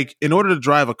 Like, in order to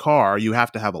drive a car, you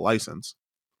have to have a license.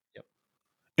 Yep.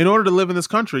 In order to live in this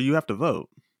country, you have to vote.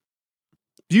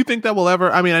 Do you think that will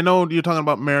ever, I mean, I know you're talking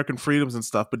about American freedoms and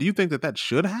stuff, but do you think that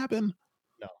should happen?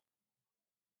 No.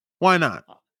 Why not?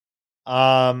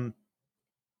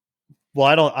 Well,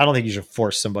 I don't think you should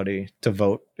force somebody to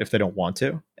vote if they don't want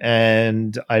to.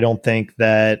 And I don't think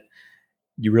that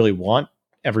you really want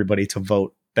everybody to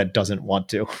vote that doesn't want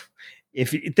to.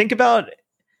 If you think about,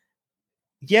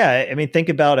 yeah, I mean, think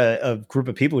about a group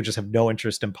of people who just have no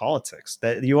interest in politics.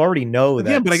 That you already know that.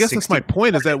 Yeah, but I guess that's my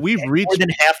point, is that we've reached more than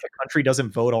half the country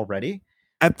doesn't vote already.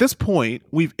 At this point,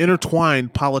 we've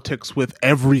intertwined politics with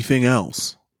everything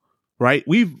else, right?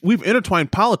 We've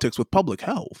intertwined politics with public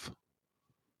health.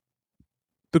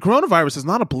 The coronavirus is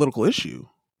not a political issue.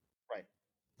 Right.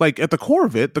 Like, at the core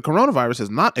of it, the coronavirus is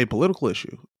not a political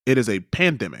issue. It is a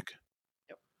pandemic.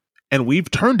 Yep. And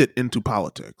we've turned it into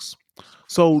politics.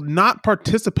 So not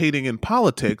participating in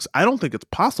politics, I don't think it's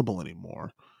possible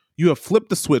anymore. You have flipped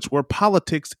the switch where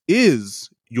politics is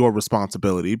your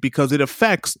responsibility because it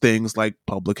affects things like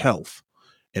public health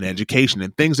and education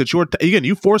and things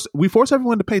that we force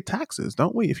everyone to pay taxes,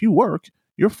 don't we? If you work,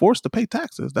 you're forced to pay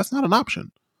taxes. That's not an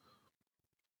option.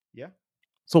 Yeah.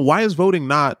 So why is voting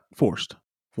not forced?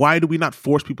 Why do we not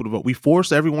force people to vote? We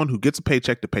force everyone who gets a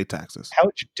paycheck to pay taxes. How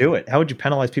would you do it? How would you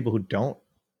penalize people who don't?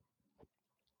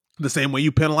 The same way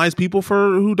you penalize people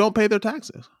who don't pay their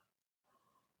taxes.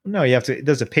 No, you have to.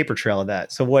 There's a paper trail of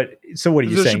that. So what? So what are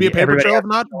you saying? There should be a paper trail of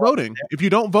not voting. If you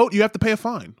don't vote, you have to pay a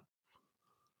fine.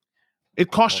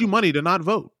 It costs you money to not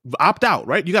vote. Opt out,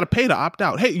 right? You got to pay to opt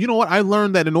out. Hey, you know what? I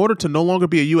learned that in order to no longer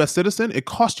be a U.S. citizen, it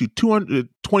costs you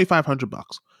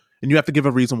 $2,500, and you have to give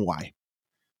a reason why.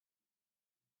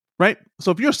 Right? So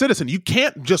if you're a citizen, you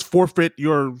can't just forfeit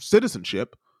your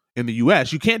citizenship in the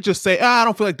U.S. You can't just say, I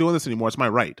don't feel like doing this anymore. It's my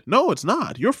right. No, it's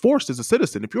not. You're forced as a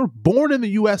citizen. If you're born in the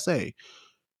USA,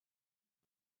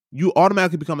 you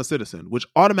automatically become a citizen, which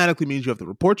automatically means you have to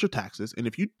report your taxes. And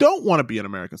if you don't want to be an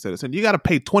American citizen, you got to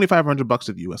pay $2,500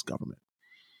 to the U.S. government.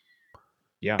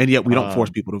 Yeah. And yet we don't force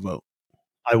people to vote.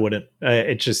 I wouldn't.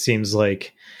 It just seems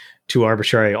like too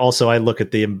arbitrary. Also, I look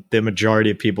at the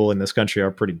majority of people in this country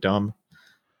are pretty dumb.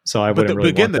 So I wouldn't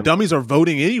really the dummies are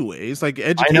voting anyways. Like,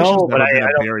 education I know, never but been a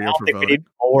I barrier don't for think voting. we need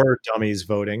more dummies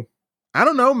voting. I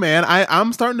don't know, man.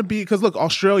 I'm starting to be, because look,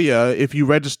 Australia, if you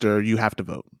register, you have to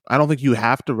vote. I don't think you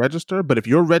have to register, but if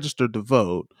you're registered to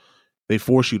vote, they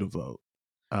force you to vote.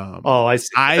 I see.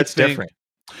 That's different.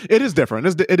 It is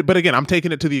different. But again, I'm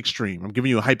taking it to the extreme. I'm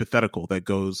giving you a hypothetical that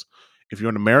goes, if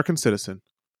you're an American citizen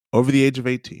over the age of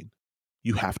 18,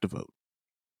 you have to vote.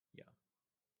 Yeah.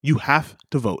 You have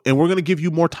to vote. And we're going to give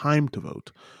you more time to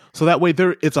vote. So that way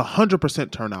it's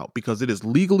 100% turnout, because it is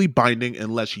legally binding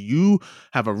unless you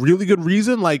have a really good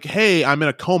reason, like, hey, I'm in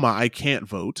a coma, I can't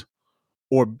vote.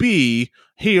 Or B,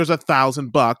 here's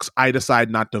 $1,000, I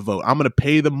decide not to vote. I'm going to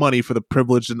pay the money for the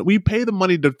privilege. And we pay the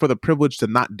money for the privilege to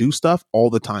not do stuff all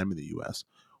the time in the US.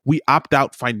 We opt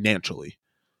out financially.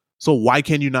 So why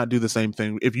can you not do the same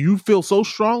thing? If you feel so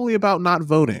strongly about not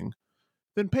voting,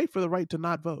 then pay for the right to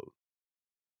not vote.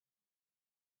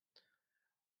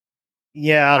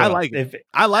 Yeah, I like it.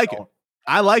 I like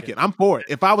it. I'm for it.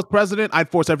 If I was president, I'd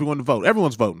force everyone to vote.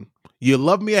 Everyone's voting. You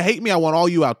love me or hate me, I want all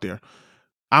you out there.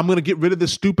 I'm going to get rid of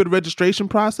this stupid registration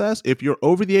process. If you're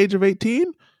over the age of 18,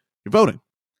 you're voting.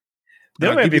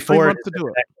 There might be 4 months to do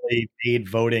it. Actually made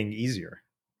voting easier.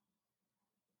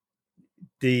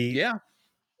 The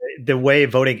way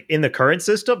voting in the current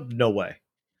system, no way.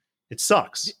 It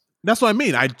sucks. That's what I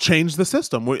mean. I changed the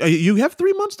system. You have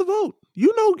 3 months to vote.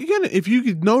 You know, again, if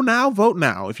you know now, vote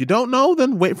now. If you don't know,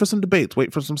 then wait for some debates.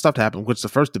 Wait for some stuff to happen, which the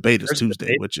first debate is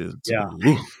Tuesday, which is... Yeah.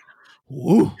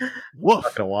 Ooh, I'm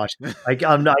not gonna watch it.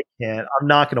 I'm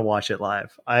not gonna watch it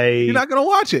live. You're not gonna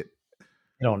watch it?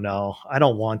 I don't know. I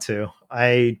don't want to.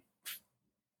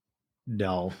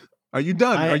 No. Are you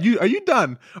done? Are you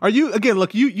done? Are you, again,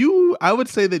 look, you I would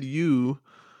say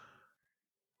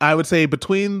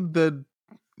between the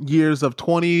years of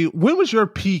 20, when was your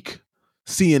peak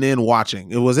CNN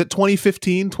watching? Was it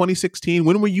 2015, 2016?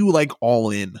 When were you like all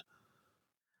in?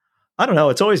 I don't know.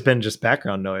 It's always been just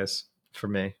background noise for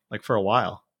me, like for a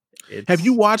while. Have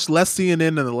you watched less CNN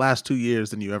in the last 2 years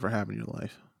than you ever have in your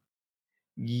life?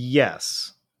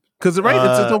 Yes. Because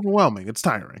it's overwhelming. It's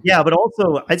tiring. Yeah, but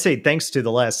also I'd say thanks to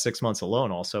the last 6 months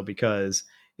alone, also because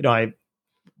I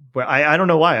don't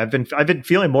know why I've been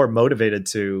feeling more motivated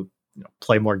to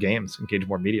play more games, engage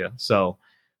more media. So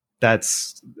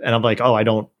and I'm like, I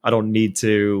don't need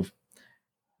to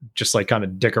just like kind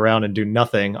of dick around and do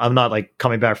nothing. I'm not like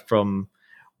coming back from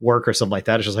work or something like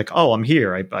that. It's just like, I'm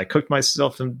here. I cooked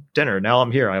myself some dinner. Now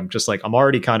I'm here. I'm just like, I'm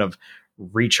already kind of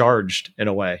recharged in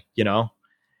a way,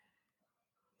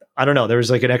 I don't know. There's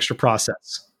like an extra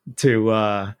process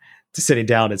to sitting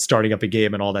down and starting up a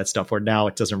game and all that stuff, where now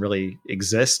it doesn't really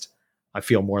exist. I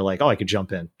feel more like, I could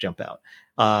jump in, jump out.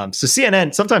 So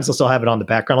CNN, sometimes I'll still have it on the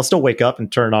background. I'll still wake up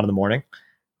and turn it on in the morning.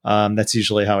 That's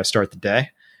usually how I start the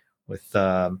day, with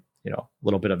a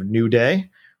little bit of a new day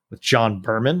with John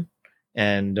Berman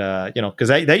And because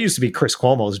that used to be Chris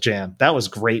Cuomo's jam. That was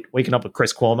great. Waking up with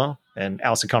Chris Cuomo and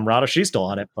Alison Camerata. She's still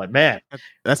on it, but man,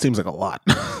 that seems like a lot.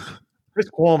 Chris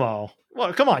Cuomo.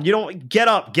 Well, come on, you don't get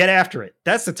up, get after it.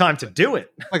 That's the time to do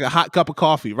it. Like a hot cup of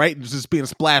coffee, right? And just being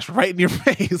splashed right in your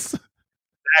face.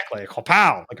 Exactly, like,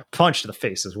 pow, like a punch to the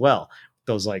face as well.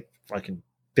 Those like fucking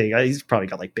big. He's probably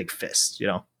got like big fists. You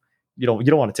don't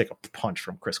want to take a punch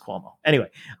from Chris Cuomo. Anyway,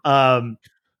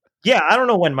 yeah, I don't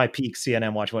know when my peak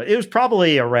CNN watch was. It was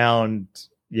probably around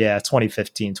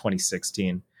 2015,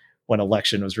 2016 when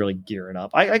election was really gearing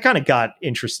up. I kind of got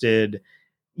interested.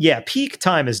 Yeah, peak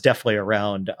time is definitely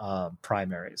around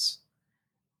primaries.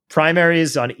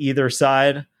 Primaries on either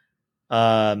side.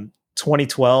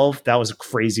 2012, that was a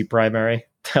crazy primary.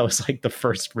 That was like the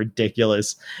first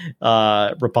ridiculous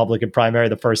Republican primary,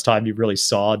 the first time you really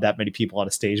saw that many people on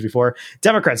a stage before.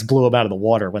 Democrats blew them out of the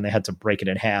water when they had to break it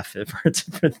in half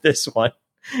for this one,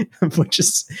 which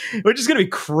is going to be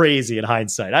crazy in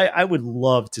hindsight. I would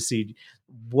love to see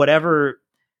whatever,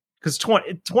 because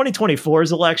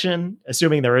 2024's election,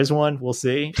 assuming there is one, we'll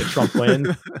see if Trump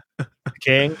wins.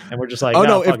 King, and we're just like,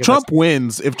 no, if Trump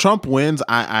wins,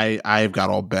 I've got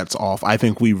all bets off. I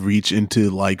think we reach into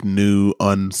like new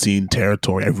unseen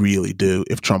territory. I really do.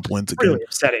 If Trump wins again, really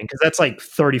upsetting, because that's like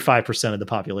 35% of the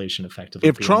population effectively.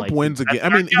 If Trump wins again, I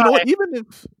mean, you know what? Even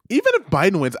if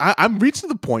Biden wins, I'm reaching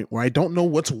to the point where I don't know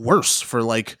what's worse for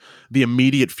like the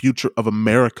immediate future of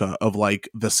America, of like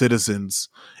the citizens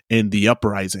in the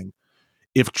uprising.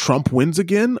 If Trump wins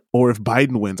again or if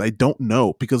Biden wins, I don't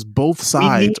know, because both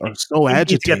sides are so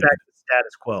agitated. Get back to the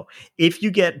status quo. If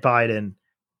you get Biden,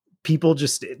 people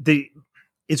just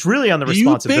it's really on the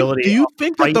responsibility. Do you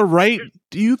think that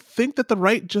the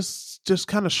right just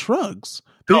kind of shrugs?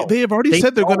 They have already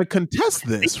said they're going to contest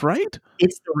this, right?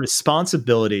 It's the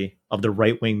responsibility of the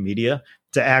right-wing media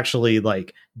to actually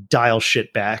like dial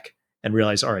shit back and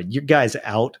realize, all right, you guys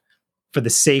out. For the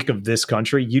sake of this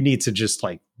country, you need to just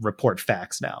like report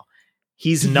facts now.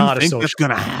 He's not a socialist. That's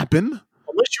going to happen?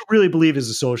 Unless you really believe he's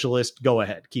a socialist, go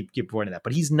ahead. Keep pointing that.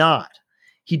 But he's not.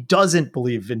 He doesn't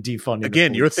believe in defunding.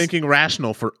 Again, you're thinking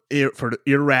rational for the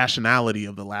irrationality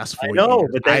of the last 4 years. I know,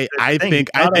 but I think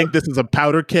this is a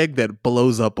powder keg that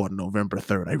blows up on November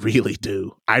 3rd. I really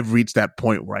do. I've reached that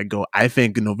point where I go, I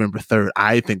think November 3rd,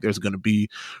 I think there's going to be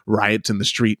riots in the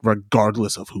street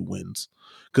regardless of who wins.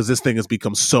 Because this thing has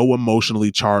become so emotionally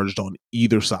charged on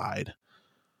either side.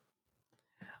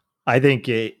 I think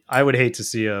I would hate to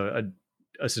see a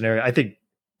scenario. I think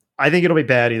it'll be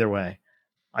bad either way.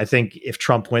 I think if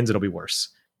Trump wins, it'll be worse,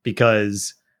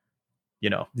 because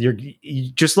you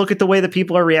just look at the way that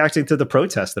people are reacting to the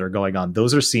protests that are going on.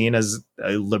 Those are seen as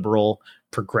a liberal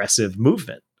progressive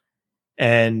movement.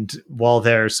 And while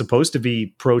they're supposed to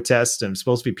be protests and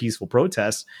supposed to be peaceful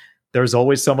protests, there's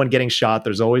always someone getting shot.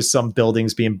 There's always some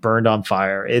buildings being burned on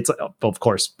fire. It's, of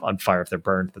course, on fire if they're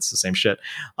burned. That's the same shit.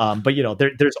 But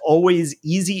there's always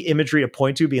easy imagery to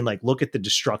point to, being like, look at the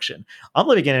destruction. I'm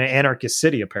living in an anarchist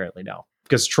city apparently now,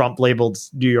 because Trump labeled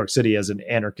New York City as an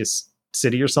anarchist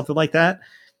city or something like that.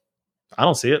 I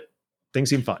don't see it. Things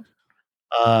seem fun.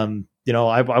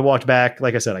 I walked back.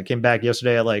 Like I said, I came back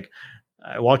yesterday at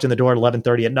I walked in the door at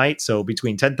 11:30 at night. So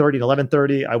between 10:30 and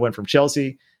 11:30, I went from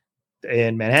Chelsea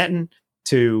in Manhattan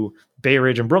to Bay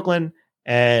Ridge in Brooklyn,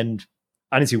 and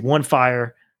I didn't see one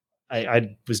fire.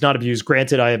 I was not abused.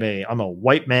 Granted, I'm a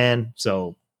white man,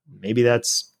 so maybe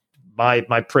that's my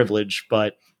privilege,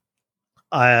 but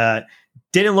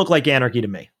didn't look like anarchy to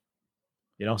me.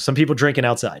 Some people drinking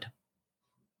outside.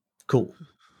 Cool.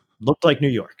 Looked like New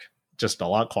York, just a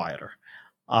lot quieter.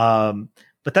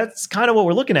 But that's kind of what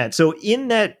we're looking at. So in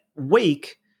that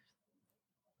wake,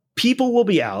 people will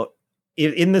be out.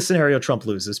 In the scenario Trump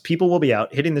loses, people will be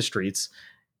out hitting the streets.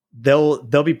 They'll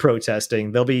be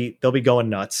protesting. They'll be going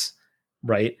nuts,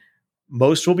 right?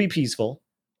 Most will be peaceful,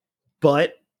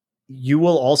 but you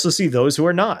will also see those who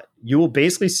are not. You will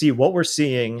basically see what we're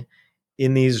seeing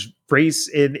in these race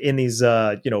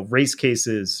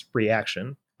cases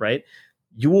reaction, right?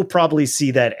 You will probably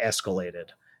see that escalated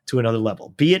to another level,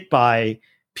 be it by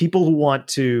people who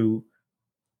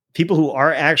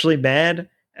are actually mad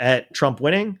at Trump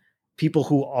winning, people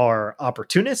who are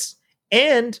opportunists,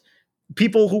 and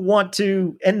people who want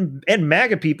to, and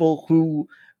MAGA people who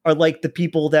are like the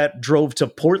people that drove to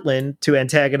Portland to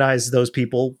antagonize those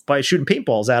people by shooting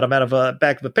paintballs at them out of a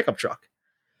back of a pickup truck.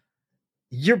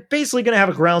 You're basically going to have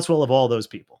a groundswell of all those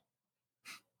people.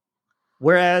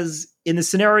 Whereas in the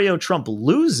scenario Trump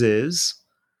loses,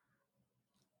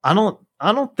 I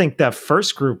don't think that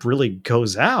first group really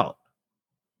goes out.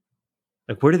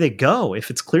 Like, where do they go? If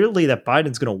it's clearly that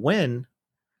Biden's going to win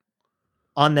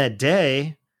on that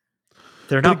day,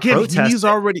 They're not again, protesting.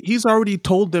 he's already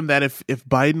told them that if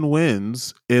Biden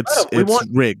wins, it's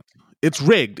rigged. It's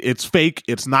rigged. It's fake.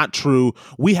 It's not true.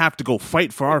 We have to go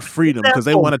fight for our freedom because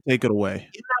they want to take it away.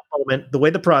 In that moment, the way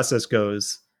the process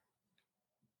goes,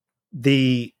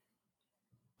 that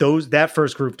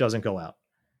first group doesn't go out.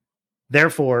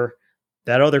 Therefore,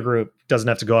 that other group doesn't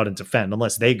have to go out and defend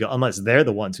unless they're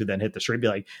the ones who then hit the street. Be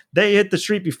like, they hit the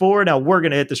street before, now we're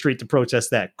going to hit the street to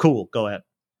protest that. Cool, go ahead.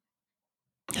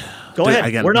 Go ahead.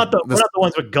 Again, we're not the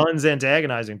ones with guns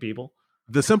antagonizing people.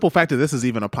 The simple fact that this is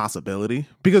even a possibility,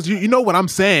 because you know what I'm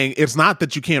saying, it's not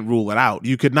that you can't rule it out.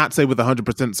 You could not say with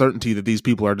 100% certainty that these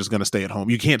people are just going to stay at home.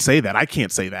 You can't say that. I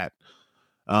can't say that.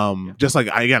 Just like,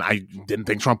 I didn't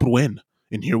think Trump would win.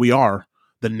 And here we are,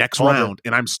 the next round.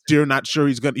 And I'm still not sure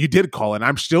he's going to, you did call it.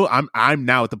 I'm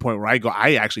now at the point where I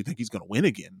actually think he's going to win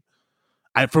again.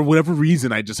 For whatever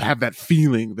reason, I just have that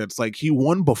feeling that's like he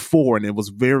won before and it was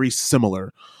very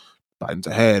similar. Biden's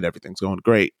ahead, everything's going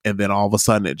great, and then all of a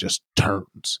sudden it just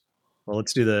turns. Well,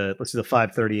 let's do the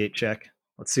 538 check.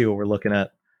 Let's see what we're looking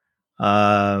at.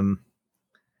 I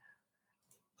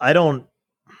don't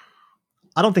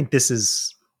think this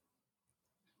is.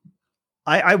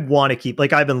 I want to keep,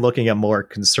 like, I've been looking at more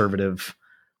conservative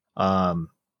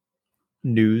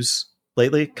news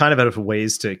lately, kind of out of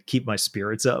ways to keep my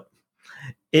spirits up.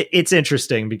 It's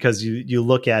interesting because you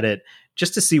look at it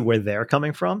just to see where they're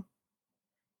coming from.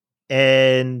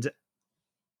 And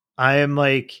I am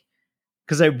like,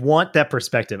 because I want that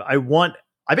perspective. I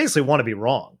basically want to be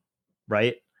wrong,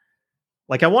 right?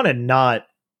 Like, I want to not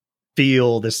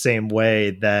feel the same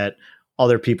way that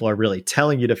other people are really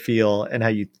telling you to feel and how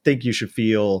you think you should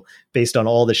feel based on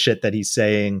all the shit that he's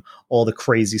saying, all the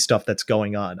crazy stuff that's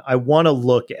going on. I want to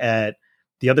look at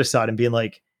the other side and being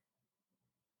like,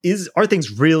 are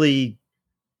things really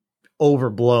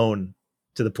overblown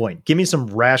to the point? Give me some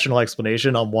rational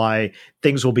explanation on why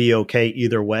things will be okay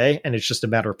either way, and it's just a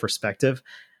matter of perspective.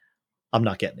 I'm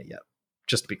not getting it yet,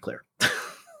 just to be clear.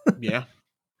 Yeah.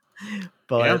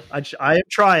 But yeah. I am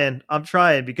trying. I'm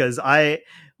trying because I'm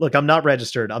not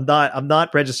registered. I'm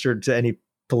not registered to any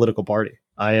political party.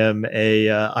 I am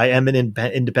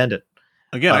an independent.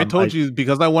 Again, I told you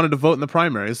because I wanted to vote in the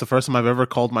primary. It's the first time I've ever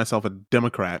called myself a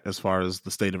Democrat as far as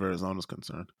the state of Arizona is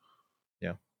concerned.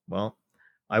 Yeah. Well,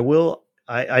 I will.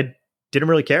 I didn't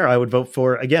really care. I would vote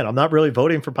for, again, I'm not really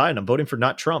voting for Biden. I'm voting for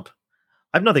not Trump.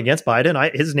 I have nothing against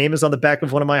Biden. His name is on the back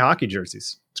of one of my hockey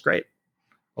jerseys. It's great.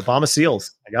 Obama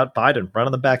Seals. I got Biden right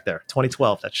on the back there.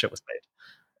 2012, that shit was made.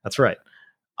 That's right.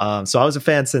 So I was a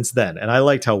fan since then, and I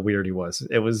liked how weird he was.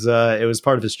 It was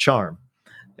part of his charm.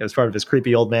 It was part of his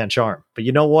creepy old man charm. But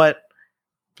you know what?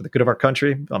 For the good of our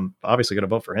country, I'm obviously going to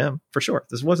vote for him for sure.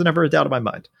 This wasn't ever a doubt in my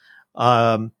mind.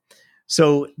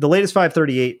 So the latest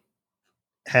 538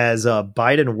 has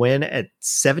Biden win at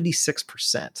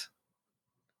 76%.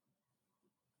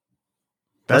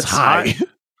 That's high.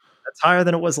 That's higher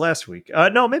than it was last week.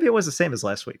 No, maybe it was the same as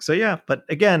last week. So yeah, but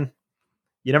again,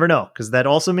 you never know, because that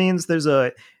also means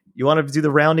you want to do the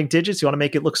rounding digits. You want to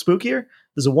make it look spookier.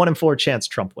 There's a 1 in 4 chance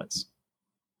Trump wins.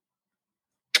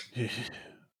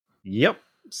 Yep.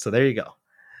 So there you go.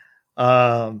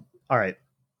 All right,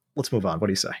 let's move on. What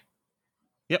do you say?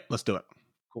 Yep, let's do it.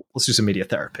 Cool. Let's do some media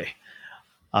therapy.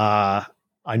 I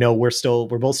know we're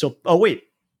both still. Oh wait,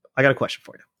 I got a question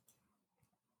for you.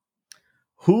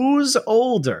 Who's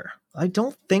older? I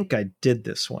don't think I did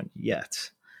this one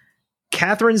yet.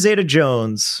 Catherine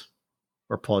Zeta-Jones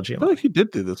or Paul Giamatti? I feel like you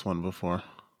did do this one before.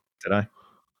 Did I?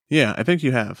 Yeah, I think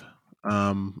you have.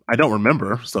 I don't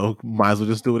remember, so might as well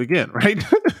just do it again, right?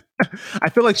 I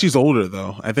feel like she's older,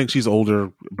 though. I think she's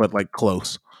older, but like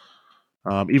close.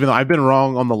 Even though I've been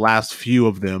wrong on the last few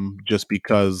of them, just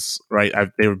because, right,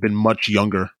 they've been much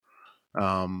younger.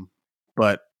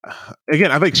 But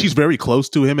again, I think she's very close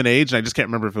to him in age, and I just can't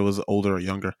remember if it was older or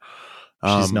younger.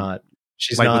 She's not.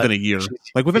 She's like not, within a year.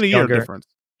 Like within a year difference.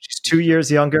 She's 2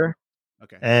 years younger.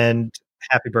 Okay. And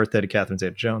happy birthday to Catherine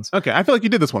Zeta-Jones. Okay, I feel like you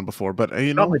did this one before, but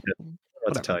you know, did.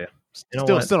 What to tell you? Still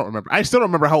don't remember. I still don't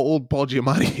remember how old Paul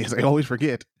Giamatti is. I always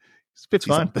forget. He's 50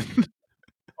 something.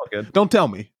 All good. Don't tell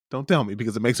me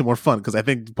because it makes it more fun. Because I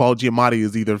think Paul Giamatti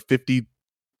is either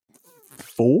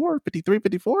 54, 53,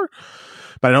 54,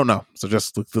 but I don't know. So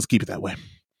just let's keep it that way.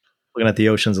 Looking at the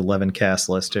Ocean's 11 cast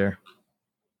list here,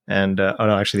 and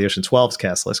actually the Ocean 12's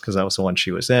cast list because that was the one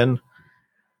she was in. I'm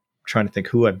trying to think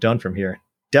who I've done from here.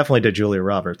 Definitely did Julia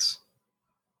Roberts.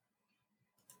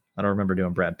 I don't remember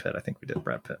doing Brad Pitt. I think we did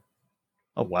Brad Pitt.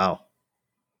 Oh, wow.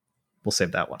 We'll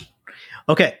save that one.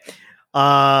 Okay.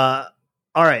 All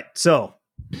right. So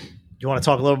you want to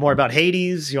talk a little more about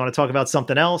Hades? You want to talk about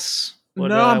something else? What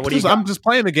No, what do you got? I'm just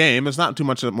playing the game. There's not too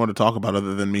much more to talk about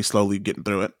other than me slowly getting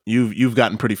through it. You've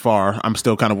gotten pretty far. I'm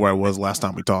still kind of where I was last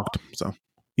time we talked. So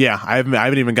yeah, I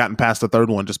haven't even gotten past the third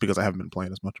one just because I haven't been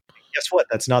playing as much. Guess what?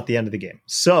 That's not the end of the game.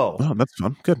 So Oh, that's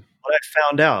fun. Good. what I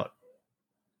found out,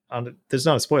 there's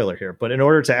not a spoiler here, but in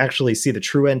order to actually see the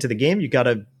true end to the game, you got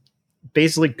to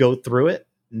basically go through it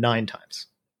 9 times.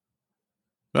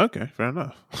 Okay, fair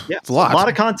enough. Yeah, it's a lot. A lot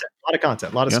of content,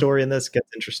 a lot of story in this. Gets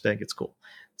interesting. It's cool.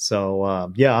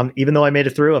 So yeah, even though I made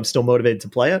it through, I'm still motivated to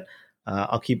play it.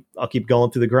 I'll keep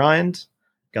going through the grind.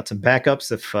 Got some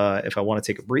backups if I want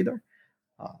to take a breather.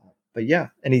 But yeah,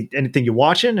 anything you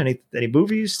watching? Any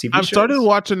movies, TV I've shows? started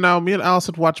watching now. Me and Alice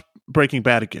had watched Breaking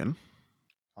Bad again.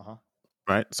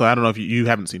 Right. So I don't know if you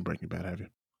haven't seen Breaking Bad, have you?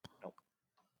 Nope.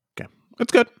 Okay,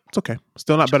 it's good. It's okay.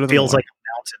 Still not better than feels like a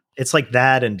mountain. It's like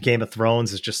that, and Game of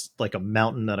Thrones is just like a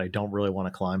mountain that I don't really want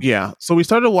to climb. Yeah. So we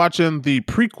started watching the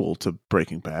prequel to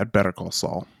Breaking Bad, Better Call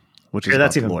Saul, which is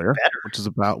that's about even the lawyer, better.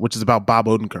 which is about Bob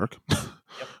Odenkirk,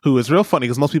 who is real funny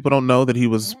because most people don't know that he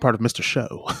was part of Mr.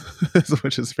 Show,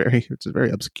 which is very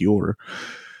obscure,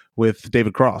 with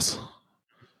David Cross.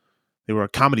 They were a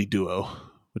comedy duo,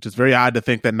 which is very odd to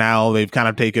think that now they've kind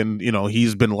of taken,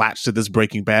 he's been latched to this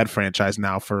Breaking Bad franchise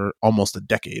now for almost a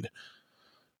decade.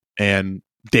 And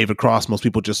David Cross, most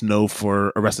people just know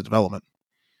for Arrested Development.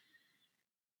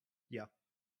 Yeah.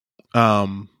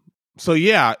 So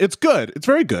yeah, it's good. It's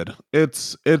very good.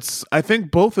 It's I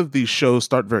think both of these shows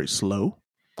start very slow,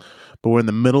 but we're in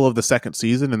the middle of the second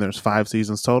season and there's 5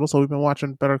 seasons total. So we've been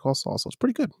watching Better Call Saul. So it's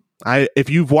pretty good. If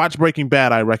you've watched Breaking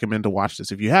Bad, I recommend to watch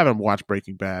this. If you haven't watched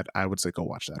Breaking Bad, I would say go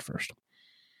watch that first.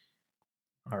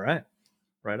 All right.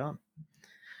 Right on.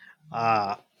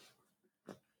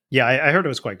 Yeah, I heard it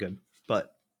was quite good,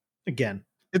 but again,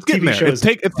 it's getting there. It's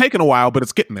taken a while, but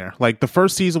it's getting there. Like the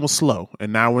first season was slow,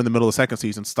 and now we're in the middle of the second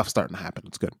season. Stuff's starting to happen.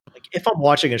 It's good. Like if I'm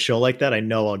watching a show like that, I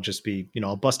know I'll just be,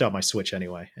 I'll bust out my Switch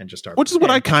anyway and just start. Which is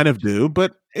what I kind of do.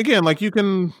 But again, like you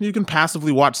can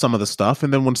passively watch some of the stuff,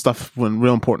 and then when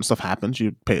real important stuff happens,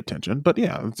 you pay attention. But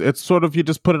yeah, it's sort of you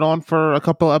just put it on for a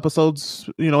couple episodes,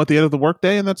 at the end of the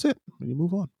workday, and that's it. And you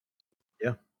move on.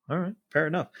 Yeah. All right. Fair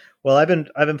enough. Well, I've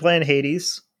been playing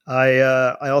Hades.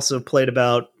 I also played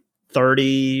about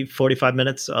 45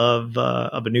 minutes of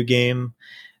a new game,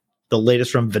 the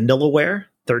latest from Vanillaware,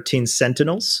 13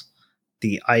 Sentinels,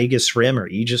 the Aegis Rim or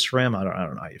Aegis Rim. I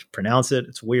don't know how you pronounce it.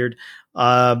 It's weird.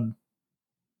 Haven't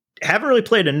really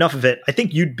played enough of it. I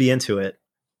think you'd be into it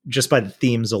just by the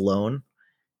themes alone.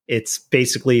 It's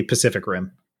basically Pacific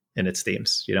Rim in its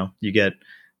themes. You get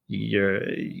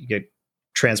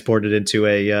transported into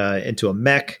a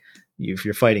mech. If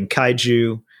you're fighting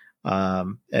kaiju.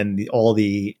 And all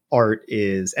the art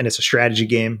and it's a strategy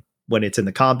game when it's in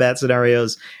the combat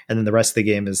scenarios, and then the rest of the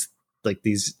game is like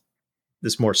this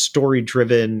more story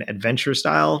driven adventure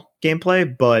style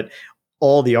gameplay, but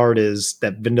all the art is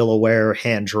that Vanillaware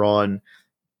hand drawn,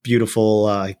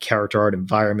 beautiful character art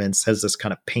environments, has this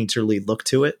kind of painterly look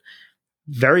to it,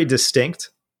 very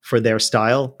distinct for their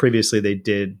style. Previously they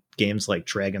did games like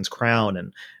Dragon's Crown,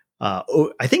 and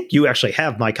I think you actually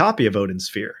have my copy of Odin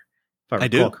Sphere. If I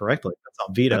recall correctly, that's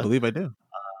on Vita. I believe I do.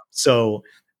 So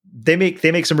they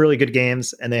make some really good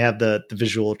games, and they have the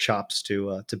visual chops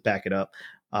to back it up.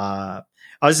 I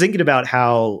was thinking about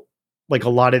how like a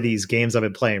lot of these games I've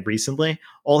been playing recently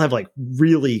all have like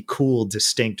really cool,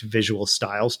 distinct visual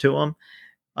styles to them,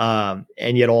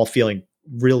 and yet all feeling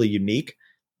really unique.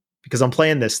 Because I'm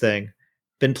playing this thing,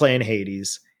 been playing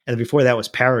Hades, and before that was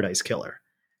Paradise Killer,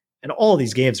 and all of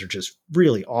these games are just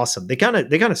really awesome. They kind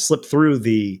of slip through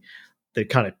the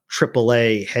kind of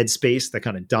AAA headspace that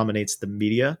kind of dominates the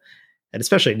media. And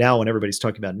especially now when everybody's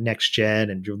talking about next gen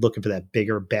and you're looking for that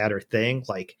bigger, badder thing,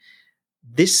 like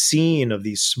this scene of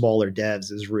these smaller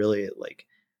devs is really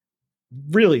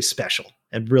special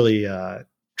and really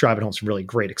driving home some really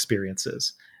great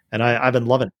experiences. And I've been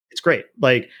loving it. It's great.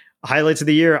 Like highlights of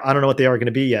the year, I don't know what they are going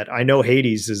to be yet. I know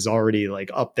Hades is already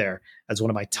like up there as one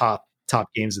of my top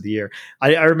games of the year.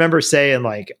 I remember saying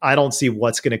like, I don't see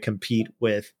what's going to compete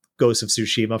with Ghost of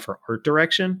Tsushima for art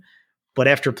direction, but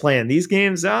after playing these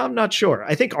games, I'm not sure.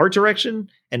 I think art direction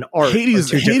and art.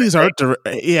 Hades art,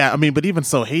 yeah. I mean, but even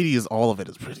so, Hades, all of it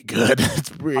is pretty good. It's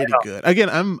pretty good.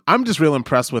 Again, I'm just real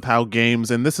impressed with how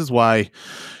games, and this is why,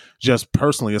 just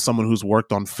personally, as someone who's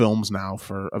worked on films now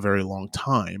for a very long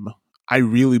time, I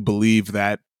really believe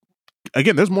that.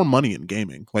 Again, there's more money in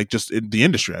gaming, like just in the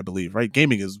industry. I believe, right?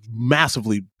 Gaming is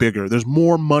massively bigger. There's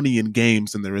more money in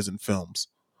games than there is in films.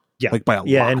 Yeah, like by a lot.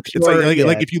 And it's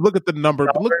like if you look at the number,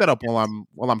 look that up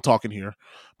while I'm talking here.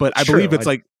 But I believe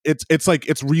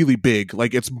it's really big.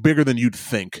 Like it's bigger than you'd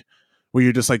think where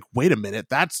you're just like, wait a minute,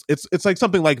 it's like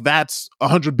something like that's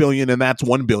 100 billion and that's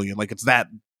 1 billion. Like it's that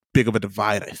big of a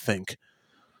divide, I think.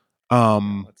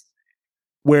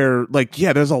 Where like,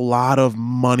 yeah, there's a lot of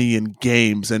money in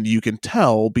games, and you can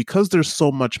tell because there's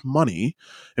so much money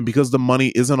and because the money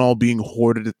isn't all being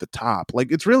hoarded at the top.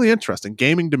 Like it's really interesting.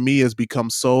 Gaming to me has become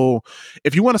so,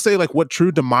 if you want to say like what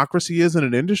true democracy is in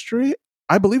an industry,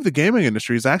 I believe the gaming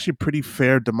industry is actually pretty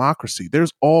fair democracy.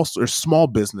 There's small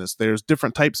business, there's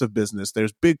different types of business,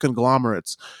 there's big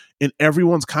conglomerates, and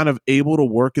everyone's kind of able to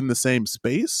work in the same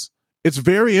space. It's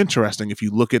very interesting if you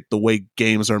look at the way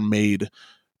games are made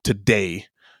today.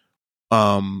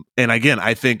 And again,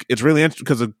 I think it's really interesting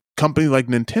because a company like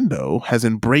Nintendo has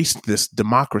embraced this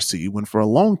democracy, when for a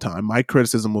long time my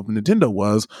criticism of Nintendo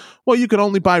was, well, you could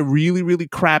only buy really, really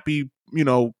crappy,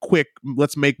 quick,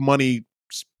 let's make money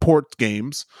port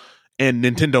games and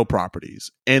Nintendo properties.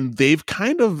 And they've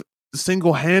kind of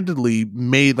single-handedly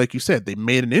made, like you said, they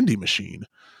made an indie machine.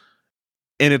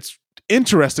 And it's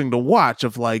interesting to watch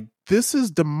of like, this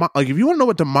is like, if you want to know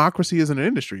what democracy is in an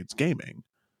industry, it's gaming.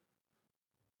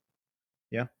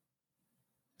 Yeah, I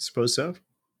suppose so.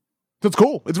 That's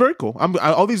cool. It's very cool.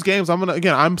 All these games.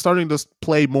 I'm starting to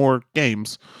play more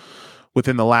games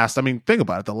within the last. I mean, think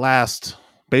about it.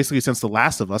 Basically since The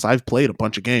Last of Us, I've played a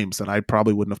bunch of games that I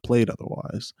probably wouldn't have played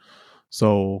otherwise.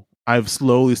 So I've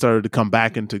slowly started to come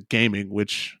back into gaming,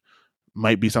 which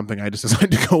might be something I just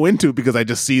decided to go into because I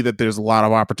just see that there's a lot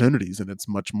of opportunities, and it's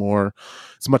much more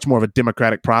of a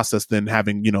democratic process than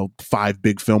having, 5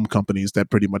 big film companies that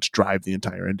pretty much drive the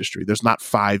entire industry. There's not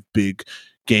 5 big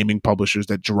gaming publishers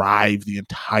that drive the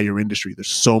entire industry.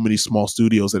 There's so many small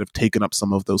studios that have taken up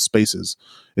some of those spaces.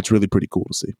 It's really pretty cool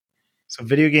to see. So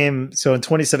in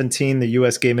 2017, the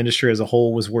US game industry as a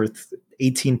whole was worth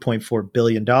 $18.4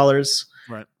 billion.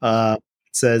 Right.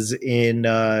 It says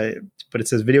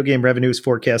video game revenue is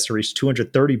forecast to reach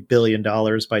 $230 billion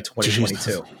by 2022.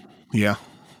 Jesus. Yeah.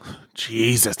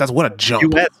 Jesus, that's what a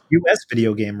jump. US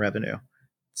video game revenue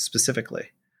specifically.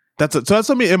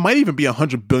 It might even be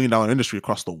 $100 billion industry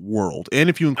across the world. And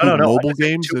if you include mobile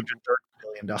games, $230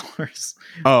 billion.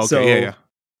 Oh, okay. So yeah.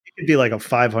 It could be like a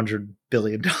 $500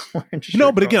 billion industry.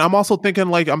 No, but again, I'm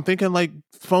thinking like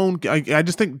phone. I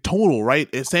just think total, right?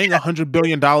 It's saying $100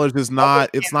 billion is not.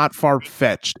 It's not far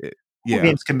fetched. Yeah,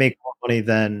 games can make more money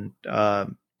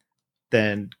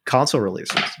than console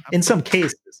releases in some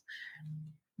cases.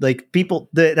 Like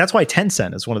that's why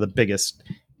Tencent is one of the biggest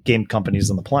game companies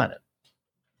on the planet.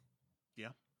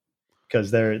 Yeah,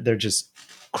 because they're just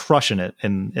crushing it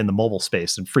in the mobile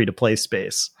space and free to play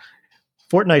space.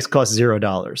 Fortnite costs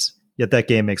 $0, yet that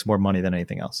game makes more money than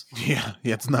anything else. Yeah,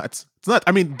 it's nuts. It's not.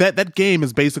 I mean, that game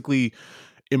has basically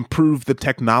improved the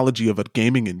technology of a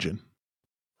gaming engine.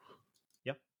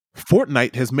 Yep.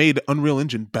 Fortnite has made Unreal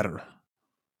Engine better.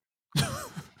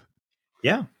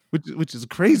 Yeah. Which is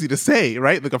crazy to say,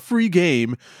 right? Like a free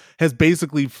game has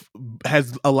basically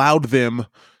has allowed them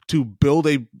to build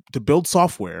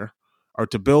software or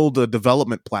to build a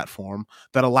development platform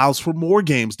that allows for more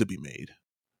games to be made.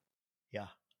 Yeah.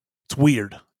 It's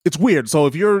weird. So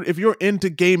if you're into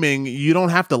gaming, you don't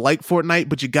have to like Fortnite,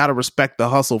 but you got to respect the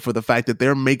hustle for the fact that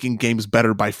they're making games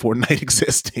better by Fortnite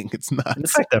existing. It's nuts. And the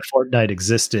fact that Fortnite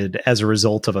existed as a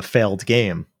result of a failed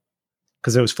game,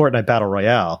 because it was Fortnite Battle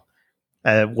Royale,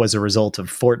 was a result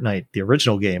of Fortnite, the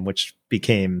original game, which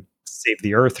became Save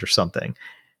the Earth or something.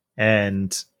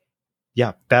 And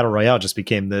yeah, Battle Royale just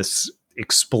became this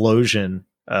explosion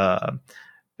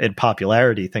in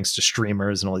popularity thanks to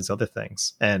streamers and all these other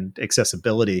things and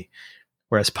accessibility.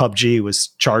 Whereas PUBG was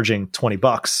charging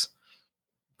 $20,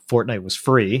 Fortnite was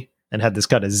free and had this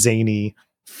kind of zany,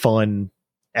 fun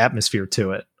atmosphere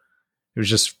to it. It was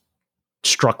just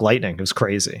struck lightning. It was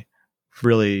crazy.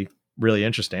 Really, really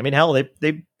interesting. I mean, hell,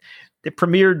 they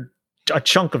premiered a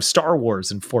chunk of Star Wars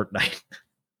in Fortnite.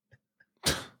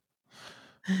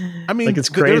 I mean, like it's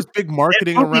crazy. There's big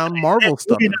marketing around Marvel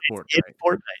stuff in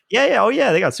Fortnite. Yeah. Oh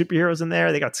yeah, they got superheroes in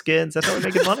there. They got skins. That's how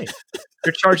they're making money.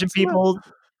 They're charging people.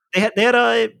 They had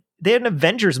an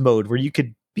Avengers mode where you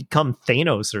could become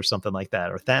Thanos or something like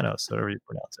that, or Thanos, whatever you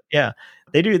pronounce it. Yeah,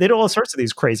 they do all sorts of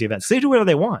these crazy events. They do whatever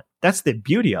they want. That's the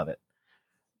beauty of it.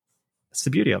 That's the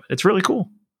beauty of it. It's really cool.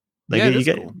 Like, you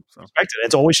get cool. Respect it.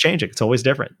 It's always changing. It's always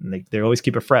different, and they always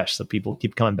keep it fresh. So people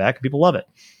keep coming back, and people love it.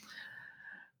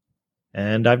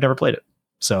 And I've never played it,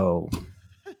 so there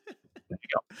you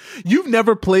go. You've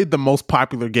never played the most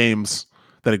popular games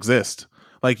that exist.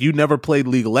 Like, you never played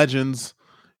League of Legends.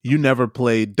 You never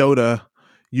played Dota.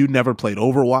 You never played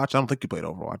Overwatch. I don't think you played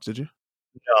Overwatch, did you?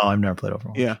 No, I've never played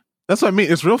Overwatch. Yeah. That's what I mean.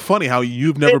 It's real funny how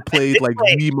you've never played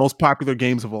the most popular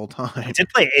games of all time. I did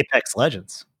play Apex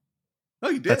Legends. Oh,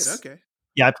 you did? Okay.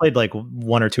 Yeah, I played like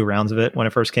 1 or 2 rounds of it when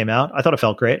it first came out. I thought it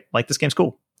felt great. Like, this game's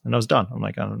cool. And I was done. I'm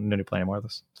like, I don't need to play any more of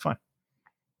this. It's fine.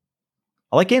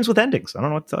 I like games with endings. I don't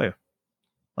know what to tell you. I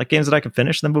like games that I can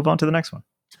finish and then move on to the next one.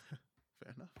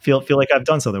 Fair enough. Feel like I've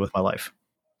done something with my life.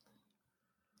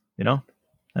 You know?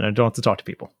 And I don't have to talk to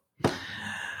people.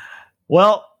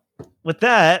 Well, with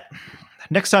that,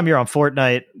 next time you're on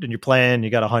Fortnite and you're playing, you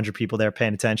got 100 people there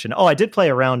paying attention. Oh, I did play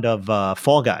a round of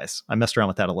Fall Guys. I messed around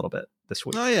with that a little bit this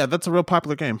week. Oh, yeah, that's a real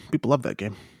popular game. People love that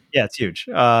game. Yeah, it's huge.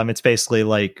 It's basically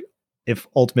like if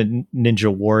Ultimate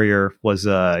Ninja Warrior was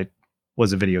a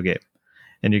video game,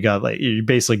 and you're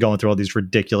basically going through all these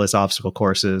ridiculous obstacle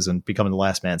courses and becoming the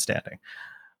last man standing.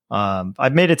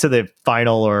 I've made it to the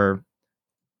final or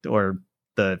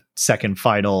the second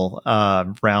final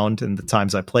round in the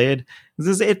times I played.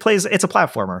 It's a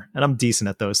platformer, and I'm decent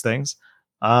at those things.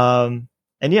 And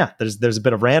yeah, there's a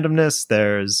bit of randomness.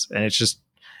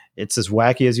 It's as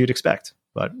wacky as you'd expect,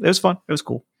 but it was fun. It was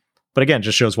cool. But again,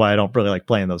 just shows why I don't really like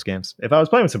playing those games. If I was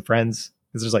playing with some friends,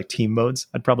 because there's like team modes,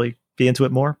 I'd probably be into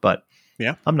it more. But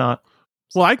yeah, I'm not.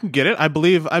 Well, I can get it. I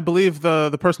believe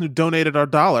the person who donated our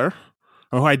 $1,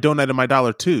 or who I donated my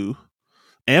 $1 to,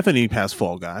 Anthony has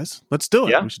Fall Guys. Let's do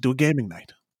it. Yeah. We should do a gaming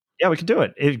night. Yeah, we can do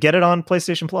it. Get it on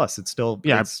PlayStation Plus. It's still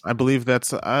I believe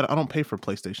that's. I don't pay for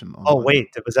PlayStation. Oh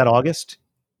wait, was that August?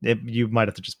 You might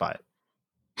have to just buy it.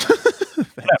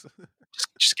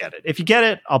 just get it. If you get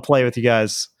it, I'll play with you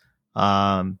guys.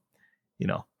 Maybe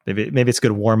it's a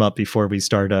good warm up before we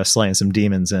start slaying some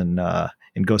demons in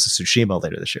Ghost of Tsushima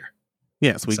later this year.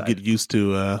 Yeah, so we can get used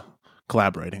to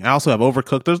collaborating. I also have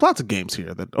Overcooked. There's lots of games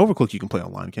here that Overcooked you can play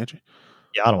online, can't you?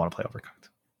 Yeah, I don't want to play Overcooked.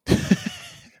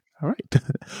 All right.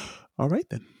 All right,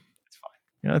 then. It's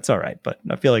fine. It's all right, but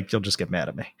I feel like you'll just get mad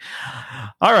at me.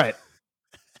 All right.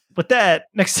 With that,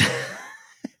 next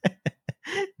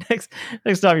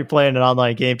time you're playing an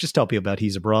online game, just tell people about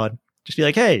He's Abroad. Just be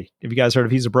like, hey, have you guys heard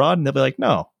of He's Abroad? And they'll be like,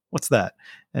 no, what's that?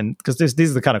 And because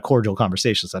these are the kind of cordial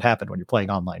conversations that happen when you're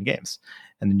playing online games.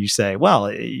 And then you say, well,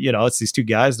 it's these two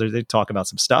guys. They talk about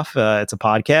some stuff. It's a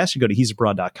podcast. You go to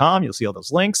he'sabroad.com. You'll see all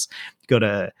those links. You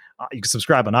can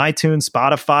subscribe on iTunes,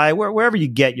 Spotify, wherever you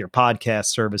get your podcast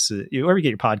services, wherever you get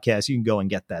your podcasts, you can go and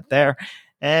get that there.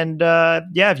 And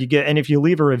if you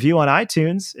leave a review on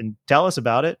iTunes and tell us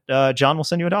about it, John will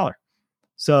send you $1.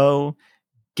 So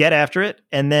get after it.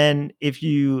 And then if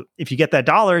you get that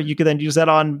 $1, you can then use that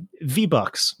on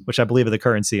V-Bucks, which I believe are the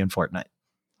currency in Fortnite.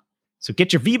 So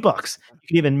get your V-Bucks. You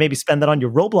can even maybe spend that on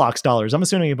your Roblox dollars. I'm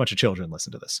assuming a bunch of children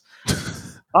listen to this.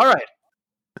 All right.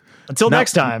 Until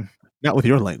next time. Not with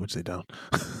your language, they don't.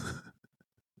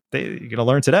 You're going to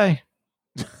learn today.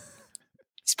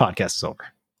 This podcast is over.